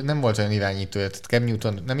elkapó, vagy nem volt olyan irányító, tehát Cam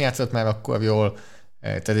Newton nem játszott már akkor jól,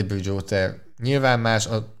 Teddy Bridgewater nyilván más,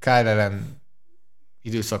 a Kyle Allen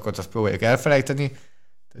időszakot azt próbáljuk elfelejteni,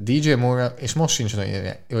 DJ Moore, és most sincs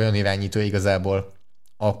olyan irányító igazából,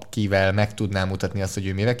 akivel meg tudnám mutatni azt, hogy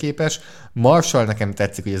ő mire képes. Marshall nekem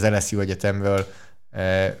tetszik, hogy az LSU egyetemről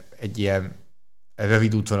egy ilyen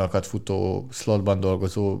rövid útvonalakat futó, slotban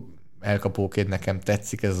dolgozó elkapóként nekem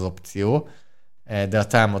tetszik ez az opció, de a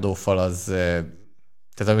támadófal az...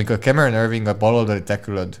 Tehát amikor Cameron Irving a baloldali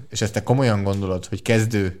tackle-öd, és ezt te komolyan gondolod, hogy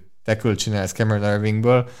kezdő tackle csinálsz Cameron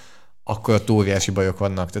Irvingből, akkor ott óriási bajok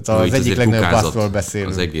vannak. Tehát az egyik legnagyobb baszról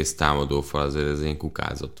beszélünk. Az egész támadófal azért ez ilyen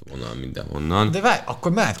kukázott vonal mindenhonnan. De várj,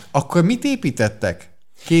 akkor mit építettek?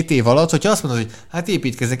 2 év alatt, hogyha azt mondod, hogy hát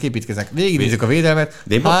építkeznek, végignézzük a védelmet,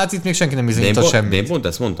 hát itt még senki nem bizonyított semmit. De én pont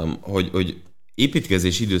ezt mondtam, hogy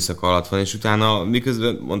építkezés időszak alatt van, és utána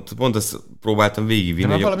miközben pont ezt próbáltam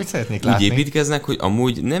végigvinni, hogy valamit szeretnék látni. Úgy építkeznek, hogy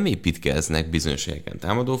amúgy nem építkeznek bizonyos helyeken.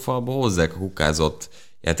 Támadófalba hozzák a kukázott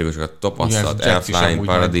játékosokat, tapasztalat, Elfline,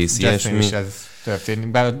 Paradis, ilyesmi. Is ez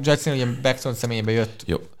történik. Bár a Jetson ugye Beckton személyébe jött.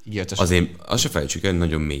 Jó. Azért azt se felejtsük, hogy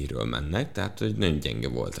nagyon mélyről mennek, tehát hogy nagyon gyenge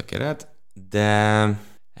volt a keret, de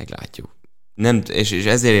meglátjuk. Nem, és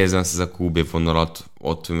ezért érzem ezt a QB vonalat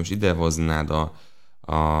ott, hogy most ide hoznád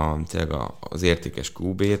tényleg az értékes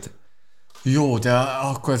QB-t. Jó, de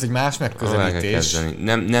akkor ez egy más megközelítés.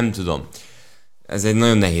 Nem tudom. Ez egy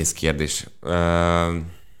nagyon nehéz kérdés.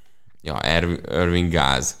 Irving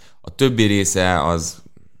gáz. A többi része az...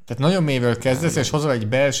 Tehát nagyon mélyről kezdesz, és hozol egy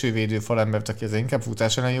belső védő falembert, aki az inkább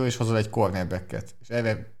futásra jó, és hozol egy cornerbacket. És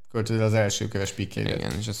erre költözöl az első köves pikkéret.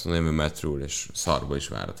 Igen, és azt mondom, hogy Matt Rule, és szarba is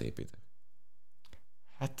várat építek.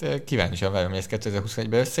 Hát kíváncsian várom, hogy ez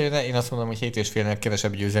 2021-ben összejönne. Én azt mondom, hogy 7,5-nek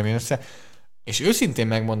kevesebb győzelem jön össze. És őszintén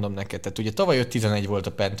megmondom neked, tehát ugye tavaly 5-11 volt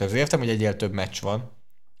a Panthers, értem, hogy egyel több meccs van.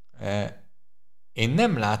 Én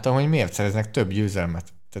nem látom, hogy miért szereznek több győzelmet.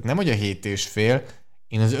 Tehát nem, hogy a 7,5,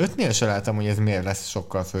 én az 5-nél se látom, hogy ez miért lesz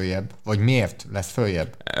sokkal följebb. Vagy miért lesz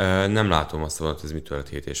följebb. Nem látom azt, hogy ez mitől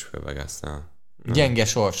 7,5 Vegasnál. Gyenge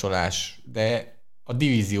sorsolás, de a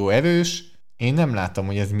divízió erős. Én nem látom,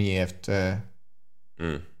 hogy ez miért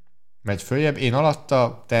megy följebb. Én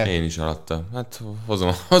alatta, te... Én is alatta. Hát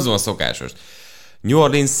hozom a szokásost. New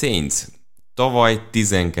Orleans Saints. Tavaly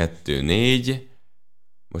 12-4,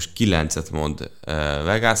 most 9-et mond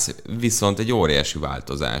Vegas, viszont egy óriási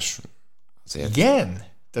változás. Azért. Igen?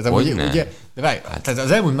 Tehát ugye, de várj, tehát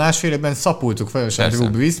az elmúlt másfél évben szapultuk folyamatosan Drew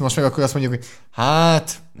Brees, most meg akkor azt mondjuk, hogy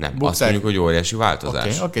hát... Nem, azt mondjuk, hogy óriási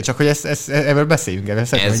változás. Oké, csak hogy ebből beszéljünk, erről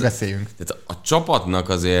szeretném, hogy beszéljünk. Tehát a csapatnak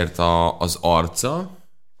azért az arca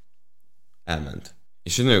elment.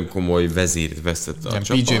 És egy nagyon komoly vezért vesztett a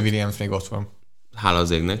csapat. PJ Williams még ott van. Hála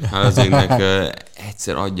az égnek.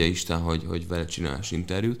 Egyszer adja Isten, hogy vele csinálás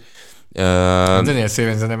interjút. Daniel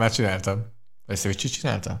Stevenson már csináltam. Vagy Vicsi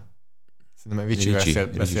csinálta? Szerintem Vicsivel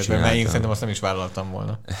beszélt, mert én szerintem azt nem is vállaltam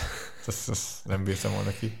volna. Azt nem bírtam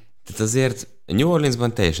volna ki. Tehát azért New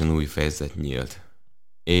Orleansban teljesen új fejezet nyílt.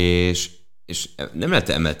 És nem lehet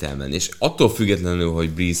emelt elmenni. És attól függetlenül, hogy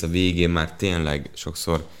Breeze a végén már tényleg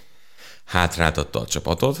sokszor hátráltatta a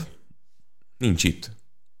csapatot, nincs itt.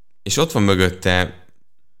 És ott van mögötte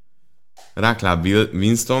Rákláb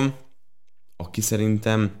Winston, aki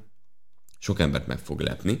szerintem sok embert meg fog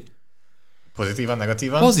lepni. Pozitívan,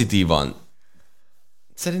 negatívan? Pozitívan.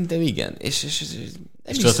 Szerintem igen. És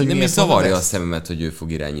nem is zavarja a szememet, hogy ő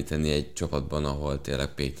fog irányítani egy csapatban, ahol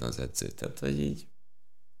tényleg Peyton az edző. Tehát, hogy így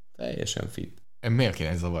teljesen fit. Miért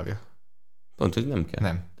kéne zavarja? Pont, hogy nem kell.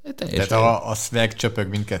 Nem. Tehát a szveg csöpög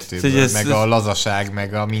mindkettőből, meg a lazaság,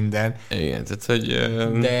 meg a minden. Igen, tehát, hogy...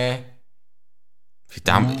 De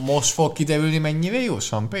most fog kiderülni, mennyire jó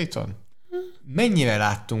Sean Payton? Mennyire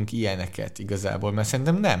láttunk ilyeneket igazából? Mert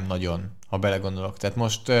szerintem nem nagyon, ha belegondolok. Tehát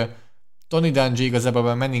most Tony Dungy igazából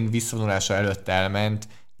a Manning visszavonulása előtt elment,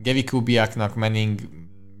 Gary Kubiaknak Manning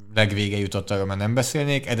legvége jutott, arról már nem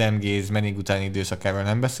beszélnék, Adam Gaze Manning utáni időszakáról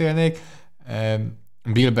nem beszélnék,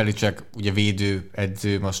 Bill Belichick ugye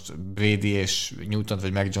védőedző, most Brady és Newtont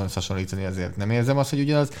vagy Mac Jones hasonlítani azért nem érzem azt, hogy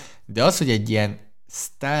ugyanaz, de az, hogy egy ilyen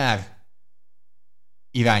sztár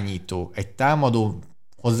irányító, egy támadó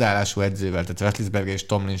hozzáállású edzővel, tehát Roethlisberger és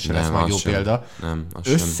Tomlin se lesz majd jó példa,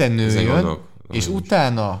 összenőjön, és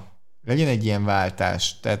utána legyen egy ilyen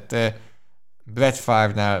váltás. Tehát Brett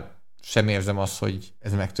Favre-nál sem érzem azt, hogy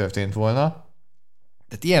ez megtörtént volna.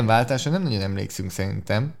 Tehát ilyen váltásra nem nagyon emlékszünk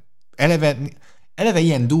szerintem. Eleve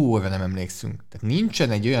ilyen duóra nem emlékszünk. Tehát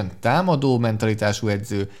nincsen egy olyan támadó mentalitású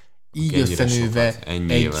edző, így összenőve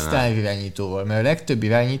egy sztár irányítóval. Mert a legtöbb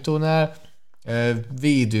irányítónál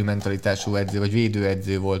védő mentalitású edző, vagy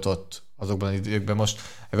védőedző volt ott azokban az időkben. Most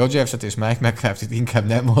Rodgerset és Mike McCarthy-t inkább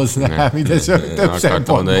nem hoznám ide, csak több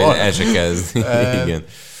szempontból. El se kezd. Igen.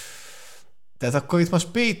 Tehát akkor itt most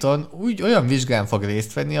Payton olyan vizsgán fog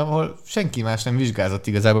részt venni, ahol senki más nem vizsgázott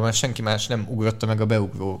igazából, mert senki más nem ugrotta meg a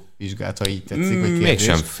beugró vizsgát, ha így tetszik, vagy kérdés.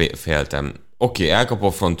 Mégsem féltem. Oké, elkapó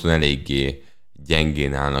fronton eléggé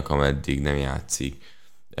gyengén állnak, ameddig nem játszik.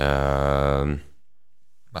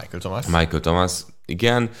 Michael Thomas,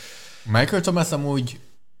 igen. Michael Thomas amúgy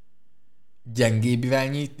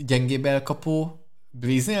gyengébb elkapó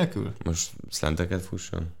Breeze nélkül? Most szlenteket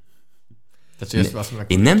fusson? Tehát,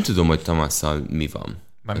 én nem tudom, hogy Thomasszal mi van.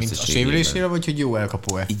 Mármint a sérülésére, vagy hogy jó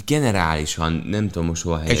elkapó-e? Így generálisan nem tudom most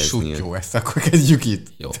hol helyezni. Egy jó, ezt akkor kezdjük itt.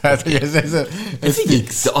 Jó, tehát, okay. hogy ez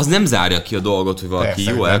fix. De az nem zárja ki a dolgot, hogy valaki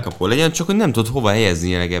jó elkapó legyen, csak hogy nem tudod hova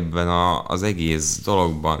helyezni ebben az egész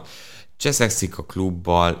dologban. Cseszekszik a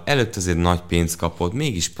klubbal, előtt azért nagy pénzt kapott,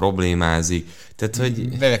 mégis problémázik, tehát,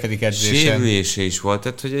 hogy verekedik edzésen. Sérülése is volt,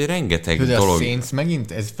 tehát, hogy rengeteg de dolog. A Saints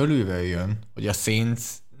megint, ez fölülről jön, hogy a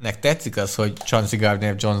Saintsnek tetszik az, hogy Chauncey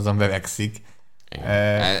Gardner-Johnson verekszik.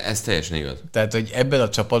 Ez teljesen igaz. Tehát, hogy ebben a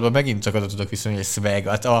csapatban megint csak oda tudok viszonyulni, hogy swag.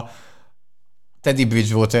 Hát a Teddy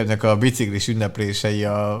Bridgewaternek a biciklis ünneplései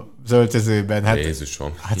az öltözőben. Hát,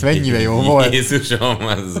 Jézusom. Hát mennyire jó volt. Jézusom,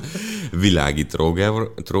 ez világi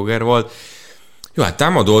tróger volt. Jó, hát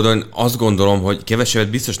támadó oldalon azt gondolom, hogy kevesebbet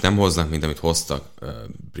biztos nem hoznak, mint amit hoztak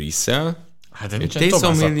Breeze-szel. Hát de nincsen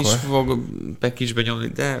Thomas akkor. Is fog pekisbe nyomni,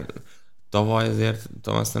 de tavaly azért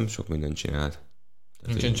Thomas nem sok mindent csinált.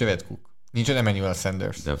 Nincsen Jared Cook. Nincsen Emmanuel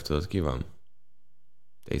Sanders. De tudod, ki van?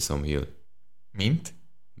 Taysom Hill. Mint?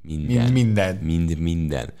 Minden.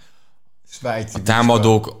 Minden. Svájci a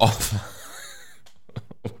támadók...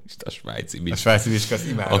 A svájci bicska, azt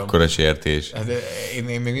imádom. Akkora sértés. Hát,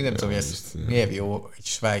 én még nem tudom, hogy ez miért jó egy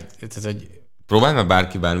svájci... Próbálj már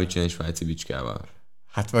bárki bármit csinálni egy svájci bicskával.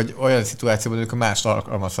 Hát vagy olyan szituációban, amikor mást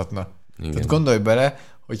alkalmazhatna. Tehát gondolj bele,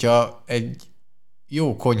 hogyha egy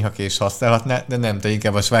jó konyhakés használhatná, de nem, te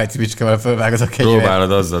inkább a svájci bicskával fölvágod a kenyeret.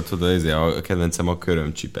 Próbálod azzal, tudod, a kedvencem a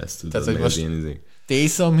körömcsipesz, tudod. Tehát, hogy most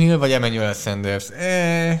Taysom Hill vagy Emmanuel Sanders?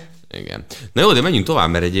 Igen. Na jó, de menjünk tovább,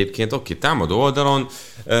 mert egyébként támadó oldalon...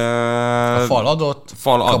 a fal adott,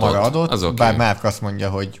 kamara adott, az okay. Bár Márk azt mondja,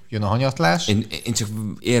 hogy jön a hanyatlás. Én csak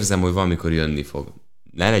érzem, hogy valamikor jönni fog.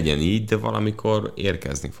 Ne legyen így, de valamikor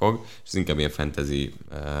érkezni fog, és ez inkább ilyen fantasy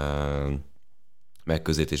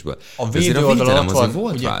megközelítésből. A védő oldalon ott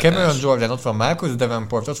van, ugye Cameron Jordan, ott van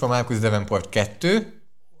Marcus Davenport 2,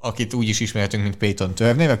 akit úgy is ismerhetünk, mint Peyton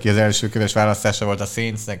Turner, aki az első köves választása volt a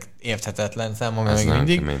Saintsnek, érthetetlen számomra még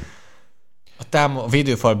mindig. A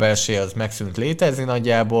védőfal belseje az megszűnt létezni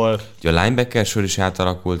nagyjából. A linebacker sor is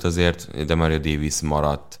átalakult azért, de Mario Davis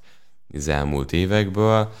maradt az elmúlt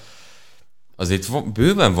évekből. Azért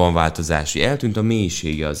bőven van változási, eltűnt a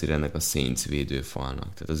mélysége azért ennek a Saints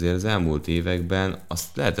védőfalnak. Tehát azért az elmúlt években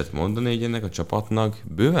azt lehetett mondani, hogy ennek a csapatnak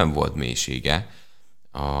bőven volt mélysége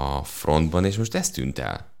a frontban, és most ez tűnt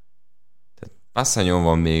el. Tehát Passagnon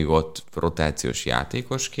van még ott rotációs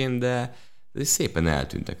játékosként, de szépen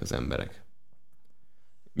eltűntek az emberek.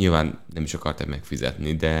 Nyilván nem is akarták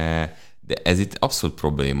megfizetni, de ez itt abszolút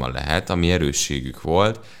probléma lehet, ami erősségük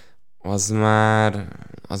volt, az már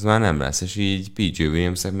nem lesz, és így PJ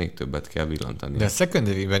Williamsnek még többet kell villantani. De a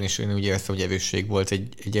secondary-ben is én úgy éreztem, hogy erősség volt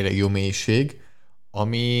egy elég jó mélység,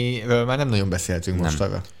 amiről már nem nagyon beszéltünk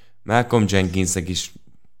mostanra. Malcolm Jenkinsnek is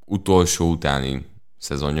utolsó utáni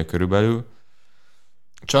szezonja körülbelül.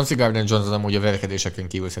 Chauncey Gardner-Johnson amúgy a verekedéseken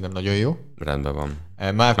kívül szerintem nagyon jó. Rendben van.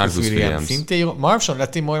 Marcus Williams szintén jó. Marshall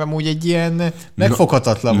Lattimore amúgy egy ilyen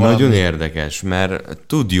megfoghatatlan valami. Nagyon érdekes, mert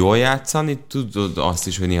tud jól játszani, tudod azt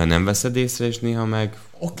is, hogy néha nem veszed észre, és néha meg...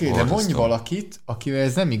 Oké, de mondj valakit, akivel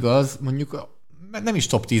ez nem igaz, mondjuk nem is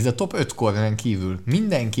top 10, de top 5 corneren kívül.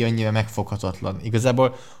 Mindenki annyira megfoghatatlan.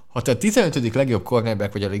 Igazából, ha te a 15. legjobb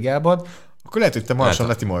cornerback vagy a ligában, akkor lehet, hogy te Marshall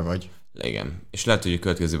Lattimore vagy. Igen. És lehet, hogy a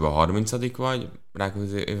következőben a 30. vagy,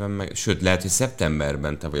 rákövetkezőben meg, sőt, lehet, hogy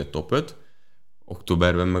szeptemberben te vagy a top 5,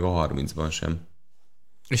 októberben meg a 30-ban sem.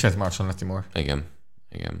 És ez Marshall Lattimore. Igen.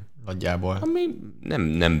 Nagyjából. Ami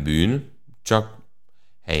nem bűn, csak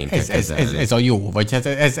helyén kell kezelni. Ez a jó, vagy hát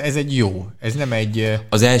ez egy jó. Ez nem egy...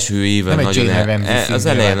 Az első éven nagyon az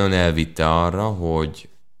elején elvitte arra, hogy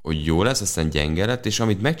jó lesz, aztán gyenge lett, és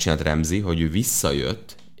amit megcsinált Ramsey, hogy ő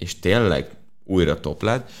visszajött, és tényleg újra top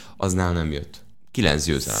lett, aznál nem jött. 9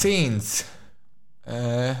 győzelem. Saints.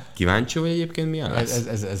 Kíváncsi vagy egyébként milyen lesz?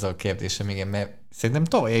 Ez a kérdésem, igen, mert szerintem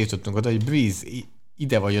tavaly eljutottunk oda, hogy Breeze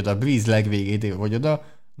ide vagy oda, Breeze legvégé ide vagy oda,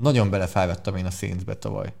 nagyon belefáradtam én a Saintsbe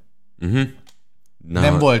tavaly.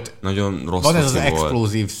 Nem volt... Nagyon rossz van ez az volt.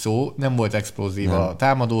 explozív szó, nem volt explozív nem. A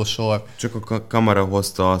támadósor. Csak a kamera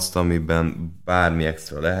hozta azt, amiben bármi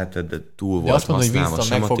extra lehetett, de túl volt de azt mondod, hogy Winston meg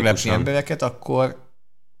fog lepni sematikusan. embereket, akkor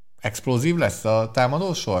explozív lesz a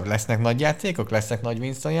támadósor? Lesznek nagy játékok? Lesznek nagy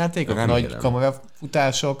Winston játékok? Remélem. Nagy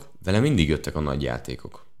kamerafutások? Vele mindig jöttek a nagy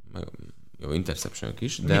játékok. Jó, interceptionok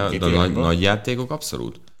is, de Mindkét a irányba. nagy játékok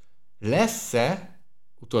abszolút. Lesz-e,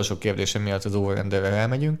 utolsó kérdésem miatt az over-enderre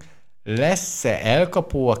elmegyünk, lesz-e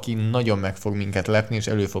elkapó, aki nagyon meg fog minket lepni, és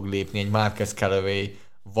elő fog lépni egy Marcus Callaway,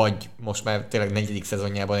 vagy most már tényleg 4.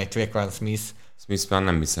 szezonjában egy Tre'Quan Smith? Smith már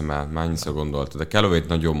nem hiszem el, már annyiszor gondoltad. De Callaway-t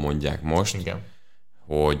nagyon mondják most, Igen.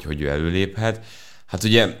 hogy ő előléphet. Hát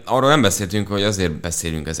ugye arról nem beszéltünk, hogy azért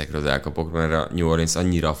beszélünk ezekről az elkapokról, mert a New Orleans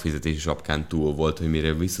annyira a fizetési sapkán túl volt, hogy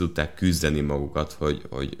mire vissza tudták küzdeni magukat,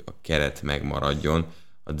 hogy a keret megmaradjon,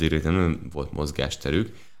 addig nem volt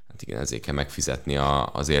mozgásterük. Hát igen, ezért kell megfizetni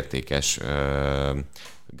az értékes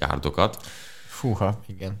gárdokat. Fúha,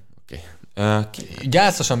 igen. Okay.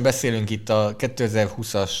 Gyászosan beszélünk itt a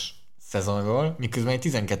 2020-as szezonról, miközben egy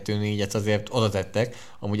 12-4-et azért oda tettek,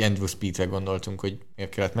 amúgy Andrew Speedre gondoltunk, hogy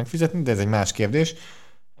miért kellett megfizetni, de ez egy más kérdés.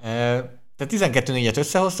 Tehát 12-4-et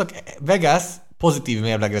összehoztak, Vegas pozitív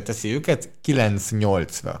mérlegre teszi őket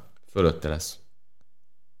 9-8-ra. Fölötte lesz.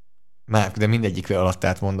 Márk, de mindegyikre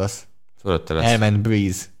alattát mondasz. Fölötte lesz. Elment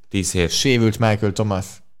Breeze. 10 hét. Sérült Michael Thomas.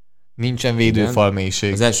 Nincsen védőfal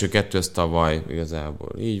mélység. Az első 2 az tavaly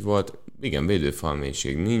igazából így volt. Igen, védőfal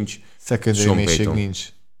mélység nincs. Secondary mélység nincs.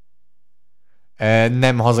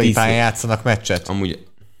 Nem hazai pályán játszanak meccset. Amúgy...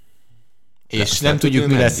 És nem tudjuk,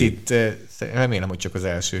 mi lesz itt. Remélem, hogy csak az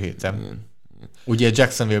első héten. Igen. Ugye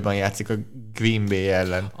Jacksonville-ban játszik a Green Bay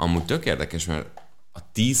ellen. Amúgy tök érdekes, mert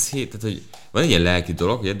a 10 hét, tehát hogy van egy ilyen lelki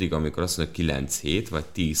dolog, hogy eddig, amikor azt mondja 9 hét, vagy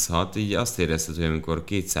 10-6, így azt érezted, hogy amikor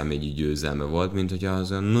 2 számjegyű győzelme volt, mint hogyha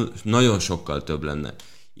az olyan nagyon sokkal több lenne.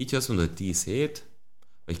 Így azt mondod, hogy 10 hét,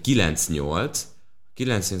 vagy 9-8,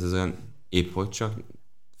 9 az olyan épp hogy csak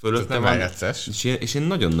fölötte van. És én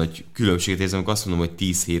nagyon nagy különbséget érzem, amikor azt mondom, hogy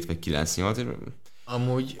 10 hét, vagy 9-8.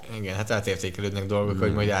 Amúgy, igen, hát átértékelődnek dolgok,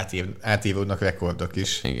 hogy majd átívódnak rekordok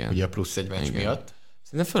is. Igen. Ugye a plusz egy meccs miatt.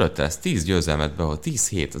 Szerintem fölötte lesz 10 győzelmet behol, 10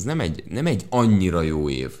 hét, az nem egy annyira jó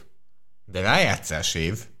év. De rájátszás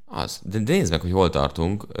év. Az. De nézd meg, hogy hol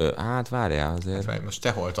tartunk. Hát várjál azért. Hát, most te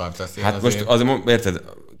hol tartasz? Hát most azért, érted,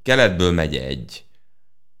 keletből megy egy.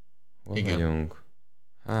 Hol igen. Vagyunk?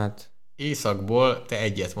 Hát... Északból te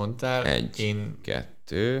egyet mondtál. Én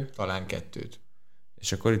 2. Talán 2.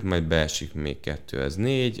 És akkor itt majd beesik még 2, ez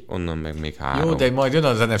 4, onnan meg még 3. Jó, de majd jön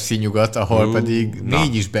az NFC nyugat, ahol pedig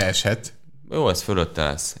 4 is beeshet. Jó, ez fölötte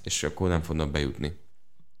lesz, és akkor nem fognak bejutni.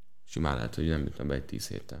 Simán lehet, hogy nem jutna be egy 10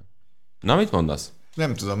 héttel. Na, mit mondasz?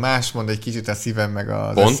 Nem tudom, más mond egy kicsit a szívem meg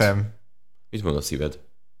az Pont? eszem. Mit mond a szíved?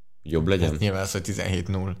 Jobb legyen? Hát nyilván az, hogy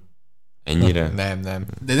 17-0. Ennyire? Nem.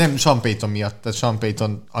 De nem Sean Payton miatt. Tehát Sean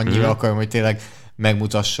Payton annyira akarom, hogy tényleg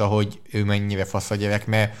megmutassa, hogy ő mennyire fasz a gyerek,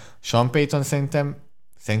 mert Sean Payton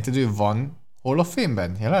szerinted ő van Hall of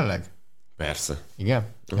Fame-ben jelenleg? Persze. Igen?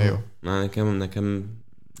 Jó. Na, nekem...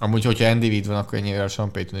 Amúgy, hogyha Andy Reid van, akkor ennyire a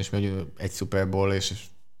Sean Payton is, mert egy Super Bowl és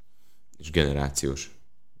generációs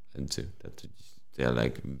edző. Tehát, hogy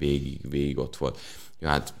tényleg végig ott volt. Ja,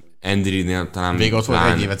 hát Andy Reidnél talán... végig ott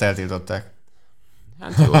volt, egy évet eltiltották.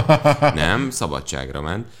 Hát jó. Nem, szabadságra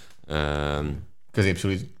ment.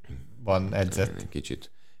 Középsuliban edzett.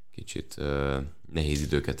 Kicsit nehéz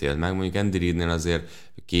időket élt meg. Mondjuk Andy Reidnél azért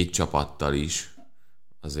 2 csapattal is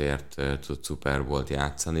azért tud Super Bowl-t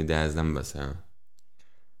játszani, de ez nem beszél.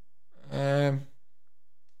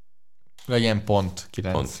 Legyen pont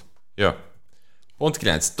 9. Pont. Ja. Pont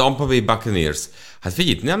 9. Tampa Bay Buccaneers. Hát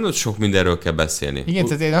figyelj, nem sok mindenről kell beszélni. Igen,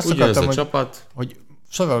 tehát én azt ugyanaz akartam, a csapat. hogy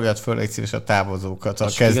soroljad föl egy szíves a távozókat a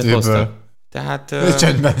Most kezdőből. Tehát...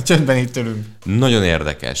 Csöndben itt ülünk. Nagyon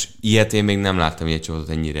érdekes. Ilyet én még nem láttam, hogy egy csapatot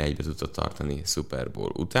ennyire egybe tudta tartani Super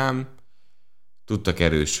Bowl után. Tudtak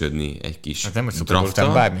erősödni egy kis hát nem, hogy Super Bowl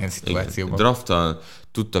után bármilyen szituációban. Drafttal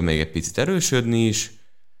tudtam még egy picit erősödni is,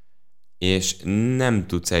 és nem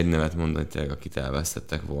tudsz egy nevet mondani tényleg, akit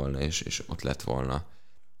elvesztettek volna, és ott lett volna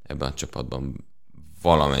ebben a csapatban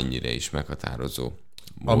valamennyire is meghatározó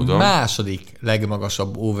módon. A második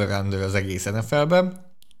legmagasabb over-under az egész NFL-ben.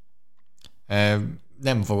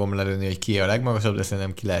 Nem fogom lelőni, hogy ki a legmagasabb, de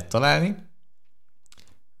szerintem ki lehet találni.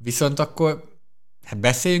 Viszont akkor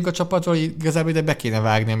beszéljünk a csapatról, hogy igazából ide be kéne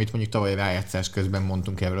vágni, amit mondjuk tavaly rájátszás közben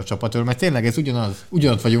mondtunk erről a csapatról, mert tényleg ez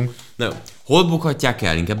ugyanott vagyunk. Na, hol bukhatják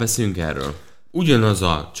el? Inkább beszéljünk erről. Ugyanaz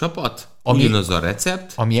a csapat, ugyanaz a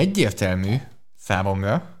recept. Ami egyértelmű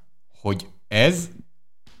számomra, hogy ez,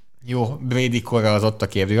 jó, Brady korra az ott a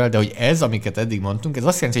kérdővel, de hogy ez, amiket eddig mondtunk, ez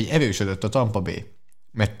azt jelenti, hogy erősödött a Tampa Bay.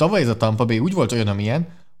 Mert tavaly ez a Tampa Bay úgy volt olyan, amilyen,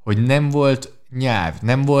 hogy nem volt nyár,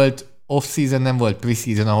 nem volt off-season, nem volt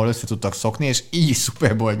pre-season, ahol össze tudtak szokni, és így is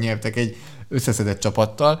Super Bowl nyertek egy összeszedett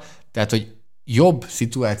csapattal, tehát, hogy jobb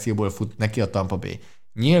szituációból fut neki a Tampa Bay.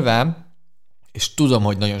 Nyilván, és tudom,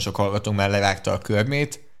 hogy nagyon sok hallgatónk már levágta a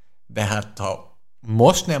körmét, de hát ha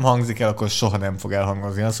most nem hangzik el, akkor soha nem fog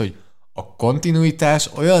elhangozni az, hogy a kontinuitás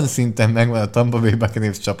olyan szinten megvan a Tampa Bay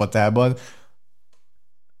Buccaneers csapatában,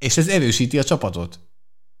 és ez erősíti a csapatot.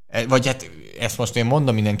 Vagy hát ezt most én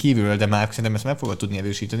mondom minden kívülről, de már szerintem ezt meg fogod tudni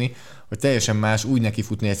erősíteni, hogy teljesen más úgy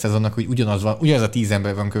nekifutni egy szezonnak, hogy ugyanaz a 10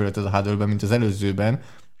 ember van körülötted a huddle-ben, mint az előzőben,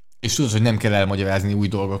 és tudod, hogy nem kell elmagyarázni új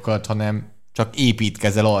dolgokat, hanem csak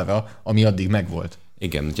építkezel arra, ami addig megvolt.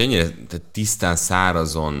 Igen, hogyha ennyire tisztán,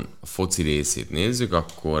 szárazon a foci részét nézzük,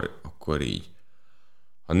 akkor így.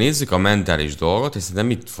 Ha nézzük a mentális dolgot, és szerintem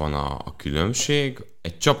itt van a különbség,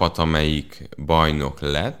 egy csapat, amelyik bajnok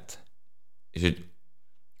lett, és egy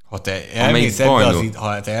ha te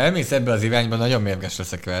elmész ebbe az irányba, nagyon mérges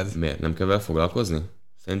leszek veled. Miért? Nem kell vele foglalkozni?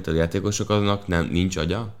 Szerinted a játékosoknak nincs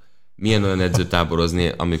agya? Milyen olyan edzőtáborozni,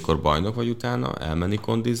 amikor bajnok vagy utána, elmenni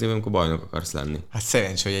kondizni, amikor bajnok akarsz lenni? Hát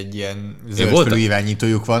szerencs, hogy egy ilyen zöldfölű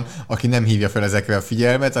irányítójuk van, aki nem hívja fel ezekre a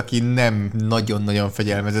figyelmet, aki nem nagyon-nagyon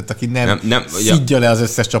fegyelmezett, aki nem szidja le az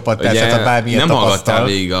összes csapattársát, a bármilyen nem tapasztal. hallgattál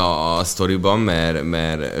végig a sztoriban,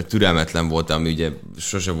 mert türelmetlen voltam, ami ugye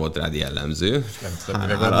sose volt rád jellemző. Nem tudom,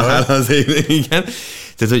 mire gondolsz. Igen.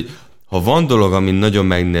 Tehát, hogy ha van dolog, ami nagyon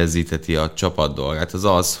megnehezítheti a csapat dolgát, az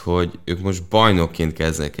az, hogy ők most bajnokként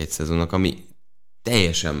kezdenek egy szezonnak, ami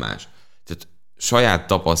teljesen más. Tehát saját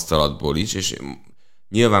tapasztalatból is, és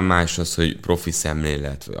nyilván más az, hogy profi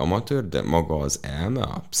szemlélet vagy amatőr, de maga az elme,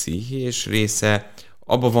 a pszichés része,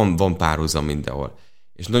 abban van párhuzam mindenhol.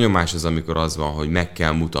 És nagyon más az, amikor az van, hogy meg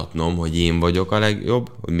kell mutatnom, hogy én vagyok a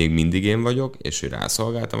legjobb, hogy még mindig én vagyok, és hogy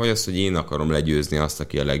rászolgáltam, vagy az, hogy én akarom legyőzni azt,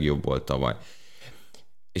 aki a legjobb volt tavaly.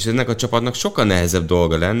 És ennek a csapatnak sokkal nehezebb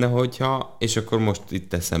dolga lenne, hogyha, és akkor most itt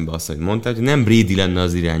teszem be azt, hogy mondtad, hogy nem Brady lenne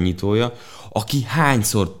az irányítója, aki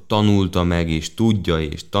hányszor tanulta meg, és tudja,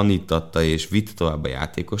 és tanítatta, és vitte tovább a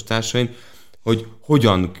játékostársain, hogy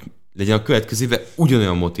hogyan legyen a következő évben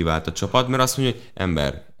ugyanolyan motivált a csapat, mert azt mondja, hogy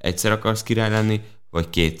ember, egyszer akarsz király lenni, vagy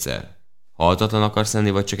kétszer. Haltatlan akarsz lenni,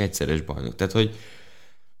 vagy csak egyszeres bajnok. Tehát, hogy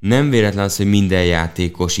nem véletlen az, hogy minden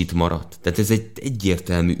játékos itt maradt. Tehát ez egy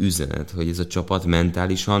egyértelmű üzenet, hogy ez a csapat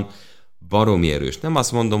mentálisan baromi erős. Nem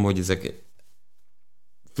azt mondom, hogy ezek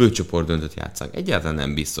főcsoport döntött játszák. Egyáltalán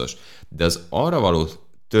nem biztos. De az arra való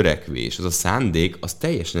törekvés, az a szándék, az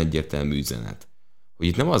teljesen egyértelmű üzenet. Hogy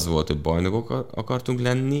itt nem az volt, hogy bajnokok akartunk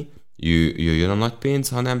lenni, jöjjön a nagy pénz,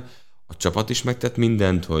 hanem a csapat is megtett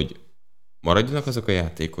mindent, hogy maradjanak azok a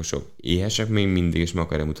játékosok. Éhesek még mindig, és meg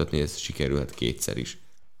akarja mutatni, hogy ez sikerülhet kétszer is.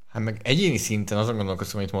 Hát meg egyéni szinten azon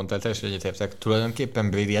gondolkoztam, amit mondtál, teljesen egyetértek, tulajdonképpen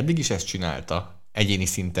Brady eddig is ezt csinálta, egyéni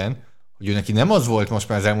szinten, hogy ő neki nem az volt most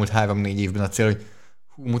már az elmúlt 3-4 évben a cél, hogy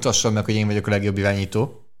mutassam meg, hogy én vagyok a legjobb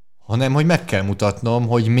irányító, hanem hogy meg kell mutatnom,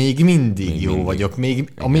 hogy még mindig jó vagyok,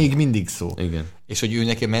 még mindig szó. Igen. És hogy ő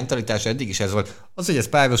neki a mentalitás eddig is ez volt. Az, hogy ez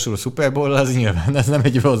párosul a Super Bowl, az nyilván ez nem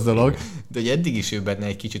egy rossz dolog, de hogy eddig is ő benne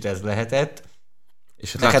egy kicsit ez lehetett.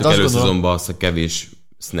 És hát láttuk előszezonban azt a kevés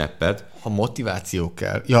snappet. Ha motiváció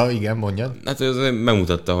kell. Ja, igen, mondjad. Hát ez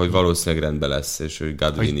megmutatta, hogy valószínűleg rendben lesz, és hogy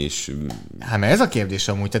Godwin is... Hát mert ez a kérdés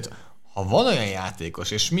amúgy, tehát ha van olyan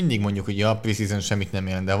játékos, és mindig mondjuk, hogy a preseason semmit nem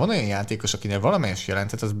jelent, de ha van olyan játékos, akinek valamelyes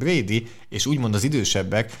jelentett, az Brady, és úgymond az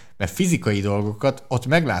idősebbek, mert fizikai dolgokat ott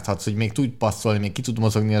megláthatsz, hogy még tud passzolni, még ki tud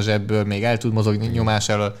mozogni a zsebből, még el tud mozogni nyomás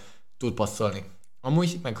elől, tud passzolni.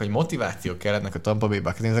 Amúgy meg, hogy motiváció kell ennek a Tampa Bay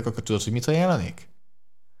Buccaneersnek, akkor tudod, hogy mit ajánlanék?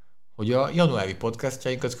 Hogy a januári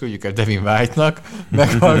podcastjainkat küldjük el Devin White-nak,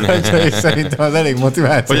 meghallgatja, és szerintem az elég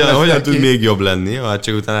motiváció. Hogyan tud még jobb lenni? Hát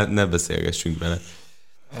csak utána ne beszélgessünk vele.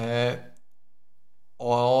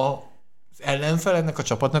 Az ellenfel ennek a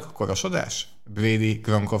csapatnak a korosodás? Brady,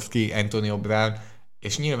 Gronkowski, Antonio Brown,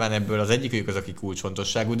 és nyilván ebből az egyikük az, aki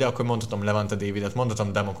kulcsfontosságú, de akkor mondhatom Levante Davidet,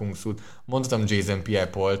 mondhatom Damokungsut, mondhatom Jason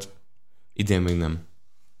Pierre-Pault. Idén még nem.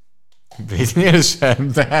 Bradynél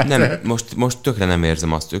sem, de... Nem, most tökre nem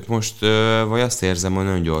érzem azt. Ők most, vagy azt érzem, hogy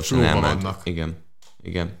nagyon gyorsan elmentek.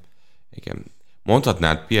 Igen.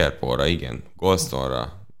 Mondhatnád Pierre-Paulra, igen,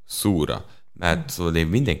 Golstonra, Sue-ra, mert szóval én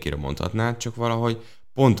mindenkire mondhatnád, csak valahogy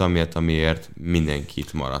pont amiért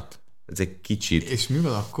mindenkit maradt. Ez egy kicsit... És mi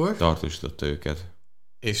van akkor? Tartósította őket.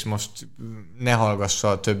 És most ne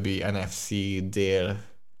hallgassa a többi NFC dél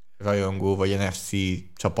rajongó, vagy NFC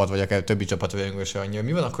csapat, vagy akár többi csapat rajongó se annyira.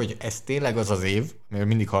 Mi van akkor, hogy ez tényleg az az év, mert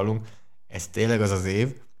mindig hallunk, ez tényleg az az év,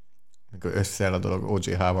 amikor összeáll a dolog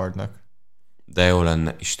O.J. Howardnak. De jó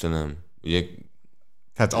lenne, Istenem. Ugye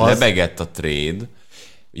hát lebegett a trade.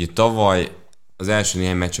 Ugye tavaly az első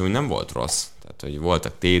néhány meccs, hogy nem volt rossz. Tehát, hogy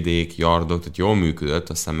voltak TD-k, yardok, tehát jól működött,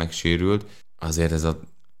 aztán megsérült. Azért ez a...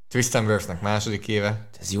 Tristan Wirfsnek második éve.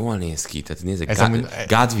 Ez jól néz ki. Tehát nézzek,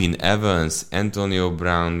 Godwin, Evans, Antonio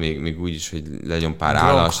Brown, még úgy is, hogy legyen pár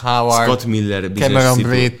állás. Howard, Scott Miller, Cameron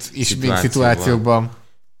Brate is még szituációkban.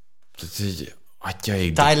 Tehát, hogy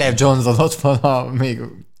atyaik. Tyler Johnson ott van még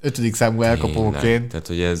 5. számú elkapóként. Tehát,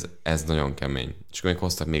 hogy ez nagyon kemény. És akkor még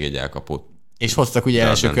hoztak még egy elkapót. És hoztak ugye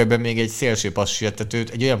első körben még egy szélső passértetőt,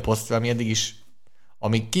 egy olyan posztra, ami eddig is,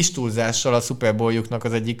 ami kis túlzással a Super Bowl-juknak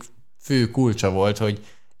az egyik fő kulcsa volt, hogy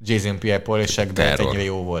Jason Pierre-Paul és Shaq Barrett ennyire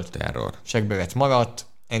jó volt. Terror. Shaq Barrett maradt,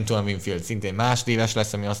 Antoine Winfield szintén másodéves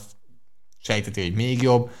lesz, ami azt sejteti, hogy még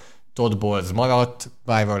jobb. Todd Bowles maradt,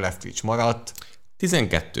 Byron Leftwich maradt.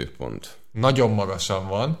 12 pont. Nagyon magasan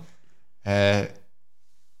van.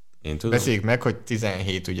 Én tudom. Beszéljük meg, hogy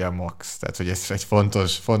 17 ugye a max, tehát hogy ez egy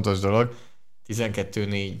fontos dolog.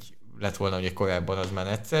 12-4 lett volna ugye korábban, az már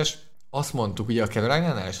necces. Azt mondtuk ugye a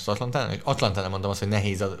Caroline-nál és az Atlantánál, hogy Atlantánál mondom azt, hogy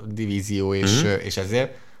nehéz a divízió, és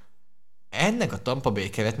ezért ennek a Tampa Bay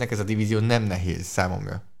keretnek ez a divízió nem nehéz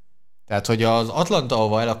számomra. Tehát, hogy az Atlanta,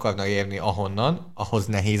 ahova el akarna érni ahonnan, ahhoz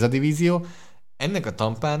nehéz a divízió. Ennek a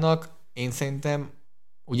Tampának én szerintem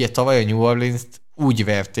ugye tavaly a New Orleans-t úgy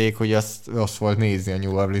verték, hogy azt rossz volt nézni a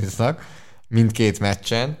New Orleans-nak mindkét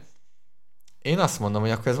meccsen. Én azt mondom,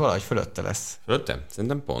 hogy akkor ez valahogy fölötte lesz. Fölötte?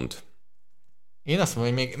 Szerintem pont. Én azt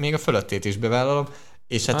mondom, hogy még a fölöttét is bevállalom,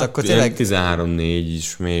 és hát akkor tényleg... 13-4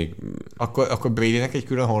 is még... Akkor Bradynek egy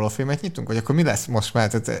külön Hall of Fame-et nyitunk? Vagy akkor mi lesz most már?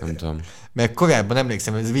 Tehát, nem tudom. Mert korábban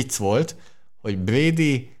emlékszem, ez vicc volt, hogy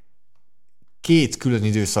Brady 2 külön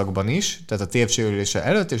időszakban is, tehát a térdsérülése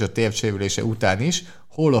előtt és a térdsérülése után is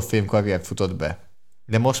Hall of Fame karriert futott be.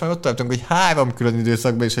 De most már ott tartunk, hogy 3 külön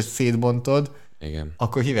időszakban is, hogy szétbontod, igen.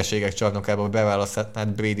 Akkor hírességek csarnokából beválaszthatnád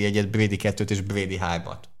Brady 1-et, Brady 2-t és Brady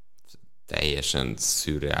 3-at. Teljesen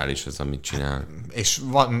szürreális az, amit csinál. És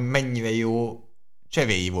mennyire jó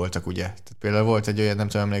csevéi voltak, ugye? Tehát például volt egy olyan, nem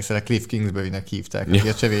tudom, emlékszel, Cliff Kingsbury-nek hívták, aki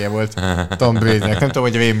a csevéje volt Tom Brady-nek, nem tudom,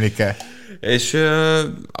 hogy rémlik-e. És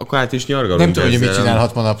akkor át is nyargalunk. Nem tudom, hogy mit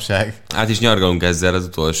csinálhat manapság. Át is nyargalunk ezzel az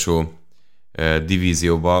utolsó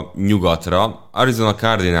divízióba, nyugatra. Arizona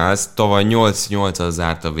Cardinals tavaly 8-8-al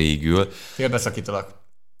zárta végül. Félbeszakítalak.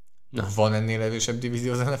 Van ennél erősebb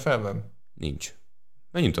divízió az NFL-ben? Nincs.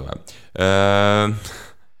 Menjünk tovább.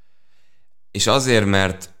 És azért,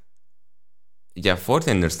 mert ugye a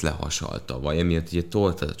 49ers lehasalta, vagy emiatt ugye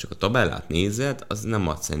toltad, csak a tabellát nézed, az nem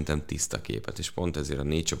ad szerintem tiszta képet, és pont ezért a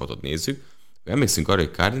 4 csapatot nézzük. Emlékszünk arra,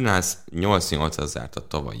 hogy Cardinals 8-8-al zárta a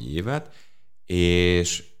tavalyi évet,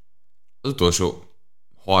 és az utolsó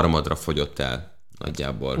harmadra fogyott el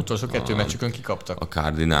nagyjából. Utolsó 2 meccsükön kikaptak. A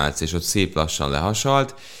Cardinals, és ott szép lassan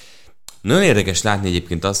lehasalt. Nagyon érdekes látni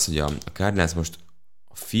egyébként azt, hogy a Cardinals most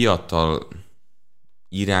a fiatal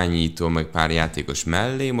irányító, meg pár játékos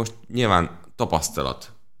mellé most nyilván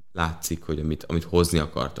tapasztalat látszik, hogy amit hozni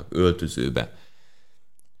akartak öltözőbe.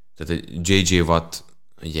 Tehát J.J. Watt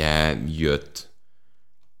ugye jött,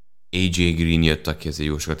 A.J. Green jött, aki azért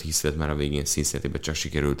jó sokat hiszett már a végén Cincinnatibe, csak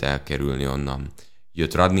sikerült elkerülni onnan.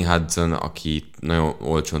 Jött Rodney Hudson, aki nagyon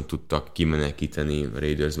olcsón tudtak kimenekíteni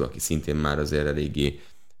Raidersből, aki szintén már azért eléggé,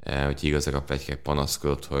 hogy igazak a pletykák,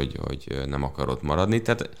 panaszkodott, hogy nem akar ott maradni.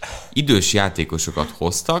 Tehát idős játékosokat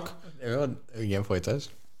hoztak. Igen, folytasd.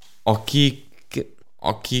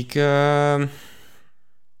 Akik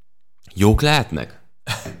jók lehetnek.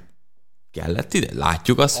 Kellett ide?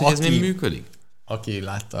 Látjuk azt, hogy ez nem működik? Aki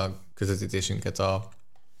látta a közvetítésünket a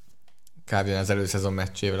kb. Az előszezon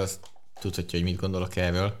meccsével, azt tudhatja, hogy mit gondolok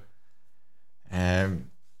erről.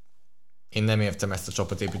 Én nem értem ezt a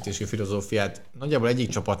csapatépítési filozófiát. Nagyjából egyik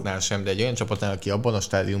csapatnál sem, de egy olyan csapatnál, aki abban a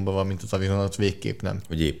stádiumban van, mint az Arizona, ott végképp nem.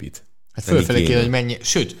 Hogy épít. Hát fölfele kéne, hogy mennyi.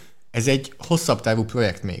 Sőt, ez egy hosszabb távú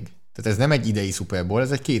projekt még. Tehát ez nem egy idei Super Bowl,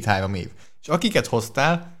 ez egy 2-3 év. És akiket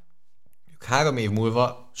hoztál, 3 év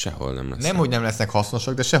múlva sehol nem lesznek. Nem, hogy nem lesznek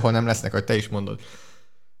hasznosak, de sehol nem lesznek, ahogy te is mondod.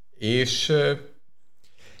 És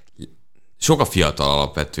sok a fiatal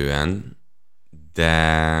alapvetően,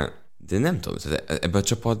 de nem tudom, ebben a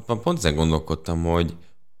csapatban pont ezen gondolkodtam, hogy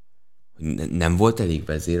nem volt elég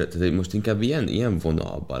vezér, tehát most inkább ilyen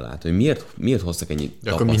vonalban látom, hogy miért hoztak ennyi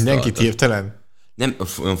tapasztalatot. Akkor mindenkit hirtelen? Nem,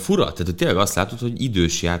 olyan fura, tehát tényleg azt látod, hogy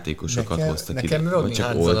idős játékosokat hoztak ide. Nekem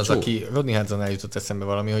Rodney Hudson eljutott eszembe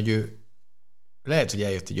valami, hogy ő lehet, hogy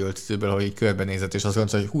eljött egy öltözőből, hogy így körbenézett, és azt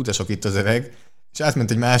gondolta, hogy hú, de sok itt az öreg, és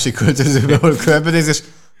átment egy másik öltözőbe, ahol körbenéz, és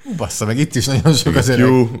bassza meg, itt is nagyon sok az öreg.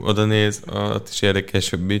 Jó, oda néz, ott is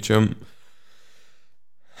érdekes a bicsöm.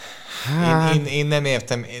 Én nem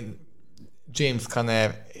értem, James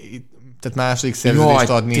Conner, tehát második szerződést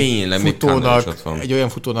adni tényleg, futónak, egy olyan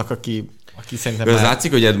futónak, aki szerintem már...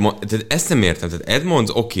 látszik, hogy tehát ezt nem értem, tehát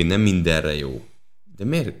Edmonds oké, nem mindenre jó. De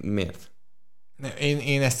miért?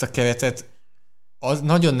 Én ezt a keretet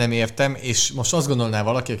nagyon nem értem, és most azt gondolná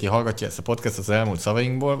valaki, aki hallgatja ezt a podcastot az elmúlt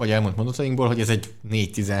szavainkból, vagy elmúlt mondatainkból, hogy ez egy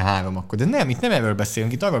 4-13 akkor. De nem, itt nem erről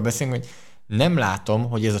beszélünk, itt arról beszélünk, hogy nem látom,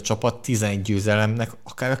 hogy ez a csapat 11 győzelemnek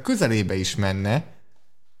akár a közelébe is menne.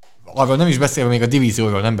 Arról nem is beszélve, még a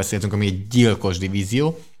divízióról nem beszéltünk, ami egy gyilkos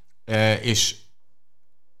divízió, és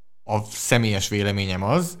a személyes véleményem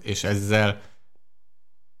az, és ezzel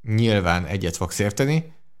nyilván egyet fogsz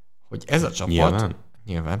érteni, hogy ez a csapat...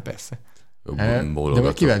 Nyilván persze.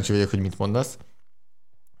 De kíváncsi vagyok, hogy mit mondasz,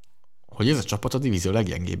 hogy ez a csapat a divízió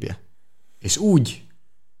leggyengébbje. És úgy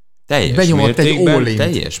benyomott egy all-in.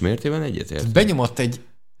 Teljes mértékben egyetért. Benyomott egy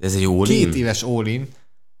ez egy all-in? 2 éves all-in.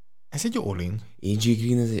 Ez egy all-in. A.J.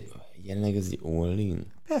 Green, jelenleg ez egy all-in?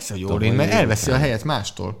 Persze, hogy all-in, mert elveszi a helyet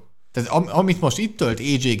mástól. Tehát amit most itt tölt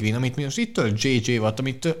A.J. Green, amit most itt tölt J.J. Watt,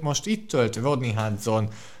 amit most itt tölt Rodney Hudson,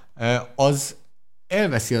 az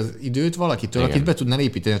elveszi az időt valakitől, akit be tudnál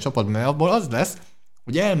építeni a csapatba, mert abból az lesz,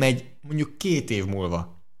 hogy elmegy mondjuk 2 év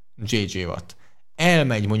múlva J.J. Watt,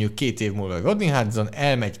 elmegy mondjuk 2 év múlva Rodney Hudson,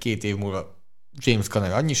 elmegy 2 év múlva James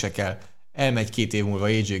Conner, annyi se kell, elmegy 2 év múlva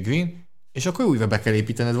A.J. Green, és akkor újra be kell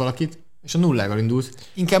építened valakit, és a nullával indulsz.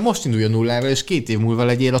 Inkább most indulj a nullával, és 2 év múlva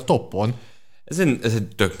legyél a toppon. Ez egy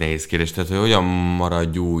tök nehéz kérdés, tehát hogy hogyan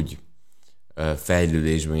maradj úgy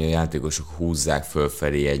fejlődésben, hogy a játékosok húzzák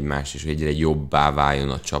fölfelé egymást, és egyre jobbá váljon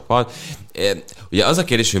a csapat. Ugye az a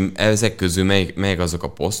kérdés, hogy ezek közül melyek azok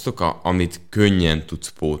a posztok, amit könnyen tudsz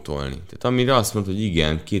pótolni. Tehát amire azt mondod, hogy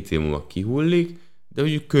igen, 2 év múlva kihullik, de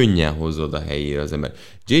hogy könnyen hozod a helyére az ember.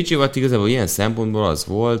 J.J. Watt igazából ilyen szempontból az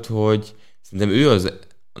volt, hogy szerintem ő az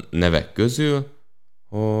nevek közül,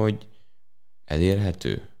 hogy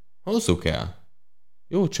elérhető. Hozzuk el.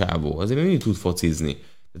 Jó csávó, azért még mindig tud focizni.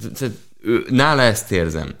 Nála ezt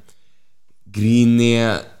érzem.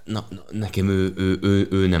 Greennél, nekem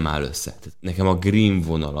ő nem áll össze. Tehát nekem a Green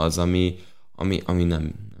vonal az, ami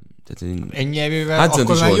nem. Ennyi erővel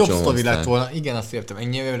akkor már jobb sztori lett volna. Igen, azt értem.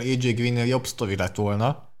 Ennyi erővel A.J. Greennél jobb sztori lett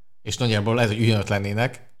volna, és nagyjából lehet, hogy ugyanott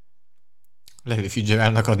lennének. Lehet, hogy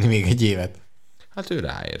Fitzgeraldnak adni még egy évet. Hát ő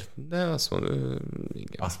ráér. De azt mondta,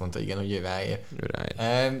 igen. Azt mondta, igen, hogy ő ráér.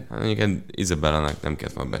 Hát mondjuk Isabellának nem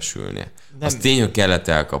kellett volna besülnie. Az tény, hogy kellett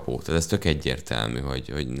elkapó. Tehát ez tök egyértelmű,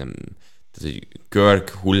 hogy nem... Tehát, hogy Kirk,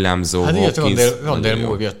 hullámzó, hát Hopkins... Hát Rondell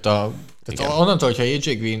Moore jött a... Tehát onnantól, hogyha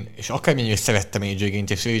A.J. Green, és akármennyire szerettem A.J.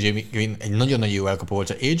 Green-t, és A.J. Green egy nagyon-nagyon jó elkapó volt,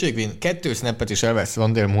 ha A.J. Green 2 snappet is elvesz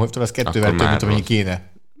Rondell Moore-tól, az 2-vel több, mint amennyi kéne.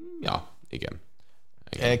 Ja, igen.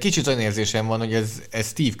 Kicsit olyan érzésem van, hogy ez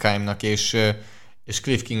Steve Keimnak és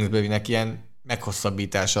Cliff Kingsburynek ilyen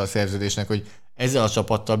meghosszabbítása a szerződésnek, hogy ezzel a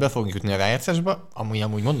csapattal be fogunk jutni a rájátszásba,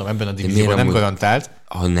 amúgy mondom, ebben a divízióban nem garantált.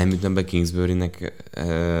 Ha nem jutna be Kingsburynek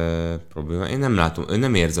probléma, én nem látom, én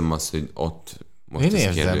nem érzem azt, hogy ott most én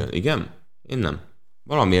érzem. Kérdő. Igen? Én nem.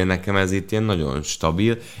 Valamiért nekem ez itt ilyen nagyon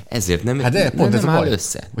stabil, ezért nem, hát de pont ez nem a áll baj,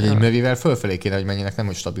 össze. hogy egy Murrayvel fölfelé kéne, hogy menjenek, nem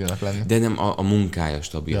hogy stabilnak lenni. De nem, a munkája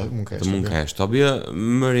stabil. Ja, a munkája stabil.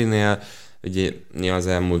 Murraynél ugye az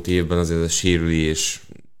elmúlt évben azért a sérülés,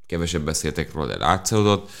 kevesebb beszéltek róla, de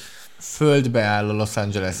látszódott. Földbe áll a Los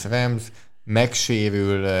Angeles Rams,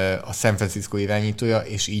 megsérül a San Francisco irányítója,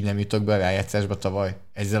 és így nem jutok be a rájátszásba tavaly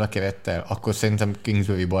ezzel a kerettel. Akkor szerintem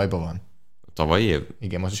Kingsbury bajba van. Tavalyi év?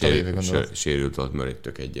 Igen, most a tavalyi évre gondolok. Sérült ott Murray,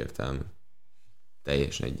 tök egyértelmű.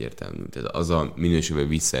 Teljesen egyértelmű. Tehát az a minőségben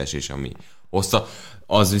visszaesés, ami hozta.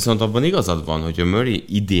 Az viszont abban igazad van, hogy a Murray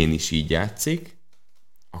idén is így játszik,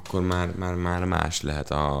 akkor már más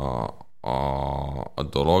lehet a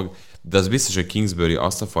dolog. De az biztos, hogy Kingsbury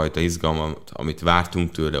azt a fajta izgalmat, amit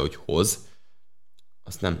vártunk tőle, hogy hoz,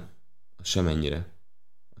 azt nem. Az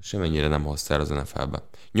semennyire nem hozta el az NFL-be.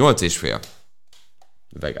 8,5.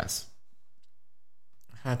 Vegas.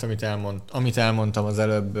 Hát, amit elmondtam az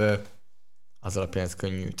előbb, az alapján ez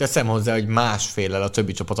könnyű. Teszem hozzá, hogy másféllel a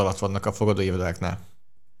többi csapat alatt vannak a fogadóirodáknál.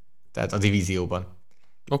 Tehát a divízióban.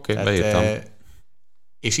 Oké, beírtam.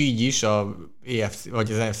 És így is a EFC,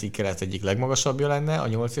 vagy az NFC kelet egyik legmagasabbja lenne, a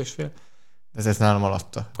 8,5, de ez nálam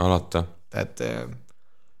alatta. Tehát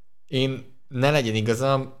én ne legyen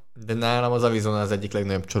igazam, de nálam az Arizona az egyik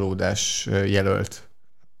legnagyobb csalódás jelölt.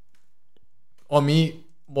 Ami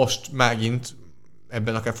most megint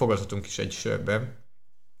ebben akár fogadhatunk is egy sörben,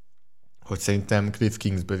 hogy szerintem Cliff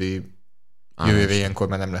Kingsbury jövő ilyenkor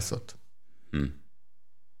már nem lesz ott.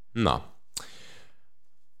 Na.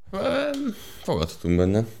 Fogadhatunk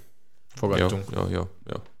benne. Fogadtunk. Jó.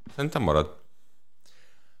 Szerintem marad.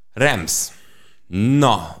 Rams.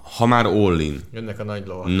 Na, ha már all-in. Jönnek a nagy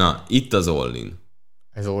lovak. Na, itt az all-in.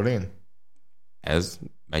 Ez all-in? Ez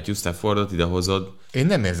Matthew Staffordot idehozod. Én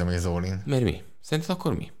nem érzem, hogy ez all-in. Mert mi? Szerinted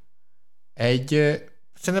akkor mi?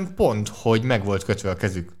 Szerintem pont, hogy meg volt kötve a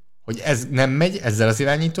kezük. Hogy ez nem megy ezzel az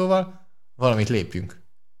irányítóval, valamit lépjünk.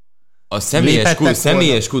 A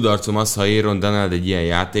személyes kudarcom az, ha Aaron Donald egy ilyen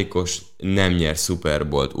játékos nem nyer Super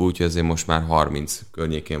Bowl-t, úgyhogy azért most már 30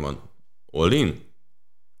 környékén van. All-in?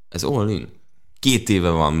 Ez all-in? 2 éve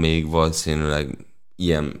van még valószínűleg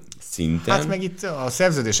ilyen szinten. Hát meg itt a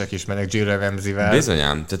szerződések is mennek Jalen Ramsey-vel.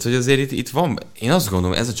 Bizonyám. Tehát, hogy azért itt van, én azt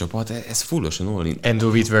gondolom, ez a csapat, ez fullosan all-in. Andrew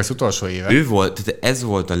Whitworth utolsó éve. Tehát ez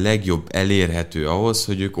volt a legjobb elérhető ahhoz,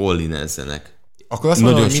 hogy ők all-in-ezzenek. Akkor azt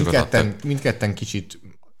mondom, hogy mindketten kicsit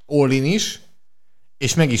all-in is,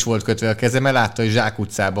 és meg is volt kötve a keze, mert látta, hogy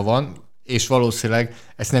zsákutcában van, és valószínűleg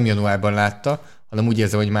ezt nem januárban látta, hanem úgy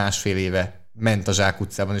érzem, hogy másfél éve ment a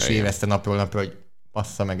zsákutcában, és évezte napról napra, hogy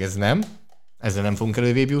bassza meg, ez nem. Ezzel nem fogunk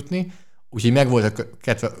elővébb jutni. Úgyhogy meg volt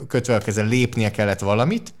kötve a keze, lépnie kellett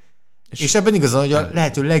valamit, és ebben igazán, hogy a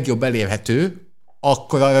lehető legjobb elérhető,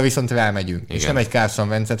 akkor arra viszont rámegyünk. Igen. És nem egy Carson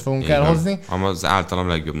Wentzet fogunk elhozni. Hanem az általam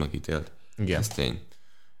legjobbnak ítélt. Igen.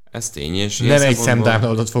 Ez tény. És nem egy Sam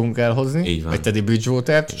Darnoldot fogunk elhozni, vagy egy Teddy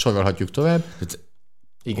Bridgewater-t, sorolhatjuk tovább.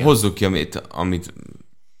 Igen. Hozzuk ki, amit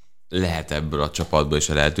lehet ebből a csapatból és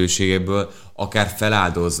a lehetőségekből, akár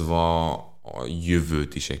feláldozva a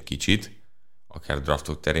jövőt is egy kicsit, akár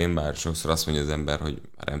draftok terén, bár sokszor azt mondja az ember, hogy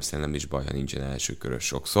a Ramsnél nem is baj, ha nincsen első körös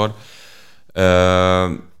sokszor.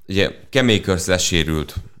 Ugye Cam Akers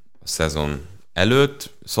lesérült a szezon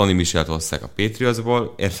előtt, Sonny Michelt hozták a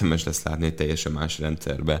Patriotsból, érdemes lesz látni egy teljesen más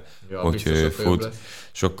rendszerbe, hogy ő fut.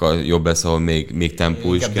 Sokkal jobb lesz, ahol még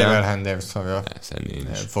tempó is kell. Darrell Hendersonra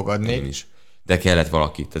fogadnék. Én is. De kellett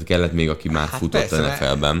valaki, tehát kellett még, aki már futott a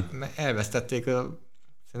NFL-ben. Elvesztették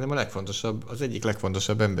szerintem az egyik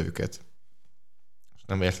legfontosabb emberüket.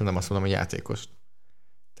 Nem értem, nem azt mondom, hogy játékost.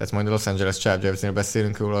 Tehát majd a Los Angeles Chargersnél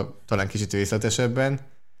beszélünk róla talán kicsit részletesebben,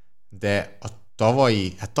 de a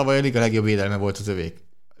tavalyi a liga legjobb védelme volt az övék.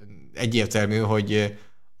 Egyértelmű, hogy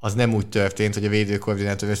az nem úgy történt, hogy a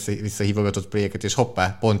védőkoordinátor visszahívogatott playeket, és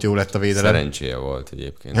hoppá, pont jó lett a védelem. Szerencséje volt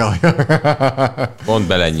egyébként. Ja. Pont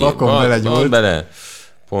belenyílt.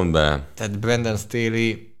 Pont bele. Tehát Brandon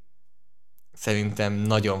Staley szerintem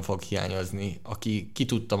nagyon fog hiányozni, aki ki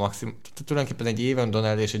tudta tehát tulajdonképpen egy Aaron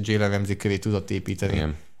Donald és egy Jalen Ramsey köré tudott építeni.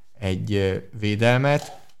 Igen. Egy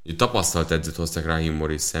védelmet. Tapasztalt edzőt hoztak Raheem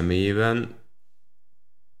Morris személyében.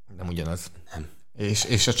 Nem ugyanaz. Nem.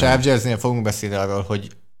 És a Chargersnél fogunk beszélni arról,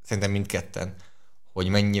 hogy szerintem mindketten, hogy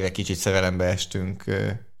mennyire kicsit szerelembe estünk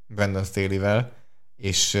Brandon Staleyvel,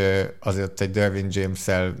 és azért egy Derwin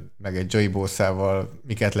James-szel, meg egy Joey Bosa-val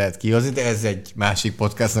miket lehet kihozni, de ez egy másik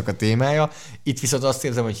podcastnak a témája. Itt viszont azt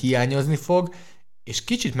érzem, hogy hiányozni fog, és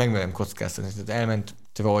kicsit megmerem kockáztatni. Tehát elment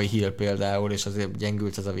Troy Hill például, és azért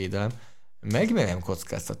gyengült ez a védelem. Megmerem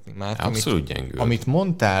kockáztatni már. Abszolút gyengült. Amit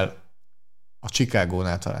mondtál a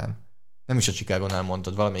Chicagónál talán, nem is a Chicagónál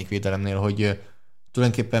mondtad, valamelyik védelemnél, hogy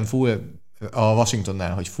tulajdonképpen a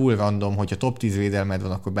Washingtonnál, hogy full random, hogyha top 10 védelmed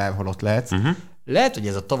van, akkor bárhol ott lehetsz. Lehet, hogy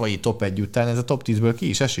ez a tavalyi top 1 után ez a top 10-ből ki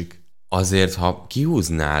is esik? Azért, ha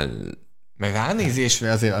kihúznál... Mert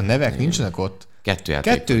ránézésre azért a nevek nincsenek ott. 2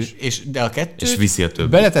 játékos. De a 2 és viszi a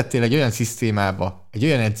többit. Beletettél egy olyan szisztémába, egy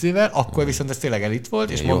olyan edzővel, akkor viszont ez tényleg elit volt,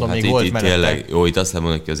 és mondom, még volt mellette. Jó, itt azt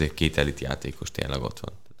mondom, hogy azért 2 elit játékos tényleg ott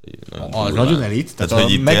van. Nagyon elit,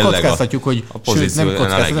 tehát megkockáztatjuk, hogy sőt, nem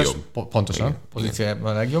kockáztatás, pontosan,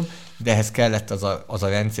 pozícióban a legjobb, de ehhez kellett az a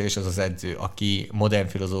rendszer és az edző, aki modern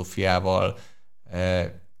filozófiával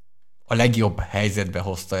a legjobb helyzetbe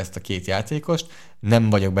hozta ezt a 2 játékost. Nem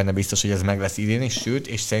vagyok benne biztos, hogy ez meg lesz idén is, sőt,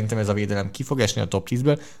 és szerintem ez a védelem ki fog esni a top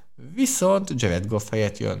 10-ből, viszont Jared Goff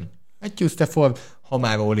helyett jön Matthew Stafford. Ha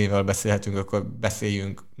már All-in-ről beszélhetünk, akkor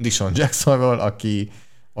beszéljünk Deshaun Jacksonról,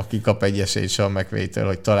 aki kap egy esélyt Sean McVay-től,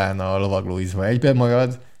 hogy talán a lovaglóizma egyben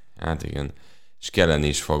marad. Hát igen. És kelleni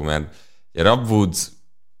is fog, mert Rob Woods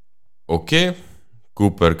oké,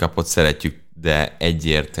 Cooper Cupot szeretjük, de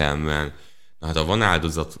egyértelműen hát ha van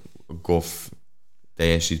áldozat Goff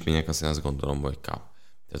teljesítmények, azt gondolom, hogy Cup.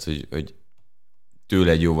 Tehát, hogy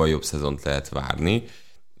tőle egy jóval jobb szezont lehet várni.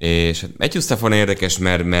 És hát Matthew Stafford érdekes,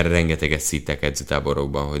 mert rengeteget szítek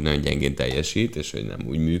edzőtáborokban, hogy nagyon gyengén teljesít, és hogy nem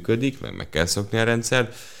úgy működik, meg kell szokni a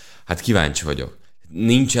rendszert. Hát kíváncsi vagyok.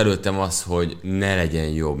 Nincs előttem az, hogy ne legyen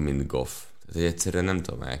jobb, mint Goff. Tehát egyszerűen nem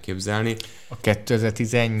tudom elképzelni. A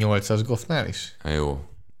 2018-as Goffnál is? Hát jó.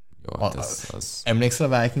 Hát az...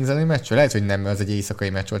 Emlékszel a Vikings elleni meccsről? Lehet, hogy nem, az egy éjszakai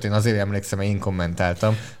meccs volt. Én azért emlékszem, mert én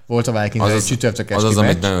kommentáltam. Volt a Vikings egy csütörtökes az,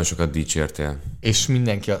 amit nagyon sokat dicsértél. És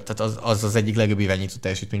mindenki, tehát az egyik legjobb irányító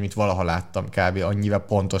teljesítmény, mint valaha láttam kb. Annyira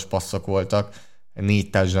pontos passzok voltak. 4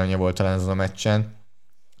 touchdownja volt talán azon a meccsen.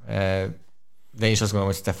 De én is azt gondolom,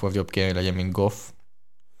 hogy Stafford jobb kéne, hogy legyen, mint Goff.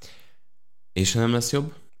 És ha nem lesz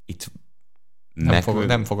jobb? Itt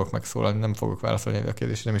nem fogok megszólalni, nem fogok válaszolni ebbe a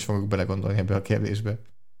kérdésre, nem is fogok belegondolni ebbe a kérdésbe.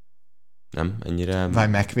 Nem, ennyire... Vagy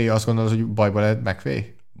McVay, azt gondolod, hogy bajba lehet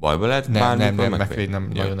McVay? Bajba lehet? Nem, McVay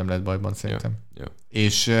nagyon nem lehet bajban szerintem. Jó.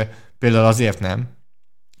 És például azért nem,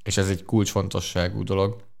 és ez egy kulcsfontosságú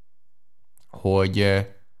dolog, hogy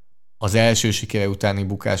az első sikere utáni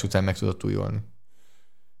bukás után meg tudott újulni.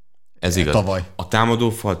 Ez igaz. Tavaly. A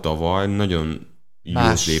támadófal tavaly nagyon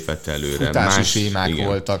jót lépett előre. Futási sémák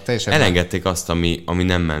voltak. Elengedték azt, ami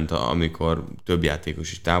nem ment, amikor több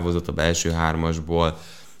játékos is távozott a belső 3-asból,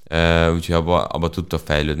 úgyhogy abba tudta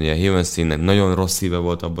fejlődni. A Havensteinnek nagyon rossz szíve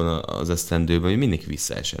volt abban az esztendőben, hogy mindenki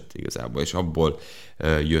visszaesett igazából, és abból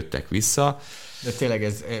jöttek vissza. De tényleg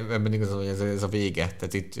ebben igazán, hogy ez a vége.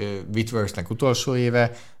 Tehát itt Whitworthnek utolsó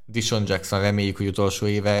éve, Deshaun Jackson reméljük, hogy utolsó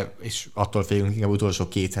éve, és attól félünk inkább utolsó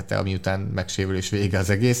 2 hete, ami után megsérül és vége az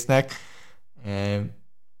egésznek.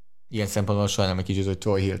 Ilyen szempontból sajnálom egy kicsit, hogy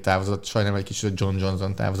Troy Hill távozott, sajnálom egy kicsit, hogy John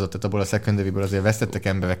Johnson távozott, tehát abból a secondaryből azért vesztettek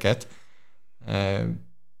embereket.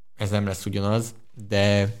 Ez nem lesz ugyanaz,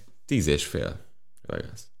 de... 10,5.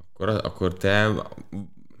 Akkor te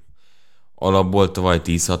alapból tavaly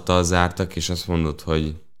 10-6-tal zártak, és azt mondod,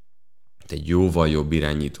 hogy egy jóval jobb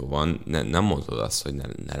irányító van, nem mondod azt, hogy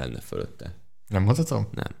ne lenne fölötte. Nem mondhatom?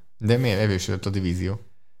 Nem. De miért erősödött a divízió?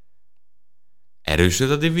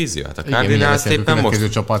 Erősödött a divízió? Hát a Cardinals éppen most...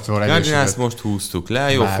 Cardinals most húztuk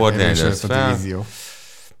le, jó, Fortnite fel.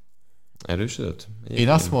 Erősödött? Én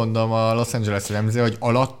azt mondom a Los Angeles Ramsre, hogy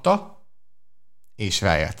alatta és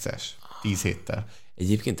rájátszás. 10 héttel.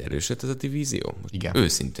 Egyébként erősödött ez a divízió? Most igen.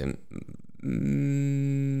 Őszintén.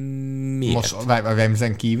 Miért? Most a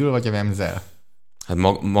Ramsen kívül, vagy a Ramsel? Hát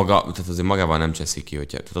tehát azért magával nem cseszik ki,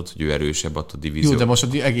 hogy tudod, hogy ő erősebb attól a divízió. Jó, de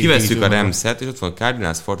most egész kivesszük a Ramset, és ott van a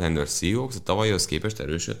Cardinals, Fortnite, Seahawks, a tavalyhoz képest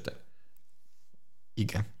erősödtek?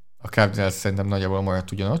 Igen. A Cardinals szerintem nagyjából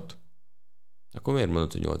maradt ugyanott. Akkor miért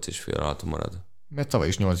mondod, hogy 8,5 alatt marad? Mert tavaly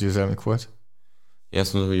is 8 győzelmük volt. Én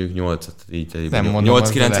azt mondod, hogy ők 8-at, így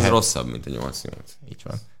 8-9 ez rosszabb, mint a 8-8. Így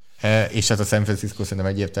van. És hát a San Francisco szerintem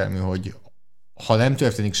egyértelmű, hogy ha nem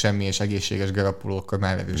történik semmi és egészséges Garoppolo, akkor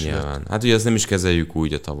már erősödött. Ja, hát ugye ezt nem is kezeljük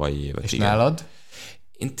úgy a tavalyi évet. És igen. Nálad?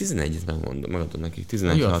 Én 11-et megadom nekik.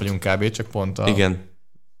 11 úgy ott vagyunk kb. Csak pont a... Igen.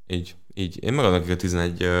 Így. Én megadom nekik a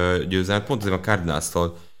 11 győzelmet. Pont azért a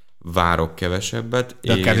Cardinals-tól várok kevesebbet.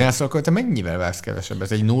 De a Cardinals-tól akkor te mennyivel vársz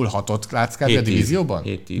kevesebbet? Egy 0-6-ot látsz kb. A divízióban?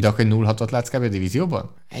 7-10. De akkor egy 0-6-ot látsz kb. A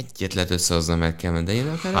divízióban? Egyet lehet összehozni, mert kell, de én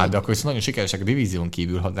akár... Hát, de akkor viszont nagyon sikeresek a divízión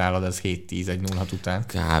kívül, ha nálad az 7-10 egy 0-6 után.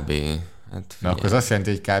 Kb. Hát Na, akkor az azt jelenti,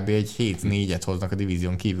 hogy kb. Egy 7-4-et hoznak a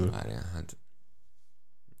divízión kívül. Várjál, hát...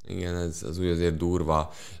 Igen, ez az úgy azért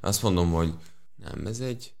durva. Azt mondom, hogy nem, ez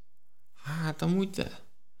egy... Hát amúgy de...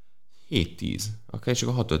 7-10. Akár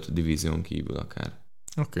csak a 6-5 divízión kívül akár.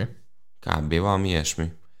 Oké. Kb. Valami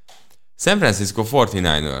ilyesmi. San Francisco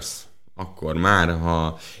 49ers. Akkor már,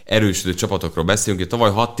 ha erősödő csapatokról beszélünk, hogy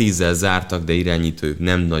tavaly 6-10-zel zártak, de irányítójuk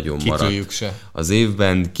nem nagyon maradt. Kitőjük se. Az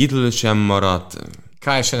évben Kittle sem maradt.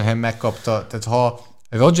 Kyle Shanahan megkapta, tehát ha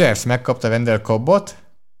Rodgers megkapta Randall Cobbot,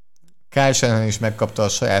 Kyle Shanahan is megkapta a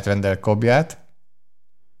saját Randall Cobbját,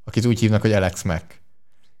 akit úgy hívnak, hogy Alex Mack.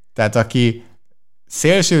 Tehát aki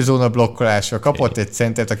szélsőzóna blokkolásra kapott egy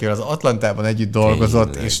centert, akivel az Atlantában együtt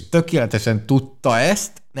dolgozott, és tökéletesen tudta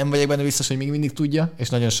ezt, nem vagyok benne biztos, hogy még mindig tudja, és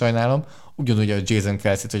nagyon sajnálom. Ugyanúgy a Jason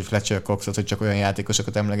Kelce-t, vagy Fletcher Coxot, hogy csak olyan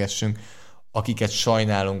játékosokat emlegessünk, akiket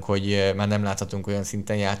sajnálunk, hogy már nem láthatunk olyan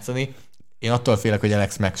szinten játszani. Én attól félek, hogy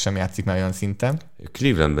Alex Mack sem játszik már olyan szinten.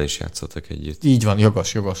 Clevelandben is játszottak együtt. Így van,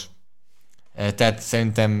 jogos. Tehát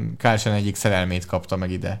szerintem Kyle Shanahan egyik szerelmét kapta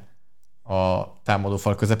meg ide a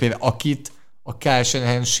támadófal közepére, akit a Kyle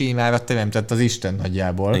Shanahan sémára teremtett az Isten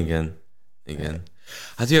nagyjából. Igen.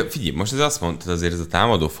 Hát jó, figyelj, most ez azt mondtad, azért ez a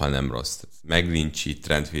támadófal nem rossz. McGlinchey,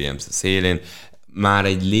 Trent Williams a szélén. Már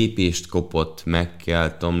egy lépést kopott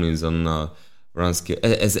Mackkel, Tomlinsonnal, Wronski.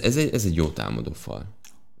 Ez egy jó támadófal.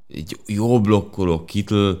 Egy jó blokkoló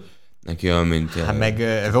Kittle, neki olyan, mint... Hát meg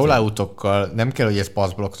rolloutokkal nem kell, hogy ez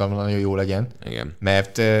passzblokktal nagyon jó legyen. Igen.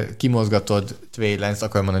 Mert kimozgatod Trey Lance,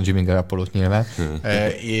 akarom mondani Jimmy Garoppolót nyilván,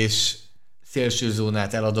 és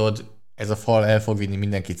szélsőzónát eladod, ez a fal el fog vinni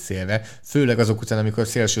mindenkit szélre, főleg azok után, amikor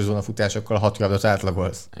szélsőzóna futásokkal 6 yardot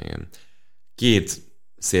átlagolsz. Igen. 2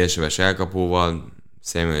 szélsőves elkapóval,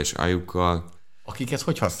 Samuel és Ayukkal. Akiket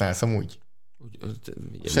hogy használsz amúgy?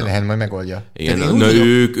 Shanahan majd megoldja. Igen,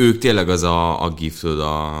 ők tényleg az a gift,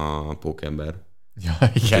 a pókember.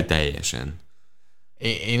 Ja, igen. Teljesen.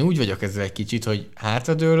 Én úgy vagyok ezzel egy kicsit, hogy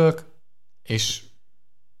hátradőlök, és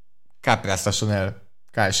kápráztasson el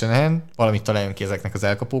Kyle Shanahan, valamit találjon ki ezeknek az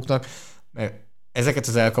elkapóknak, mert ezeket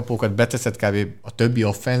az elkapókat beteszed kb. A többi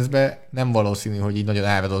offenszbe, nem valószínű, hogy így nagyon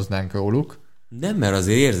áradoznánk róluk. Nem, mert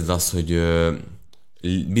azért érzed azt, hogy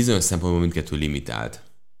bizonyos szempontból mindkettő limitált.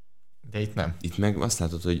 De itt nem. Itt meg azt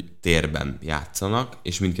látod, hogy térben játszanak,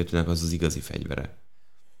 és mindkettőnek az az igazi fegyvere.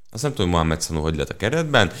 Azt nem tudom, hogy Mohamed Sanu hogy lett a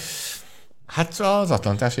keretben. Hát az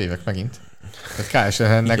atlantás évek megint. Tehát Kyle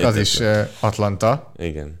Shanahannek az is Atlanta.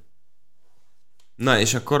 Igen. Na,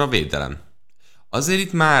 és akkor a védelem. Azért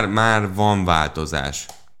itt már van változás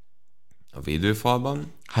a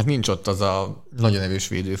védőfalban. Hát nincs ott az a nagyon erős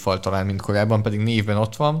védőfal talán, mint korábban, pedig névben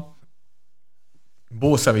ott van.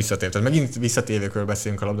 Bosa visszatért. Tehát megint visszatérőkről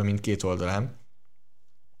beszélünk a labda mindkét oldalán.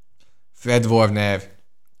 Fred Warner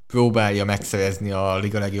próbálja megszerezni a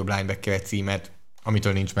liga legjobb linebacker címet,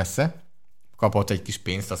 amitől nincs messze. Kapott egy kis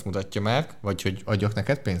pénzt, azt mutatja már. Vagy hogy adjak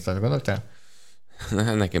neked pénzt, arra gondoltál?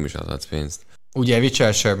 Nekem is adhatsz pénzt. Ugye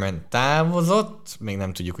Richard Sherman távozott, még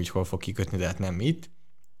nem tudjuk, hogy hol fog kikötni, de hát nem itt.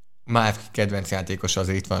 Már kedvenc játékosa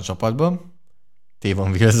azért itt van a csapatban.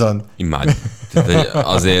 Tavon Wilson. Imád. Tehát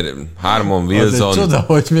azért Harmon Wilson... Az egy csoda,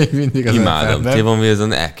 hogy még mindig az imádom. Tavon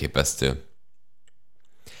Wilson elképesztő.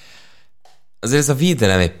 Azért ez a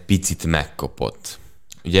védelem egy picit megkopott.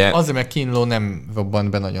 Ugye... Azért, mert Kinlaw nem robbant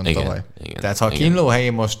be nagyon tavaly. Igen, tehát ha Kinlaw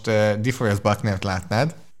helyén most DeForest Bucknert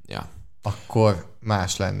látnád, ja, akkor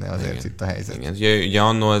más lenne azért itt a helyzet. Igen. Ugye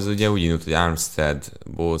annól ez ugye úgy indult, hogy Armstead,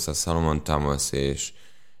 Bosa, Solomon Thomas és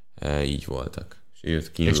így voltak. És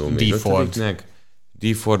jött Kinlaw még ötödiknek.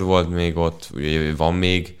 D-Ford volt még ott, ugye van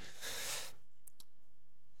még.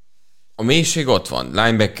 A mélység ott van.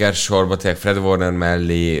 Linebacker sorban, tényleg Fred Warner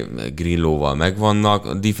mellé Greenlaw-val megvannak.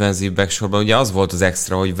 A defensive back sorban ugye az volt az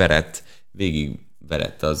extra, hogy végig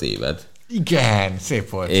verette az évet. Igen, szép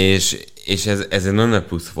volt. És ez egy nagyon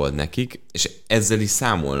plusz volt nekik, és ezzel is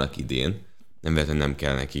számolnak idén. Nem véletlenül nem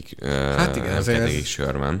kell nekik, hát igen, nem kell nekik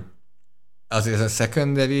Sherman. Azért ez a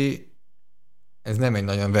secondary, ez nem egy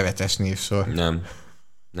nagyon bevetes névsor.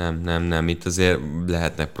 Nem. Itt azért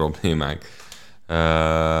lehetnek problémák.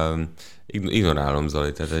 Ignorálom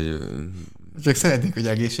Zoli, tehát egy... Csak szeretnék, hogy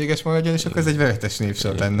egészséges maradjon, és akkor ez egy bevetes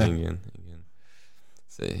névsor lenne. Igen.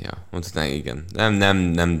 Ja, mondhatnánk, igen.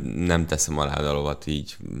 Nem teszem alá a lovat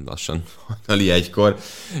így lassan hajnali egykor.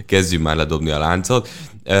 Kezdjük már ledobni a láncot.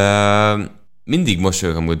 Mindig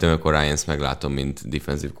mosolyog amúgy Demeco Ryans meglátom, mint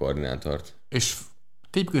defensív koordinátort. És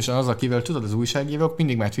tipikusan az, akivel tudod, az újságírók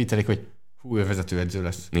mindig már twittelik, hogy hú, ő vezetőedző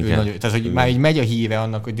lesz. Tehát, hogy Igen. már így megy a híre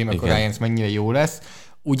annak, hogy Demarco Ryans mennyire jó lesz.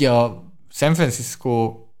 Ugye a San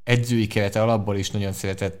Francisco edzői kerete alapból is nagyon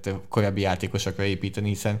szeretett korábbi játékosokra építeni,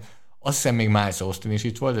 hiszen azt hiszem még Miles Austin is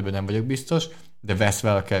itt volt, ebben nem vagyok biztos, de Wes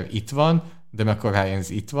Welker itt van, Demarco Ryans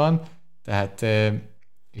itt van, tehát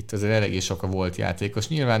itt azért eléggé sok a volt játékos.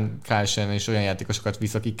 Nyilván Kyle Shanahan is olyan játékosokat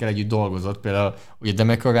visz, akikkel együtt dolgozott. Például ugye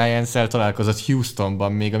Demarco Ryans-szel találkozott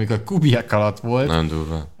Houstonban még, amikor Kubiak alatt volt. Nagyon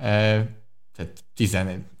durva. Tehát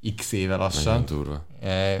 10x éve lassan. Nagyon durva.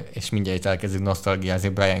 És mindjárt itt elkezdünk nosztalgiázni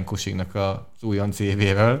Brian Cushingnak az újon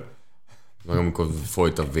CV-ről. Meg amikor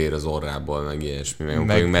folyt a vér az orrából, meg ilyesmi, meg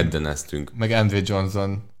amikor meddeneztünk. Meg Andre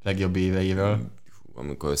Johnson legjobb éveiről.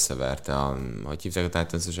 Amikor összeverte hogy hívták a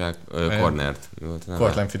Titans-osák? Cornert.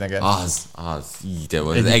 Cortland Finnegan. Az. Így de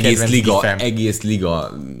volt. Egész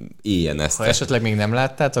liga éjjenezte. Ha esetleg még nem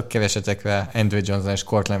láttátok, keresetek rá Andre Johnson és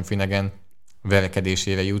Cortland Finnegan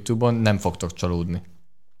verekedésére YouTube-on, nem fogtok csalódni.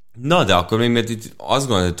 Na, de akkor még mert itt azt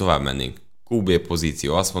gondolod, hogy tovább mennénk. QB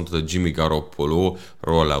pozíció. Azt mondtad, hogy Jimmy Garoppolo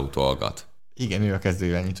rollout-olgat. Igen, ő a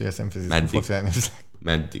kezdőirányítója a San Francisco.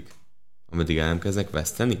 Meddig? Ameddig el nem kezdnek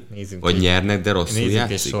veszteni? Nézzünk vagy nyernek, de rosszul játszik? játszik?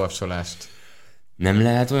 Nézzük egy sorsolást. Nem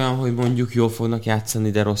lehet olyan, hogy mondjuk jól fognak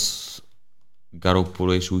játszani, de rossz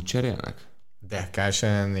Garoppolo és úgy cserélnek? De Kyle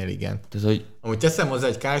Shanahannél igen. Tehát, hogy... Amúgy teszem hozzá,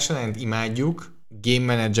 hogy Kyle Shanahant imádjuk,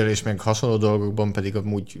 game manager és meg hasonló dolgokban pedig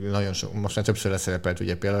amúgy nagyon sok, most már többször leszerepelt,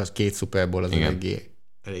 ugye például 2 Super Bowl az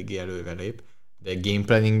eléggé előrelép, de game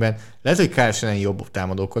planningben lehet, hogy Kyle Shanahan jobb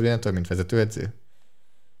támadó koordinátor, mint vezetőedző?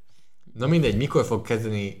 Na mindegy, mikor fog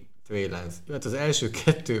kezdeni Trey Lance? Jó, hát az első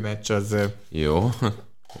 2 meccs az... Jó,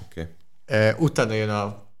 oké. Utána jön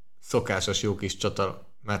a szokásos jó kis csata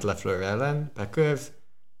Matt LaFleur ellen, Packers,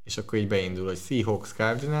 és akkor így beindul, hogy Seahawks,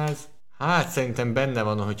 Cardinals. Hát szerintem benne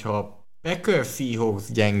van, hogyha a Packers, Seahawks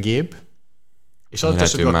gyengébb, és attól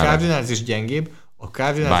esetben a Cardinals is gyengébb, a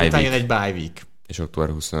Cardinals után jön egy bye week. És október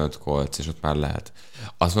 25 Colts, és ott már lehet.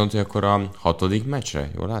 Azt mondod, hogy akkor a 6.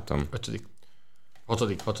 meccsre, jól látom? 5.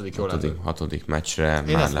 6. jól látom. 6. meccsre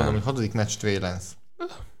én azt mondom, hogy 6. meccs Trey Lance.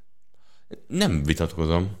 Nem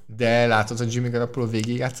vitatkozom. De látod, hogy Jimmy Garoppolo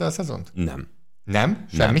végig játsza a szezont? Nem. Nem?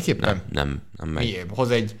 Semmiképpen? Nem megy. Miért? Hoz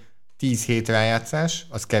egy 10 hét rájátszás,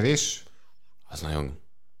 az kevés?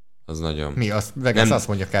 Az nagyon. Mi? Vegas azt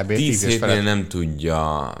mondja kb. 10 hétnél nem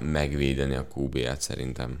tudja megvédeni a QB-ját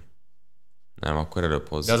szerintem. Nem, akkor előbb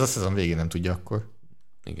hozzá. De az a szezon végén nem tudja akkor.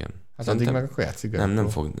 Igen. Hát addig meg akkor játszik. Nem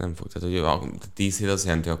fog. Tehát, hogy a 10 hét azt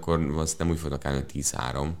jelenti, akkor azt nem úgy fognak állni, hogy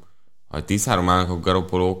 10-3. Ha 10-3 állnak, akkor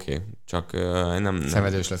Garoppolo oké. Csak nem...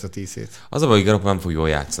 Szenvedős lesz a 10 hét. Az a baj, hogy Garoppolo nem fog jól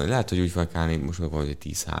játszani. Lehet, hogy úgy fognak állni, most mondom, hogy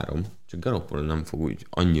 10-3. Csak Garoppolo nem fog úgy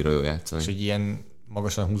annyira jól játszani. És egy ilyen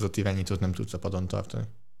magasan húzott irányítót nem tudsz a padon tartani.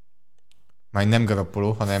 Már nem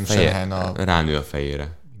Garoppolo, hanem Shanahan a... Ránő a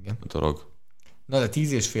fejére. Igen. A dolog. Na de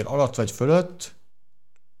 10,5 alatt vagy fölött,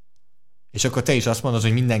 és akkor te is azt mondod,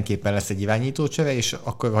 hogy mindenképpen lesz egy irányítócsere, és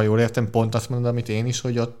akkor, ha jól értem, pont azt mondod, amit én is,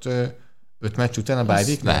 hogy ott 5 meccs után a bye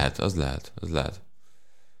week? Az lehet.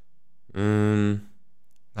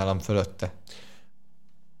 Nálam fölötte.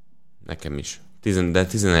 Nekem is. De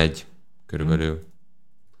 11 körülbelül.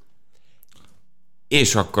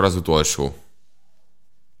 És akkor az utolsó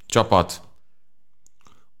csapat.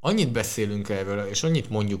 Annyit beszélünk erről, és annyit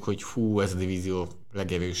mondjuk, hogy hú, ez a divízió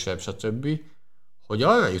legerősebb, stb., hogy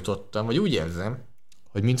arra jutottam, vagy úgy érzem,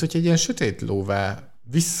 hogy mint hogy egy ilyen sötét lóvá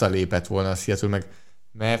visszalépett volna a Seattle,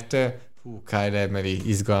 mert Kyler Murray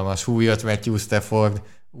izgalmas, jött Matthew Stafford,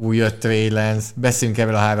 jött Trey Lance, beszélünk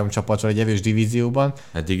ebből a 3 csapatról egy erős divízióban.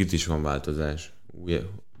 Hát itt is van változás. Új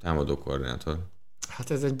támadó koordinátor.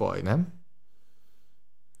 Hát ez egy baj, nem?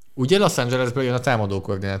 Ugye Los Angelesből jön a támadó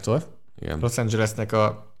koordinátor. Igen. Los Angelesnek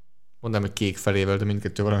mondanám, hogy kék felével, de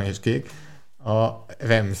mindkettő valamelyes kék. A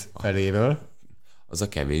Rams felével. Az a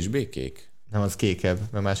kevésbé kék? Nem, az kékebb,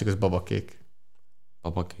 mert másik az babakék.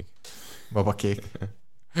 Babakék? Babakék.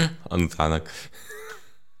 Anutának.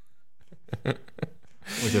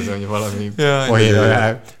 Úgy az, hogy valami poénra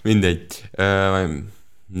jár. Mindegy.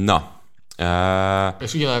 Na.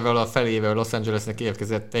 És ugyanarról a felével Los Angelesnek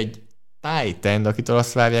érkezett egy Titan, akitől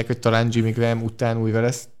azt várják, hogy talán Jimmy Graham után újra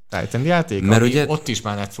lesz Titan játék, mert ugye ott is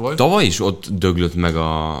már netsz volt. Tavaly is ott döglött meg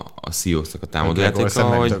a Seahawksnak a támadójátéka.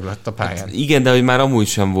 Megdöglött a pályán. Hát igen, de hogy már amúgy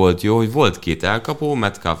sem volt jó, hogy volt 2 elkapó,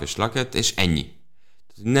 Metcalf és Lockett, és ennyi.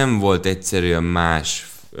 Nem volt egyszerűen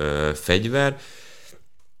más fegyver.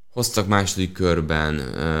 Hoztak második körben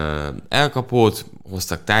elkapót,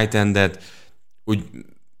 hoztak tight endet,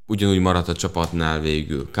 ugyanúgy maradt a csapatnál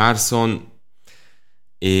végül Carson,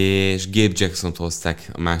 és Gabe Jackson-t hozták,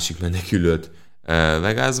 a másik menekülőt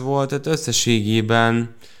Vegas volt, tehát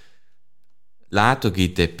összességében látok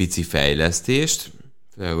itt egy pici fejlesztést,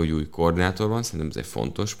 főleg, hogy új koordinátor van, szerintem ez egy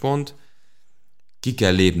fontos pont. Ki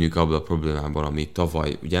kell lépnünk abban a problémában, amit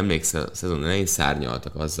tavaly, ugye emlékszel, a szezon elején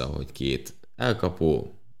szárnyaltak azzal, hogy 2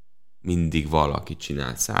 elkapó, mindig valaki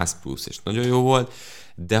csinált 100 plusz, és nagyon jó volt,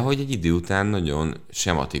 de hogy egy idő után nagyon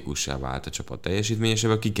sematikussá vált a csapat teljesítmény, és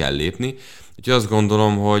ebből ki kell lépni. Úgyhogy azt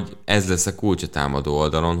gondolom, hogy ez lesz a kulcs a támadó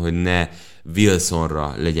oldalon, hogy ne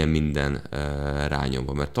Wilsonra legyen minden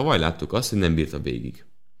rányomva, mert tavaly láttuk azt, hogy nem bírta végig.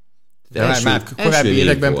 De már korábbi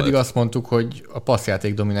években pedig azt mondtuk, hogy a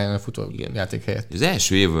passzjáték domináljon a futójáték helyett. Az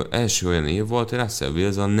első olyan év volt, hogy Russell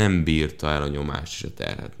Wilson nem bírta el a nyomást és a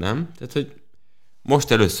terhet, nem? Tehát, hogy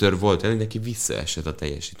most először volt el, neki visszaesett a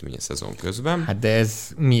teljesítmény a szezon közben. Hát de ez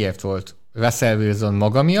miért volt? Russell Wilson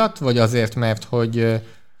maga miatt, vagy azért, mert hogy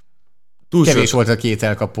kevés volt a 2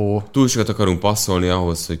 elkapó? Túl sokat akarunk passzolni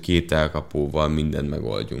ahhoz, hogy 2 elkapóval mindent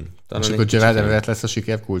megoldjunk. És akkor Gerard Everett lesz a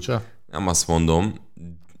siker kulcsa? Nem azt mondom,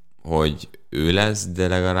 hogy ő lesz, de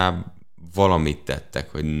legalább valamit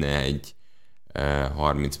tettek, hogy ne egy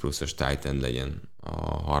 30 pluszos tight end legyen a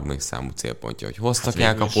harmadik számú célpontja, hogy hoztak hát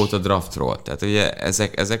elkapót a draftról. Tehát ugye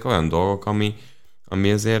ezek olyan dolgok,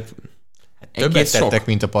 ami azért többet tettek,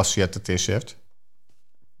 mint a passzsietetésért.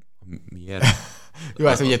 Miért? Jó,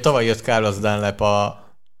 hát ugye tavaly jött Carlos Dunlap a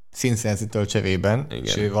Cincinnati-től cserében,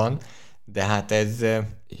 és ő van, de hát ez...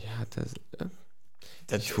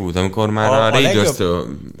 Tehát, hú, amikor már a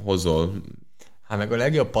Rangers-től hozol... Hát meg a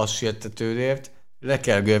legjobb passzsietetőért le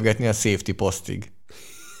kell görgetni a safety posztig.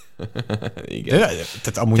 Igen.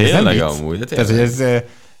 Tehát amúgy tényleg ez nem vicc. Tehát, hogy ez,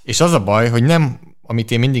 és az a baj, hogy nem,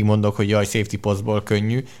 amit én mindig mondok, hogy jaj, safety posztból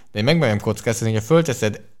könnyű, de én megmerem kockáztatni, hogy ha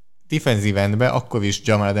fölteszed defensive endbe, akkor is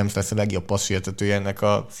Jamal Adams lesz a legjobb passzsietetője ennek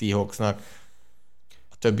a Seahawksnak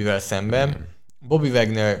a többivel szemben. Bobby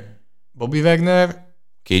Wagner...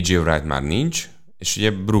 KJ Wright már nincs, és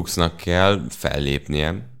ugye Brooksnak kell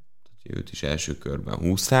fellépnie, őt is első körben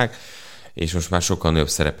húzták, és most már sokkal nagyobb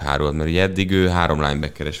szerep hárult, mert ugye eddig ő 3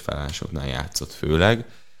 linebackeres felállásoknál játszott főleg,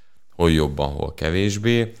 hol jobban, hol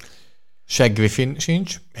kevésbé. Shaq Griffin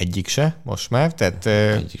sincs, egyik se most már, tehát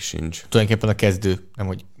egyik sincs. Tulajdonképpen a kezdő, nem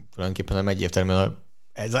hogy tulajdonképpen nem egyértelműen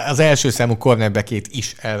az első számú cornerbackét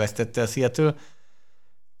is elvesztette a Seattle.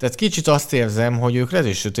 Tehát kicsit azt érzem, hogy ők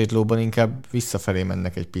rezés sötét lóban inkább visszafelé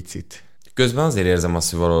mennek egy picit. Közben azért érzem azt,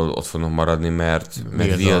 hogy valahol ott fognak maradni, mert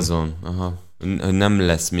Wilson. Hogy nem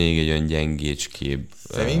lesz még egy olyan gyengécskép.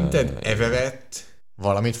 Szerinted Everett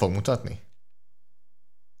valamit fog mutatni?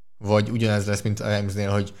 Vagy ugyanez lesz, mint a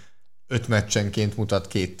Ramsnél, hogy 5 meccsenként mutat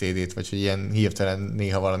 2 TD-t, vagy hogy ilyen hirtelen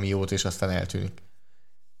néha valami jót, és aztán eltűnik?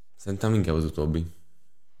 Szerintem inkább az utóbbi.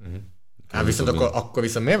 Hát viszont akkor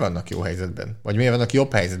viszont miért vannak jó helyzetben? Vagy miért vannak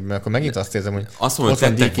jobb helyzetben? Mert akkor megint azt érzem, hogy... Azt mondom,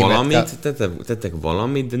 hogy tettek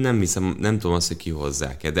valamit, de nem hiszem, nem tudom azt, hogy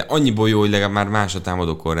kihozzák-e. De annyiból jó, hogy legalább már más a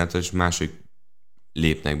támadó koordinátor, és máshogy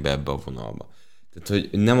lépnek be ebbe a vonalba. Tehát,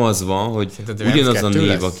 hogy nem az van, hogy ugyanaz a név,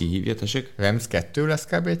 lesz? Aki hívja, tessék? Rams 2 lesz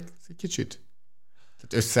kb. Egy kicsit?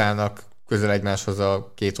 Tehát összeállnak közel egymáshoz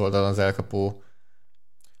a 2 oldalon az elkapó.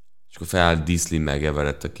 És akkor feláll Disley meg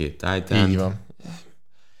Everett a 2 Titan. Így van.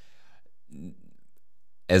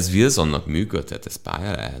 Ez Wilsonnak működhet, ez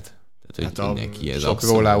pálya lehet? Tehát, hogy neki ez sok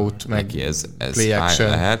rollout, meg ez play action.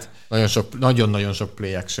 Lehet. Nagyon-nagyon sok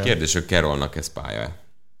play action. Kérdés, hogy Carrollnak ez pálya.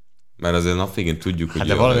 Mert azért nap végén tudjuk, hogy... Hát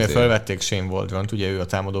de valamiért felvették Shane Waldron, ugye ő a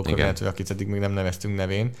támadó koordinátor, akit eddig még nem neveztünk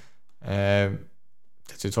nevén.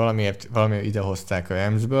 Tehát őt valamiért idehozták a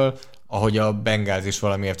Ramsből, ahogy a Bengals is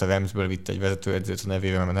valamiért a Ramsből vitt egy vezetőedzőt a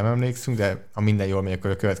nevével, mert nem emlékszünk, de ha minden jól megy, akkor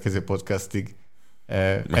a következő podcastig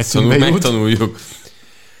megtanuljuk.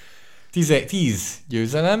 10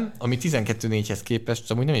 győzelem, ami 12-4-hez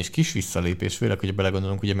képest amúgy nem is kis visszalépés, főleg, hogy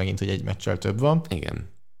belegondolunk, ugye megint, hogy egy meccsel több van. Igen.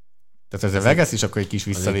 Tehát ez a Vegas is akkor egy kis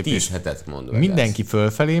visszalépés. 10 hetet mond. Mindenki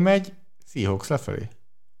fölfelé megy, Seahawks lefelé.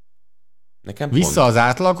 Nekem vissza pont. Az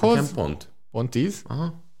átlaghoz. Nekem pont. Pont 10.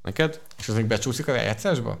 Aha. Neked? És az még becsúszik a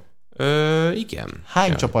rájátszásba? Igen.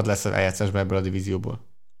 Hány csapat lesz a rájátszásban ebből a divízióból?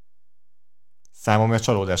 Számomra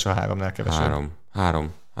csalódás a 3-nál kevesebb.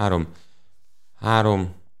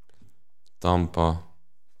 3. Tampa.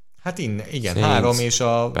 Hát igen, Saints, 3 és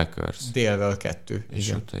a Packers. délvel 2. És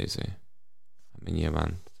igen. ott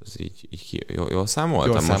nyilván az így jól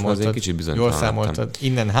számoltam? Jól most azért kicsit bizonytalan. Jól számoltad.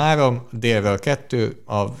 Innen 3, délvel 2,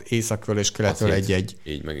 az északról és keletről 1-1.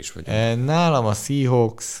 Így meg is vagyok. Nálam a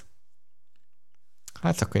Seahawks,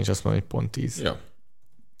 hát akkor én is azt mondom, hogy pont 10. Ja.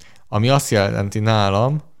 Ami azt jelenti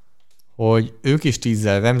nálam, hogy ők is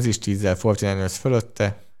 10-zel, Rams is 10-zel, 49ers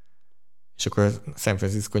fölötte, és akkor San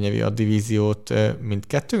Francisco nyeri a divíziót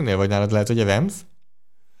mindkettőnknél, vagy nálad lehet, hogy a Rams?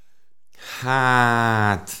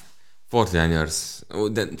 Hát... 49ers.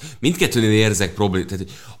 De mindkettőnél érzek problémát.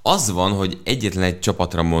 Tehát az van, hogy egyetlen egy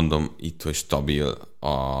csapatra mondom itt, hogy stabil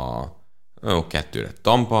a 2-re.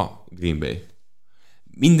 Tampa, Green Bay.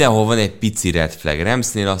 Mindenhol van egy pici red flag.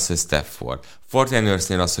 Ramsnél az, hogy Stafford.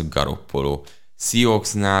 49ersnél az, hogy Garoppolo.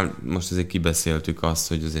 Seahawksnál most azért kibeszéltük azt,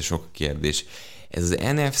 hogy azért sok kérdés. Ez az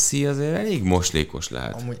NFC azért elég moslékos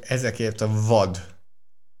lehet. Amúgy ezekért a vad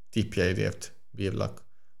tippjeidért bírlak.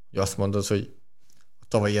 Hogy azt mondod, hogy a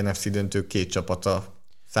tavalyi NFC döntő 2 csapata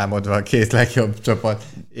számodva a 2 legjobb csapat.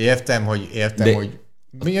 Értem, hogy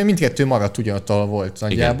mindkettő maradt ugyanott, ahol volt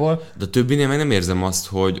nagyjából. Igen. De a többinél meg nem érzem azt,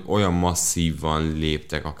 hogy olyan masszívan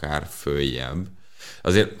léptek akár följebb.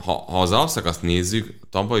 Azért, ha az alapszakaszt nézzük, a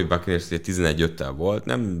Tampa Bay Buccaneers 11-5-tel volt,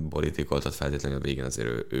 nem borítékoltat feltétlenül a végén,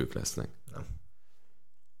 azért ők lesznek. Nem.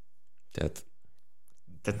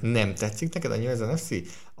 Tehát nem tetszik neked annyira az NFC?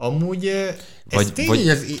 Amúgy ez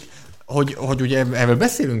tény, hogy ugye erről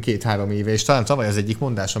beszélünk 2-3 éve, és talán tavaly az egyik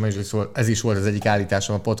mondásom, ez is volt az egyik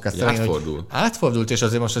állításom a podcast elején, átfordult, és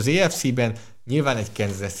azért most az AFC-ben nyilván egy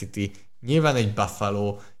Kansas City, nyilván egy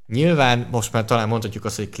Buffalo, nyilván most már talán mondhatjuk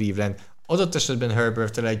azt, hogy Cleveland, adott esetben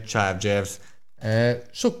Herberttel egy Chargers,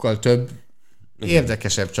 sokkal több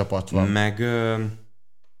érdekesebb csapat van. Meg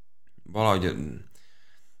valahogy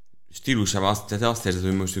stílusában azt érzed,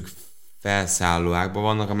 hogy most ők felszálló ágban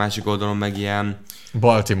vannak, a másik oldalon meg ilyen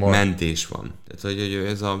Baltimore mentés van. Tehát, hogy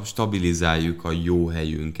ez a stabilizáljuk a jó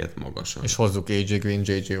helyünket magasan. És hozzuk AJ Green,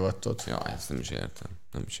 JJ Wattot. Ja, ezt nem is értem.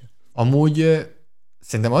 Amúgy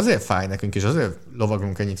szerintem azért fáj nekünk, és azért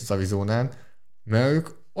lovaglunk ennyit az Arizonán, mert ők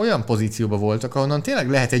olyan pozícióban voltak, ahonnan tényleg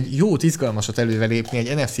lehet egy jó, izgalmasat előre lépni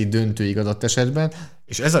egy NFC döntőig adott esetben,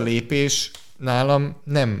 és ez a lépés nálam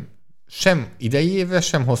nem sem idei évre,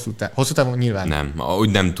 sem hosszú távon nyilván. Nem, úgy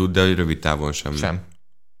nem tud, de rövid távon sem.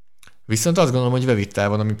 Viszont azt gondolom, hogy rövid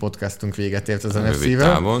távon a mi podcastunk véget ért az NFC-vel. Rövid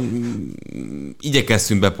távon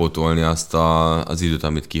igyekeztünk bepótolni azt az időt,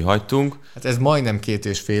 amit kihagytunk. Hát ez majdnem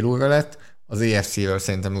 2,5 óra lett. Az AFC-ről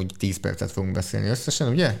szerintem úgy 10 percet fogunk beszélni összesen,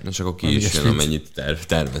 ugye? És akkor ki is jön, amennyit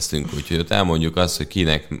terveztünk. Úgyhogy ott elmondjuk azt, hogy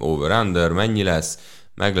kinek over-under, mennyi lesz,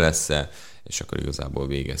 meg lesz-e, és akkor igazából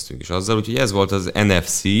végeztünk is azzal. Úgyhogy ez volt az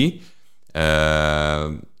NFC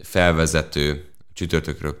felvezető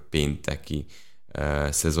csütörtökről pénteki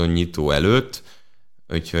szezonnyitó előtt,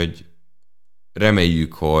 úgyhogy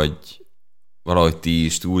reméljük, hogy valahogy ti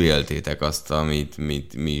is túléltétek azt, amit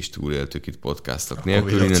mi is túléltük itt podcastok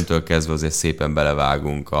nélkül. Innentől kezdve azért szépen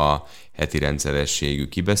belevágunk a heti rendszerességű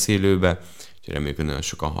kibeszélőbe, úgyhogy reméljük, hogy nagyon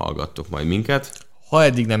sokan hallgattok majd minket. Ha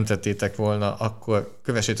eddig nem tettétek volna, akkor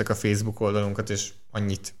kövessétek a Facebook oldalunkat, és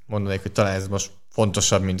annyit mondanék, hogy talán ez most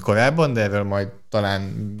fontosabb, mint korábban, de erről majd talán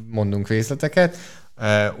mondunk részleteket.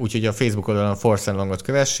 Úgyhogy a Facebook oldalon Force & Longot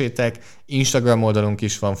kövessétek, Instagram oldalunk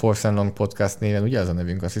is van, Force & Long Podcast néven, ugye az a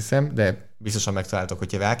nevünk, azt hiszem, de biztosan megtaláltok,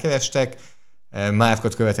 hogyha rákerestek.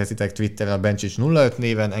 Márkot követhetitek Twitteren a Bencsics 05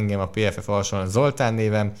 néven, engem a PFF alsóan Zoltán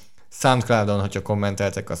néven, Soundcloudon, hogyha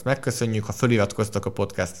kommenteltek, azt megköszönjük, ha feliratkoztak a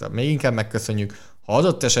podcastra, még inkább megköszönjük, ha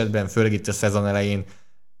adott esetben, főleg itt a szezon elején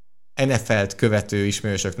NFL-t követő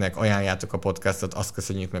ismerősöknek ajánljátok a podcastot, azt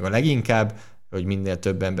köszönjük meg a leginkább, hogy minél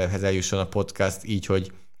több emberhez eljusson a podcast, így,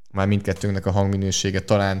 hogy már mindkettőnknek a hangminősége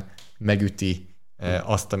talán megüti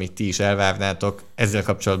azt, amit ti is elvárnátok. Ezzel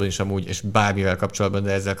kapcsolatban is amúgy, és bármivel kapcsolatban,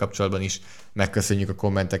 de ezzel kapcsolatban is megköszönjük a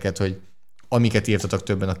kommenteket, hogy amiket írtatok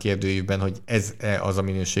többen a kérdőjükben, hogy ez az a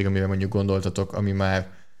minőség, amire mondjuk gondoltatok, ami már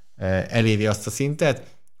eléri azt a szintet.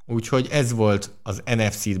 Úgyhogy ez volt az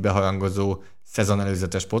NFC-t beharangozó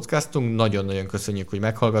szezonelőzetes podcastunk. Nagyon-nagyon köszönjük, hogy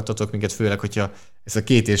meghallgattatok minket, főleg, hogyha ezt a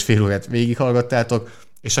 2,5 órát végighallgattátok,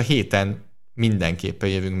 és a héten mindenképpen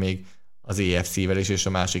jövünk még az EFC-vel is, és a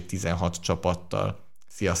másik 16 csapattal.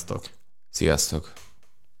 Sziasztok! Sziasztok!